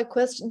we have a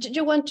question. Did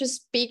you want to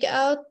speak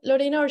out,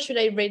 Lorena, or should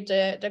I read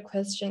the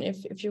question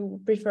if you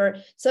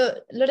prefer? So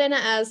Lorena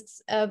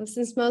asks,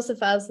 since most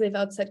of us live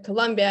outside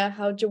Colombia,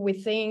 how do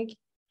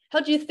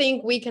you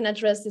think we can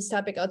address this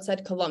topic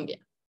outside Colombia?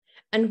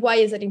 And why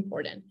is it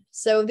important?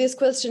 So this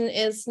question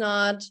is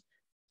not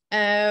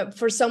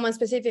for someone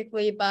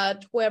specifically,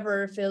 but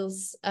whoever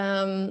feels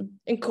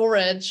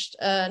encouraged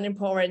and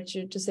empowered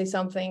to say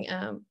something,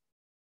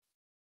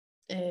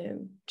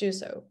 do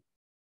so.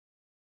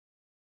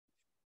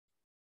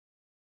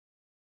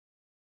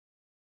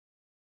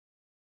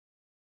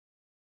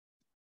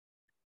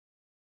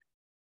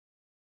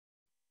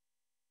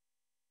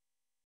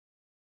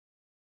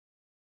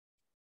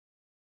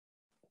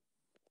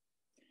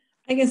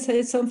 I can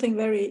say something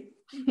very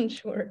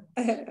sure.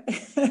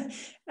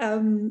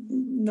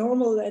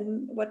 Normal,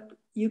 and what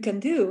you can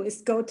do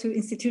is go to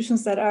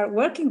institutions that are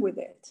working with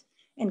it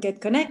and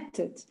get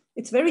connected.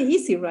 It's very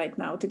easy right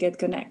now to get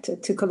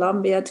connected to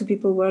Colombia, to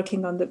people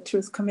working on the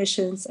Truth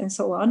Commissions and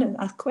so on, and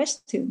ask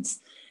questions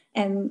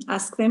and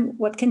ask them,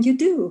 what can you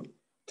do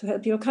to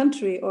help your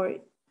country or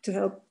to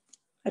help,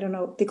 I don't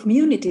know, the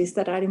communities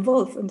that are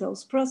involved in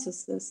those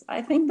processes?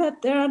 I think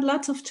that there are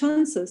lots of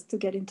chances to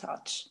get in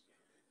touch.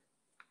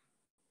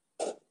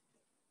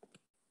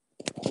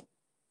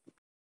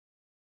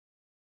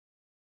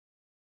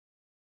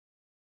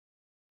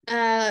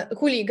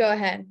 Juli, go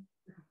ahead.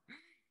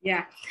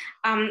 Yeah,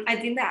 I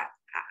think that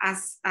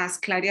as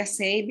Claudia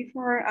said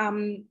before,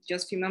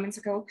 just a few moments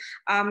ago,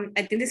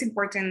 I think it's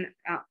important,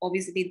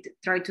 obviously, to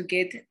try to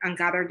get and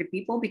gather the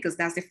people, because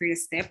that's the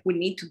first step. We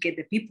need to get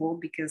the people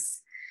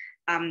because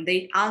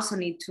they also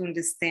need to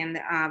understand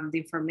the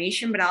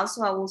information, but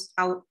also I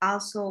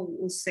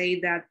will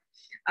say that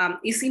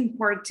it's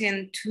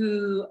important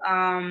to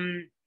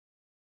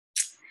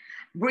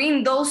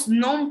bring those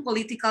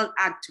non-political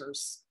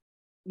actors,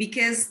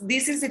 because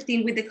this is the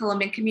thing with the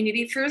Colombian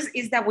community. First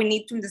is that we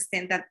need to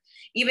understand that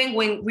even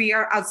when we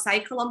are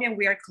outside Colombia,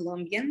 we are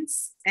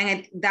Colombians,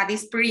 and that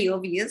is pretty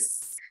obvious,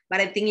 but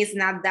I think it's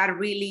not that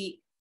really,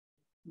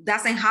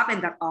 doesn't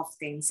happen that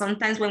often.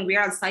 Sometimes when we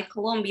are outside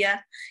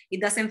Colombia, it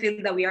doesn't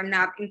feel that we are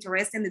not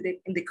interested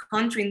in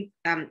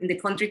the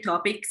country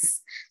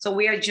topics. So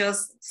we are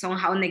just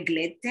somehow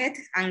neglected.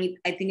 And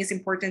I think it's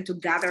important to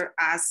gather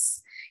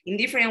us in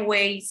different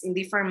ways, in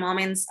different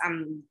moments,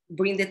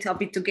 bring the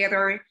topic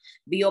together,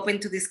 be open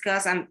to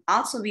discuss, and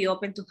also be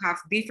open to have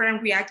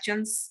different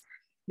reactions,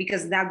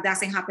 because that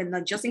doesn't happen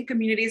not just in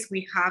communities.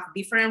 We have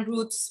different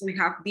roots, we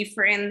have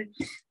different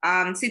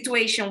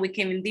situations, we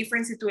came in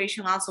different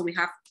situations also, we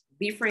have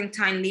different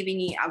time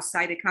living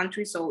outside the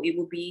country. So it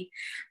will be,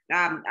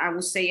 I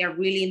would say, a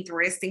really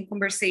interesting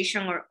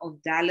conversation or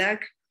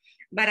dialogue.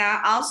 But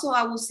also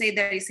I would say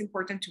that it's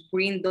important to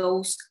bring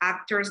those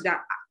actors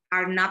that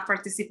are not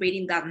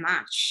participating that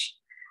much,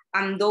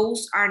 and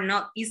those are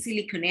not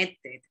easily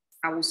connected,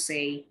 I would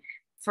say.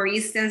 For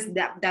instance,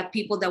 that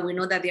people that we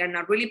know that they are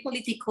not really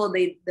political,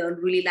 they don't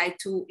really like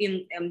to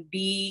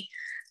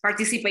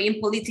participate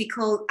in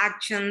political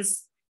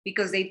actions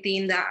because they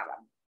think that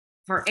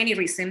for any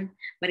reason,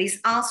 but it's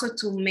also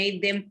to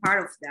make them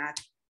part of that,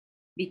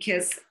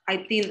 because I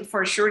think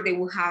for sure they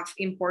will have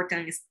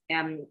important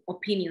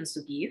opinions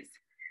to give.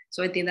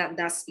 So I think that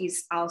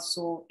is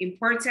also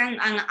important.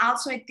 And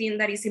also I think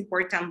that is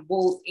important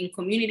both in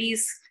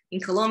communities in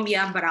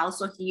Colombia, but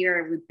also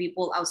here with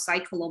people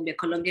outside Colombia,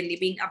 Colombian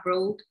living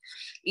abroad.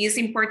 It's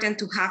important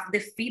to have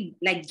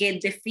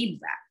get the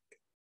feedback,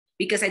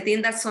 because I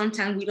think that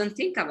sometimes we don't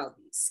think about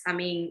this. I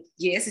mean,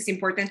 yes, it's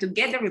important to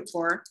get the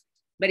report,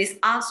 but it's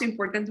also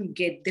important to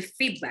get the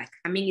feedback.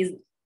 I mean,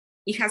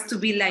 it has to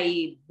be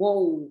like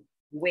both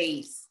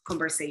ways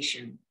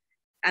conversation.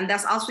 And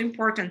that's also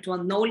important to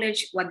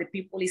acknowledge what the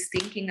people is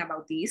thinking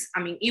about this.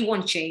 I mean, it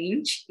won't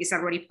change, it's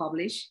already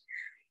published.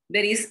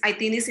 I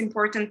think it's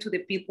important to the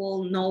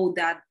people know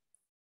that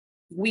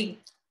we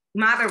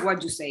matter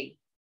what you say,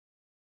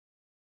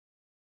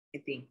 I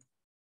think.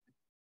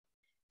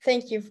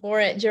 Thank you for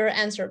your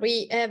answer. Do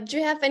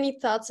you have any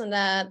thoughts on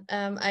that?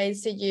 I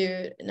see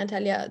you,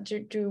 Natalia,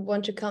 do you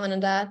want to comment on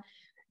that?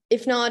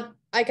 If not,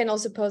 I can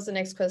also pose the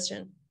next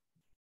question.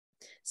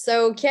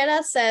 So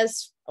Kiara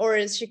says,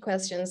 or she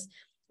questions,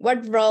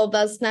 what role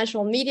does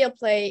national media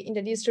play in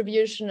the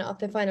distribution of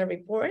the final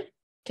report?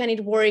 Can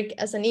it work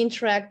as an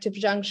interactive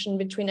junction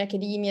between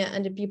academia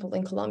and the people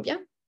in Colombia?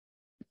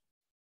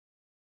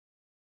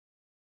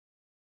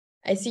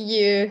 I see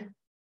you.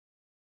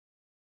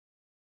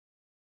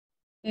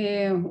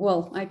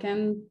 Well, I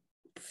can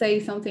say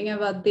something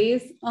about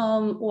this.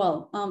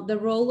 The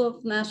role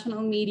of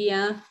national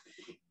media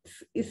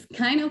is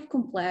kind of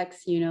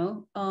complex, you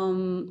know.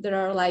 There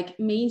are like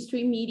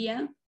mainstream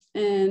media,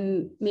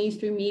 and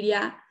mainstream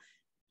media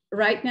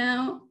right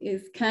now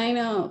is kind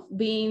of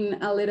being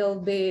a little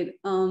bit,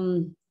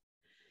 you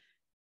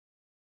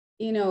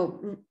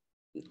know,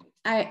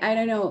 I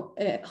don't know,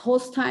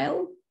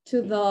 hostile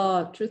to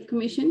the Truth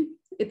Commission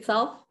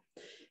itself,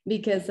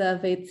 because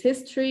of its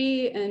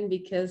history and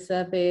because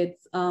of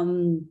its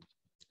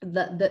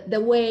the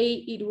way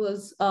it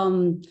was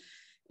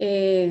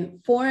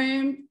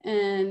formed,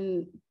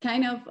 and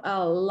kind of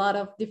a lot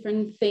of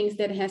different things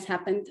that has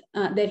happened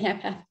that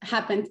have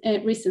happened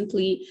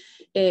recently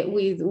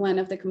with one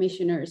of the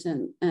commissioners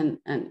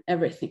and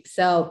everything.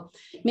 So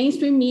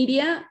mainstream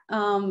media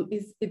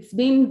it's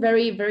been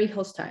very, very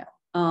hostile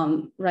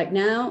right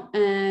now,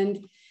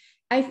 and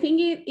I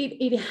think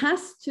it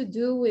has to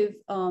do with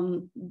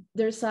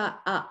there's a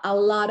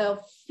lot of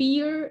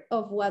fear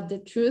of what the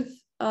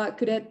truth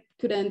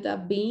could end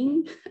up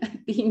being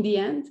in the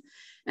end.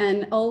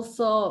 And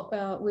also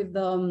with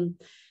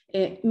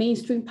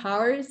mainstream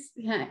powers,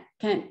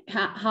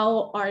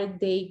 how are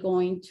they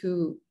going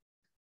to,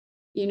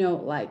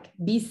 like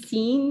be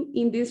seen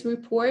in this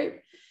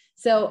report?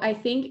 So I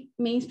think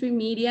mainstream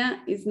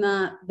media is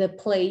not the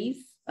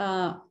place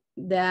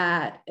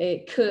that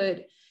it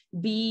could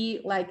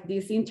be like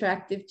this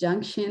interactive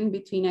junction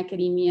between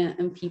academia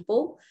and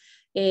people.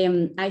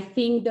 I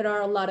think there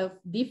are a lot of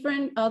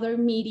different other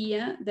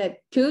media that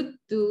could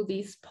do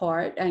this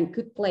part and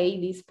could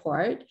play this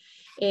part.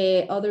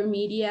 Other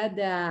media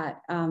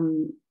that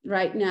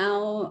right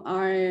now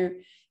are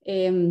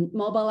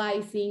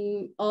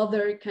mobilizing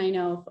other kind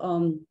of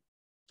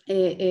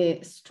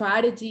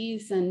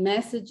strategies and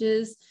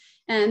messages,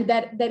 and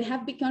that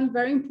have become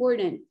very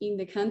important in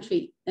the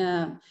country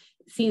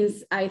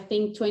since I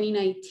think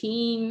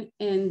 2019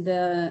 and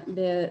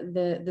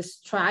the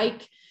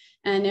strike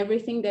and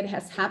everything that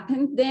has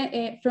happened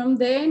there, from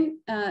then,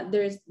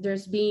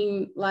 there's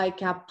been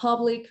like a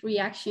public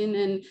reaction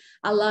and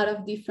a lot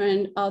of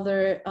different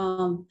other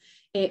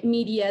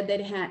media that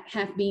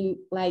have been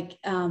like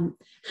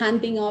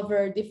handing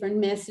over different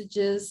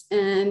messages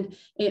and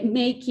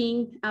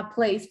making a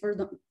place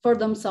for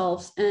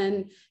themselves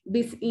and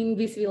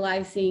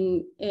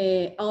visibilizing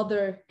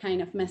other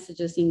kind of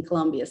messages in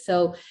Colombia.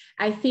 So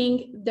I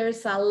think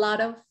there's a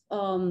lot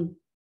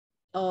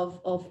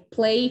of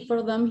play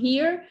for them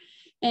here.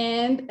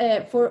 And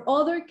for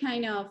other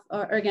kind of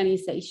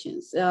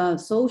organizations,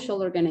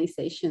 social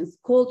organizations,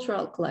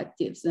 cultural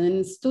collectives,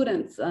 and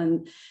students,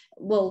 and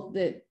well,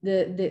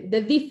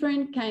 the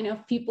different kind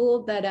of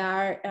people that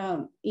are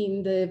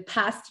in the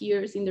past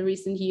years, in the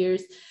recent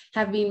years,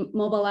 have been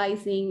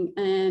mobilizing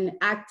and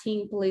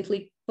acting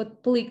politically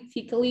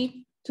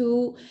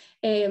to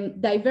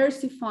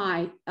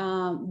diversify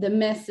the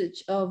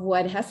message of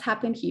what has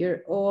happened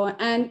here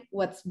and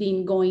what's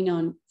been going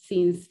on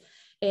since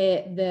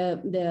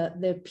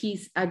the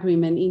peace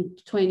agreement in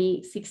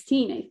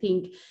 2016. I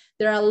think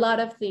there are a lot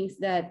of things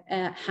that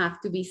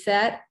have to be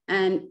said,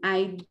 and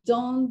I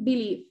don't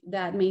believe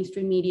that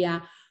mainstream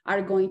media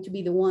are going to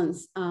be the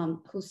ones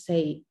who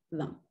say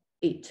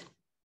it.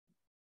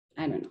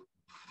 I don't know.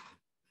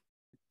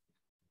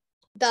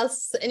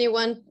 Does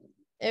anyone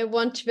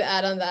want to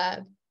add on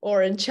that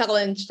or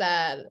challenge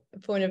that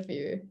point of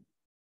view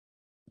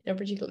in a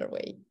particular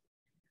way?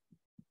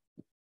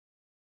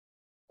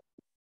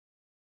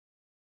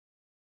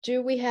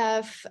 Do we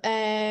have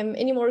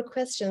any more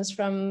questions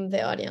from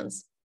the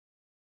audience?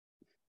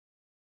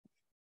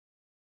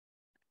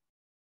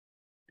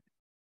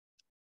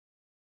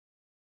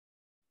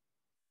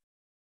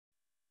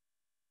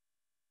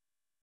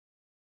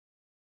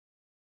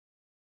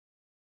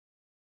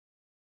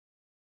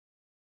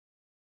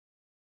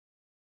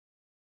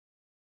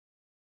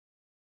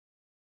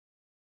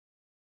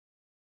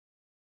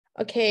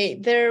 Okay,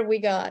 there we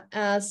got.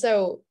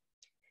 So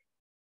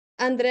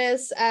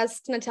Andres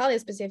asked Natalia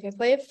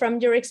specifically, from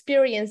your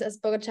experience as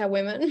Bogota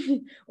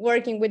women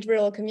working with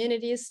rural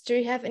communities, do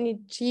you have any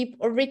tip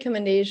or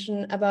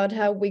recommendation about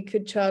how we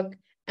could talk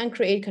and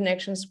create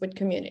connections with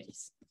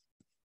communities?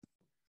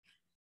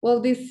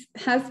 Well, this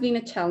has been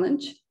a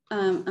challenge.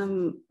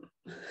 I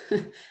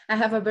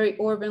have a very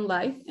urban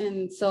life,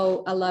 and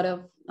so a lot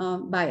of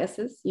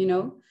biases,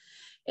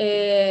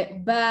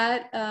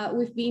 but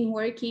we've been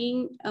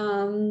working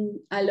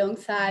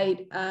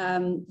alongside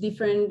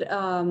different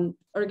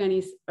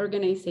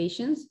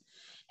organizations,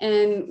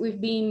 and we've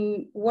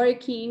been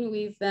working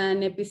with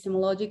an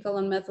epistemological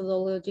and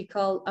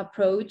methodological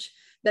approach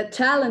that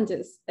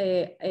challenges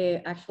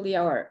actually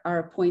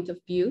our point of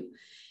view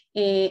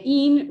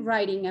in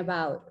writing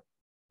about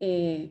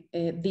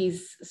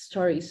these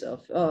stories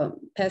of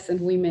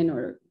peasant women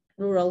or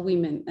rural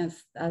women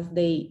as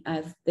they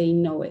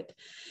know it.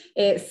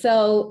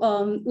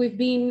 So we've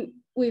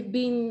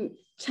been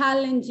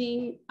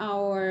challenging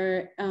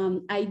our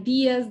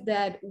ideas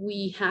that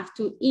we have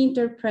to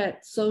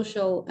interpret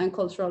social and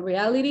cultural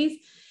realities,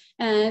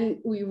 and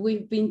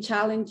we've been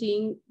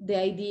challenging the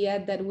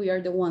idea that we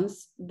are the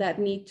ones that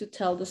need to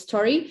tell the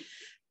story,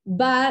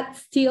 but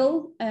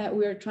still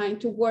we are trying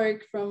to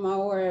work from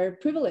our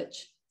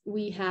privilege.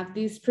 We have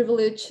this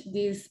privilege,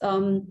 this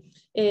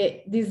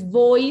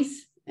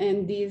voice,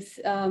 and this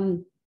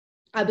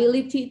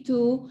ability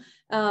to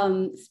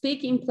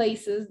speak in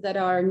places that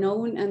are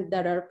known and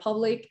that are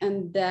public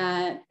and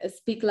that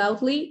speak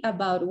loudly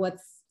about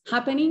what's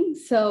happening.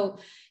 So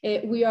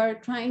we are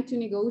trying to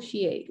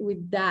negotiate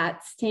with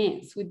that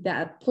stance, with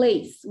that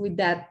place, with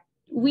that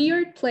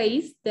weird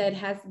place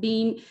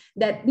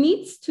that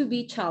needs to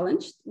be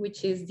challenged,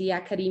 which is the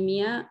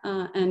academia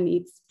and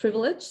its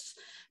privilege,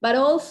 but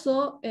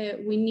also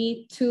we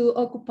need to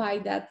occupy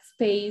that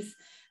space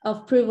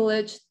of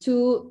privilege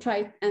to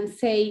try and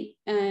say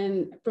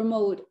and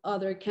promote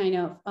other kind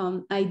of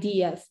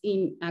ideas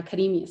in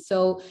academia.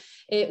 So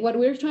what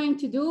we're trying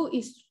to do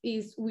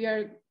is we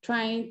are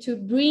trying to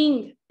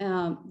bring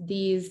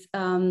these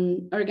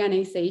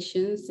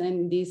organizations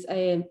and these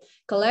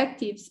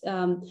collectives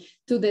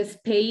to the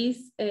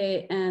space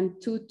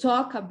and to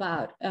talk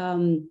about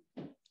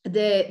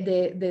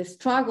the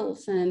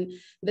struggles and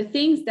the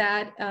things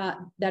that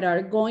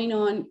are going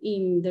on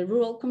in the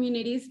rural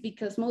communities,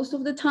 because most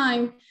of the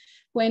time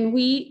when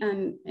we,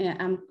 and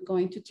I'm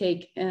going to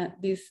take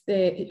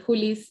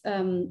Juli's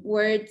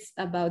words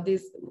about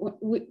this,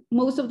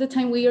 most of the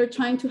time we are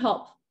trying to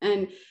help,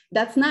 and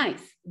that's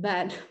nice,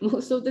 but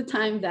most of the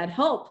time that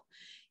help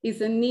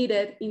isn't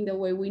needed in the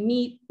way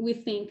we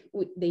think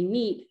they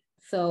need.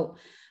 So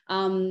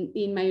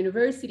in my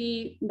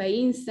university, by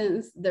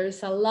instance,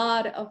 there's a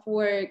lot of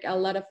work, a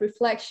lot of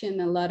reflection,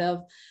 a lot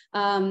of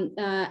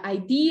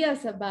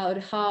ideas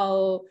about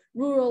how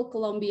rural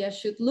Colombia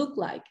should look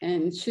like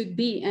and should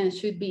be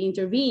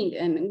intervened,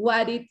 and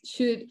what it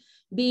should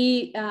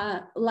be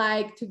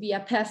like to be a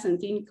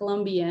peasant in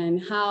Colombia,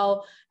 and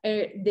how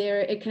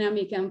their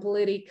economic and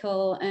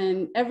political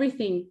and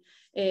everything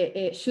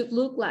should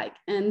look like.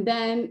 And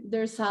then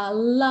there's a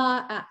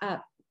lot,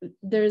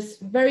 there's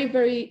very,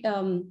 very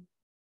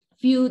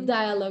few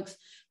dialogues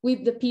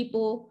with the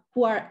people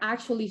who are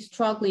actually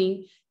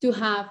struggling to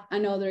have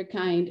another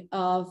kind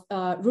of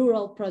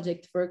rural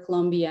project for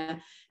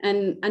Colombia,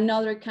 and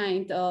another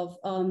kind of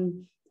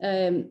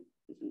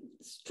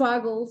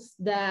struggles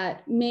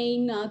that may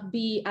not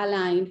be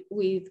aligned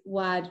with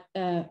what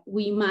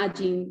we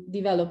imagine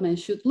development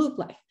should look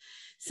like.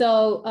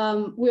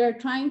 So we are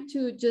trying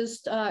to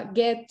just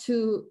get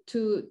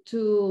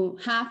to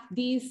have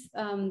these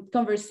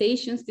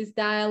conversations, these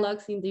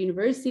dialogues in the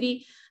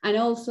university and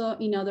also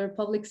in other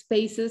public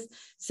spaces.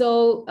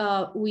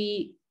 So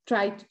we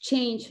try to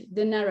change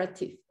the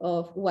narrative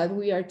of what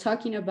we are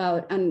talking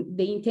about and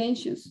the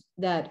intentions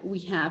that we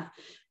have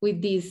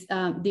with these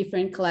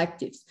different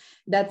collectives.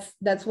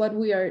 That's what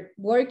we are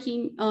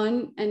working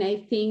on, and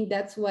I think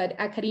that's what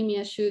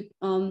academia should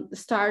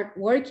start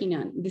working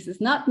on. This is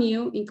not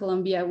new in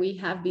Colombia. We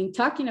have been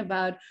talking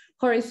about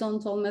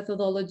horizontal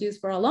methodologies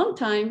for a long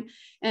time,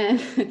 and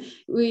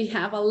we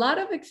have a lot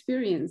of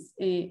experience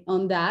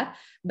on that.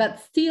 But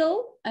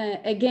still,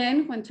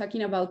 again, when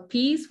talking about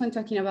peace, when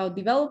talking about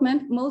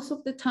development, most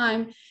of the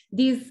time,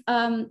 these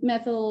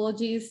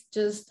methodologies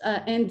just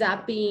end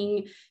up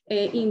being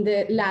in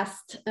the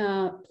last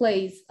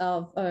place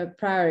of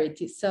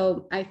priorities.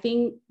 So I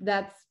think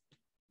that's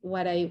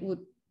what I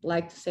would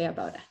like to say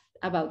about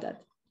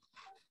that.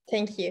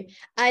 Thank you.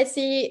 I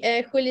see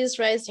Juli's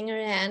raising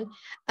her hand.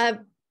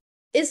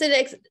 Is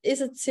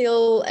it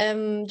still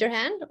your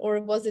hand, or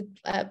was it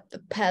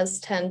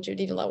past hand to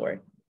the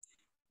lower?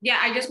 Yeah,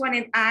 I just want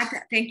to add,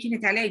 thank you,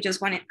 Natalia. I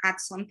just want to add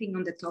something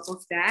on the top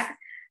of that.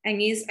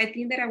 And I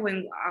think that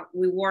when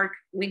we work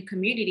with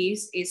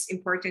communities, it's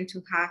important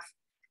to have,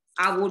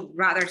 I would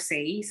rather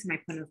say, is my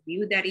point of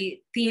view, that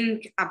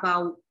think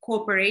about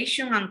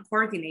cooperation and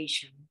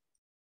coordination,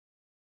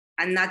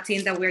 and not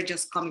think that we're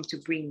just coming to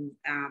bring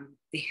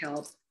the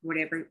help,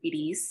 whatever it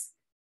is,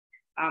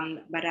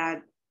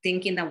 but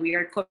thinking that we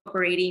are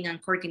cooperating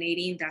and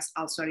coordinating. That's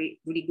also a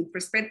really good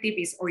perspective.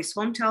 Is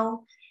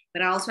horizontal,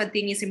 but also I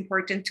think it's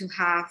important to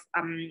have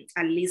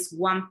at least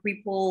one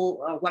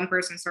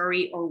person,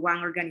 or one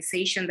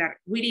organization that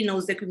really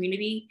knows the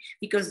community,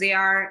 because they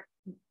are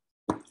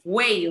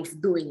way of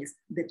doing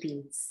the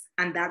things,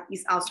 and that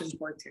is also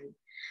important.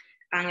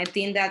 And I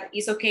think that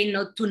it's okay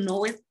not to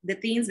know the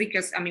things,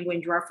 because I mean,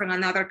 when you are from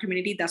another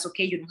community, that's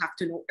okay. You don't have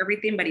to know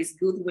everything, but it's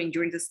good when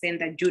you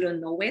understand that you don't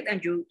know it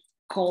and you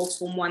call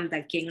someone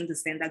that can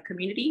understand that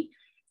community.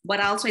 But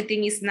also I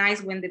think it's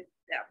nice when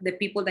the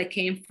people that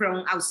came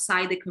from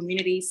outside the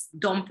communities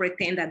don't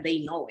pretend that they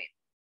know it,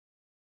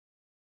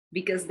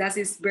 because that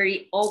is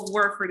very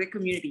awkward for the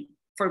community,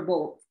 for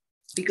both,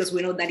 because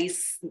we know that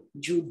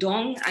you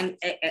don't,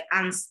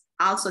 and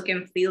also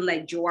can feel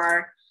like you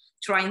are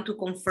trying to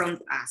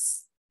confront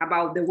us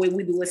about the way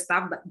we do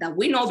stuff that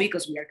we know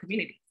because we are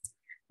community,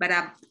 but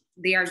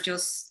they are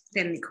just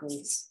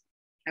technicals,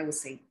 I would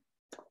say.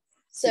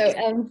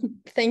 So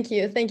thank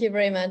you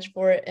very much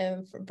for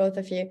both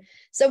of you.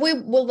 So we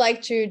would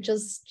like to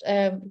just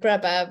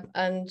wrap up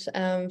and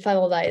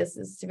finalize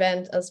this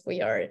event, as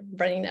we are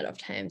running out of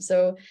time.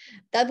 So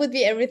that would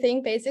be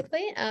everything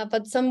basically.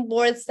 But some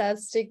words that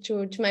stick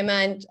to my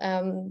mind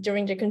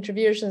during the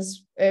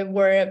contributions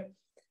were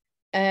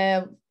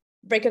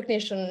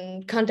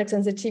recognition, context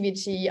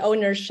sensitivity,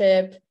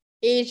 ownership,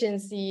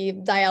 agency,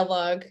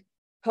 dialogue,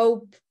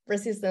 hope,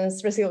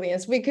 resistance,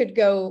 resilience. We could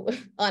go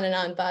on and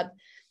on, but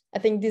I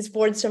think these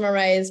words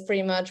summarize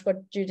pretty much what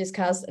you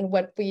discussed and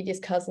what we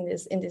discussed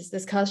in this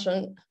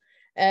discussion.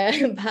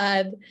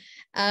 bad.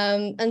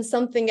 And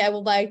something I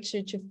would like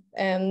to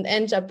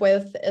end up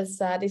with is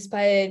that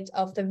despite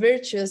of the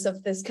virtues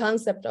of this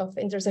concept of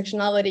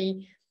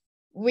intersectionality,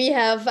 we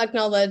have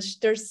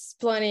acknowledged there's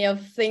plenty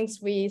of things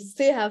we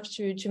still have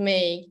to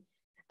make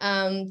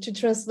to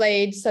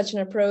translate such an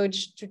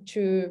approach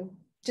to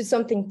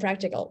something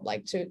practical,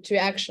 like to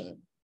action,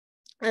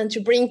 and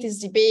to bring this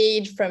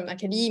debate from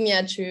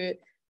academia to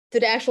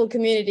the actual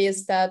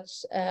communities that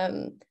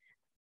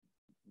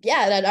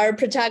that are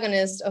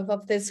protagonists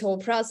of this whole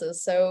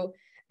process. So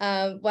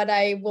what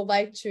I would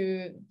like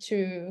to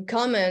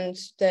comment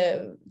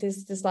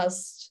this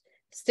last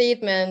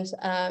statement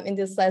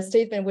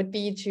would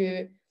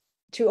be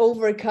to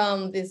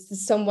overcome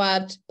this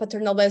somewhat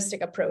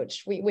paternalistic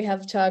approach. We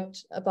have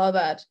talked about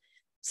that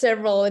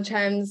several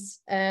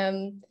times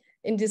in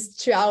these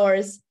 2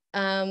 hours,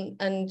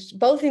 and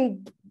both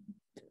in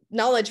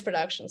knowledge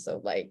production,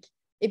 so like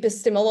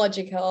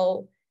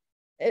epistemologically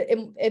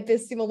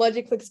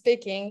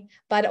speaking,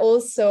 but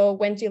also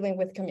when dealing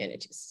with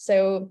communities.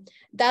 So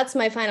that's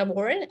my final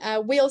word.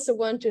 We also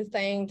want to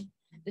thank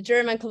the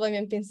German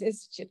Colombian Peace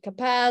Institute,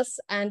 CAPAZ,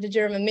 and the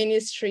German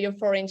Ministry of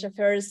Foreign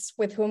Affairs,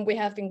 with whom we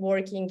have been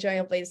working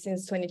jointly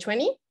since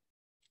 2020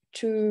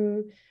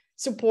 to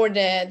support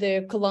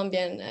the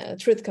Colombian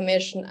Truth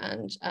Commission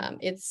and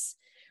its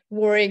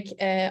work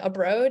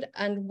abroad.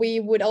 And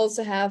we would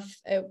also have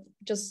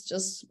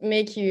just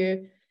make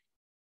you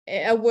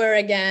aware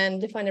again,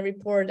 the final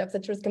report of the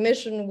Truth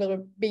Commission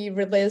will be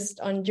released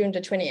on June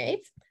the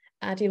 28th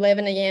at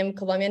 11 a.m.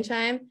 Colombian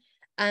time.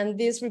 And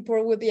this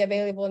report will be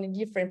available in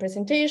different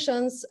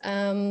presentations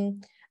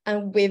and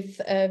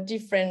with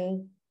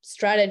different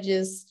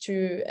strategies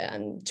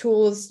and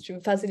tools to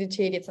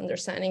facilitate its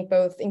understanding,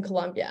 both in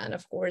Colombia and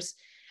of course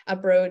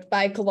abroad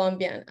by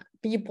Colombian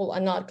people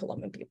and not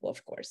Colombian people,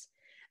 of course.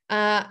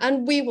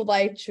 And we would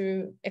like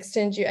to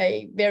extend you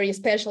a very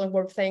special and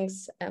warm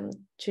thanks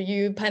to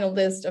you,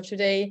 panelists of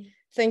today.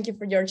 Thank you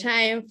for your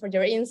time, for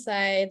your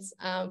insights,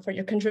 for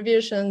your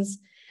contributions,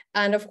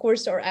 and of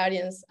course to our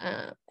audience.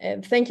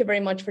 Thank you very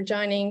much for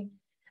joining.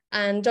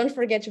 And don't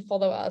forget to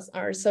follow us,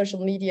 our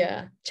social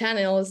media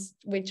channels,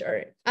 which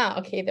are,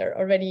 they're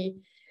already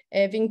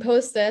being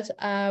posted.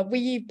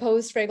 We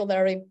post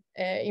regularly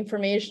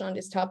information on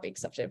these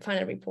topics of the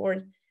final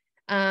report.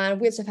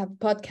 We also have a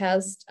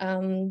podcast.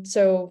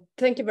 So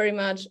thank you very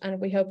much, and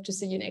we hope to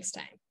see you next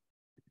time.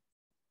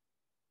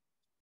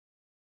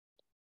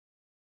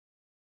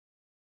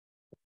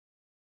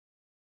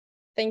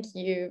 Thank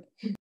you.